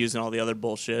want them happening. using all the other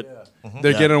bullshit.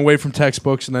 They're getting away from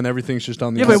textbooks, and then everything's just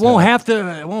on the. Yeah, but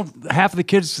iPad. won't half of the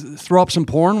kids throw up some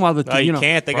porn while the No, you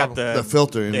can't. They got The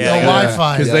filter. Yeah, The yeah.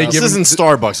 Wi-Fi. because they This give isn't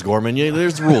Starbucks, Gorman.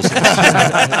 There's rules.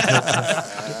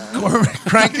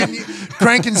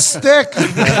 cranking stick.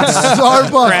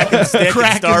 Starbucks. Cracking stick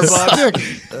at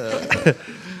Starbucks.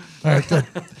 All right, good.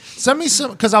 Send me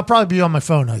some because I'll probably be on my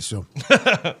phone. I assume.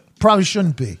 Probably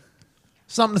shouldn't be.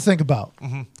 Something to think about.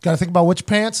 Got to think about which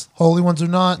pants, holy ones or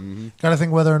not. Got to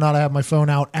think whether or not I have my phone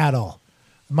out at all.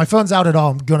 If my phone's out at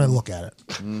all, I'm gonna look at it.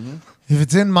 If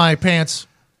it's in my pants,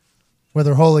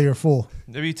 whether holy or full.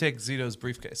 Maybe you take Zito's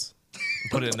briefcase.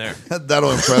 Put it in there.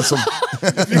 That'll impress him.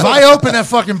 If I open that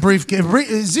fucking briefcase,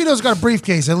 Zito's got a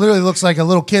briefcase. It literally looks like a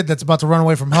little kid that's about to run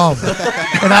away from home.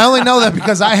 And I only know that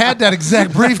because I had that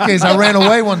exact briefcase. I ran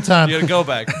away one time. You got to go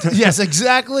back. Yes,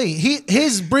 exactly.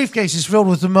 His briefcase is filled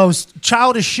with the most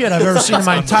childish shit I've ever seen in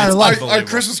my entire life. Our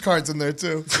Christmas cards in there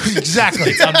too.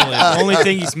 Exactly. The only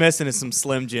thing he's missing is some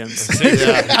Slim Jims.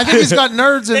 I think he's got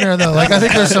nerds in there though. Like I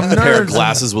think there's some nerds. A pair of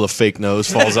glasses with a fake nose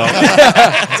falls out.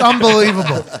 It's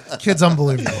unbelievable. Kid's unbelievable.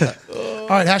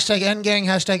 All right, hashtag Endgang,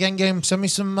 hashtag Endgame. Send me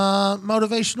some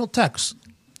motivational texts,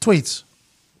 tweets,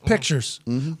 pictures,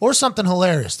 or something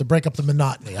hilarious to break up the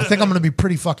monotony. I think I'm going to be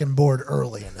pretty fucking bored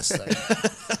early in this thing.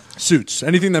 Suits.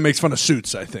 Anything that makes fun of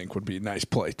Suits, I think, would be a nice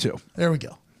play, too. There we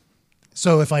go.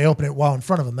 So if I open it while in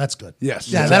front of him, that's good. Yes.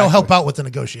 Yeah, exactly. that'll help out with the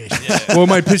negotiation. Well, it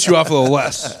might piss you off a little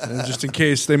less, just in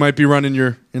case they might be running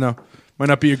your, might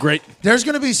not be a great. There's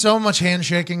going to be so much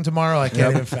handshaking tomorrow, I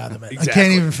can't even fathom it. Exactly. I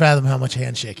can't even fathom how much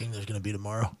handshaking there's going to be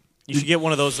tomorrow. You should get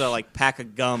one of those like pack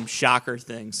of gum shocker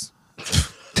things.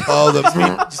 Oh,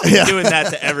 Doing that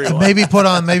to everyone. Maybe put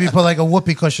like a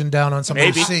whoopee cushion down on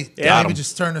somebody's seat. Yeah. Maybe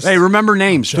just turn this. Hey, remember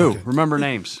names too. Remember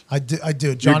names. I do.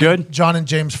 You're good? John and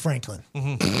James Franklin.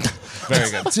 Very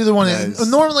good. It's either one. Nice.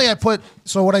 Normally,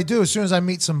 what I do as soon as I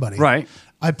meet somebody, Right.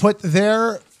 I put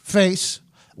their face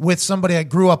with somebody I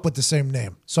grew up with the same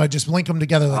name. So I just link them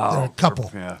together like they're a couple.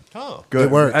 Yeah. Oh. Good.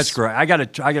 It works. That's great. I gotta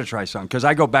try something because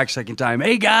I go back second time.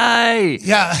 Hey guy.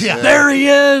 Yeah. There he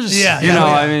is. Yeah, You yeah, know,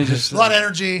 yeah. I mean, just A lot of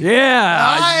energy.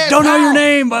 Yeah. Hi, I don't know pal. your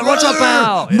name, but what's up,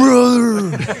 pal?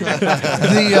 Brother.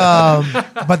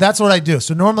 But that's what I do.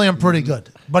 So normally I'm pretty good.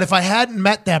 But if I hadn't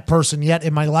met that person yet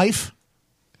in my life,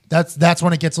 that's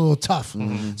when it gets a little tough.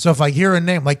 So if I hear a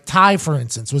name, like Ty, for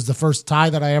instance, was the first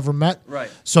Ty that I ever met.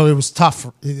 Right. So it was tough.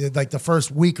 Like the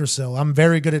first week or so, I'm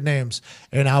very good at names.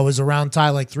 And I was around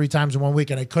Ty like 3 times in 1 week,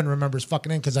 and I couldn't remember his fucking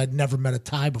name because I'd never met a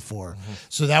Ty before.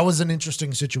 So that was an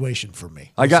interesting situation for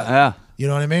me. You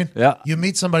know what I mean? Yeah. You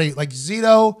meet somebody like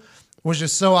Zito was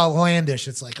just so outlandish.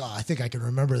 It's like, I think I can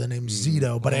remember the name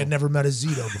Zito, but I had never met a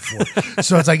Zito before.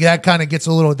 So it's like that kind of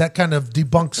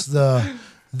debunks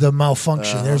the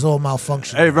malfunction. There's a little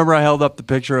malfunction. Hey, remember I held up the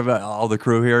picture of all the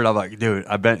crew here, and I'm like, dude,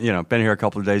 I've been here a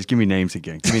couple of days. Give me names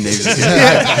again.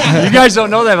 You guys don't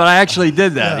know that, but I actually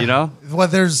did that. You know. Well,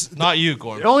 there's Not you,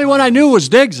 Gordon. The only one I knew was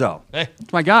Diggs, though. Hey.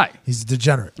 It's my guy. he's a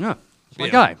degenerate. Yeah, it's my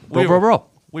Yeah. guy. Bro.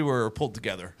 We were pulled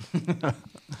together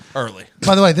early.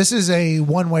 By the way, this is a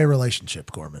one-way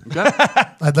relationship, Gorman.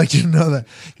 I'd like you to know that.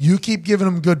 You keep giving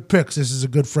him good picks. This is a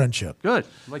good friendship. Good.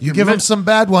 Like You your give him some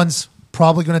bad ones,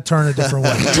 probably going to turn a different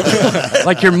way.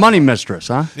 like your money mistress,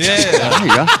 huh? Yeah. There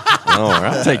you go. All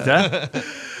right. I'll take that.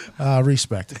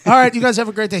 Respect. All right, you guys have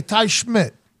a great day. Ty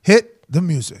Schmidt, hit the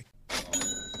music.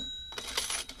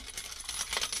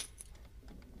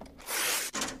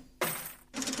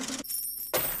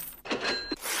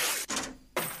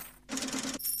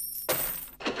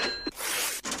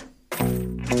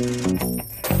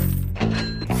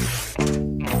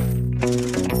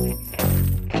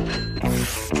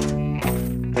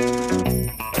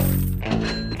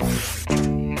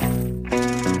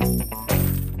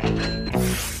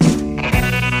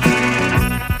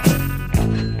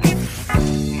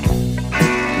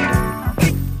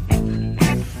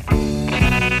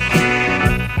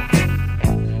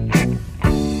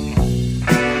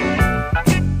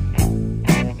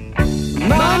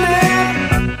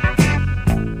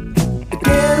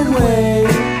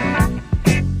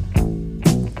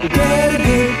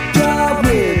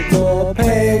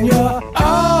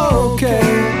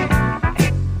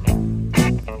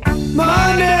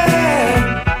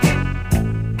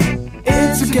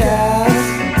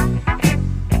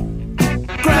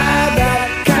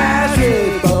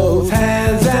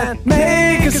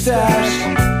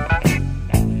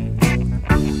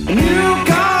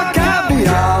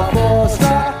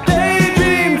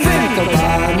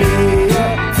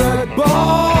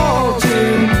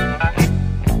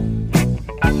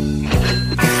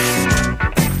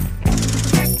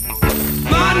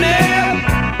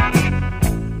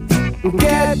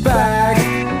 Get back.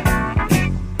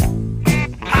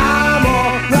 I'm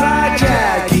alright,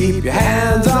 Jack. Keep your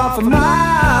hands off of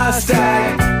my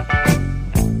stack.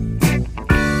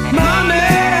 Money,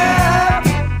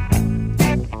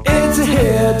 it's a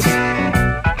hit.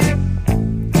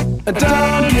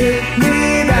 Don't get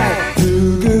me back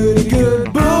to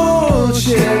good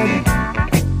bullshit.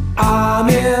 I'm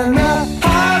in the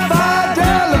high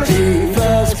fidelity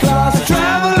first class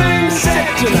traveling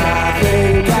section. I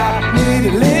think I need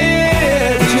a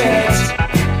lift jet.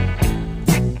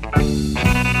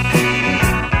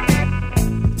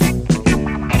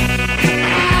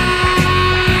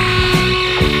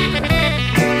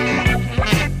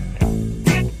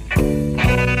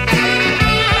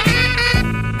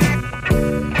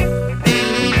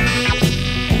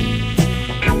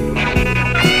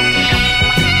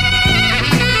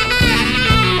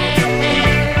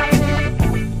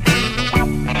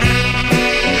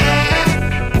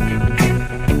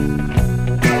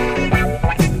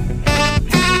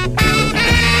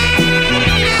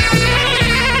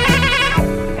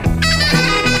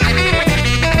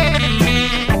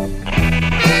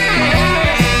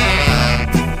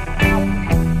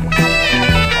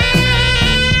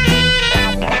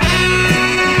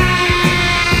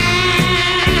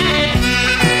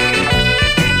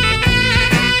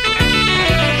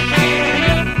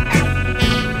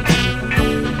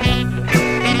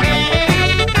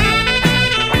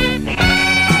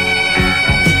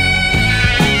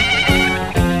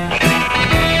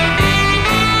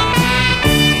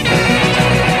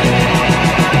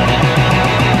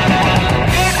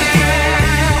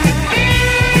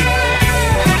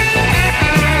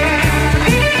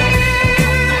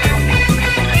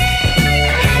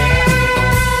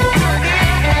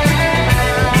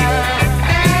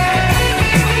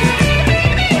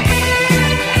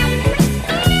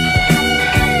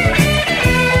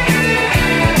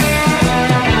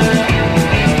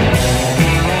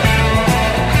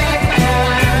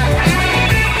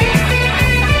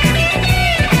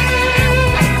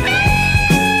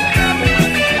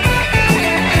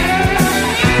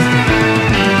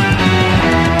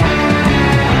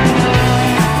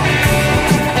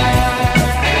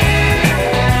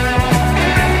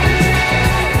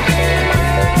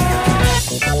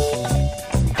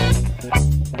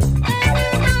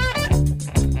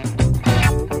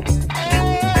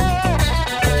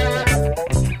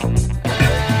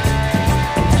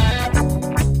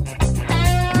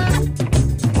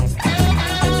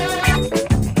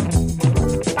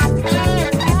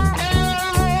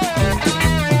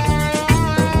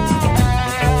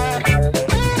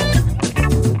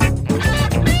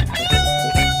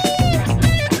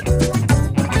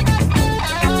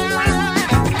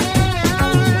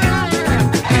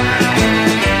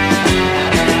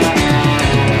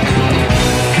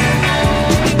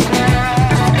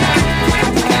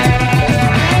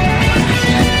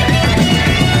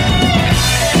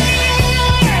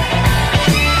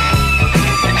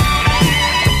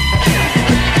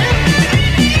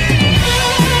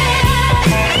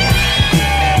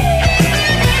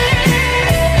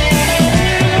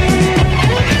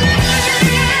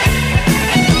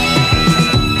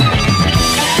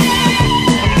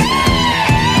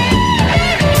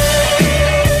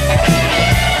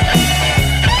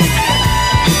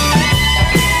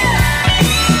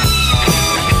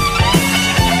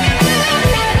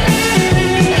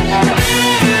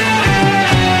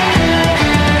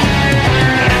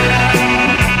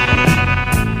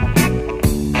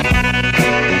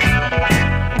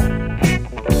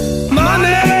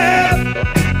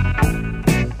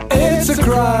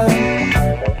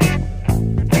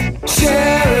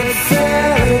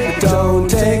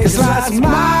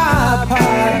 my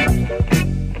pie.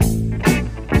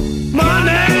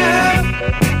 Money,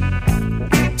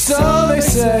 so they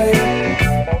say,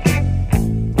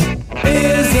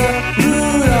 is the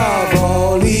root of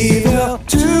all evil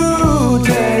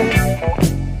today.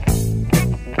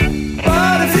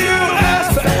 But if you ask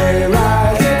for a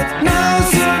rise, it's no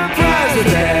surprise that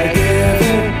they're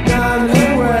giving none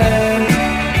away.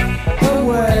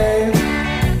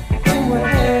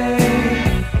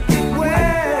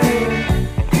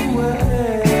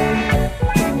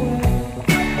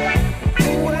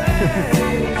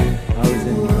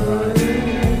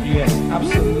 Yes,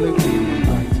 absolutely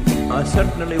right. I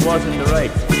certainly was in the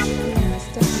right. Yes,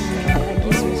 definitely. Like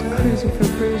he was cruising for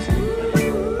bruising.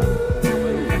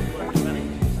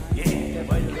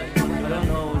 I don't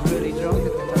know, I was really drunk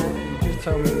at the time. He just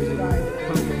told me it was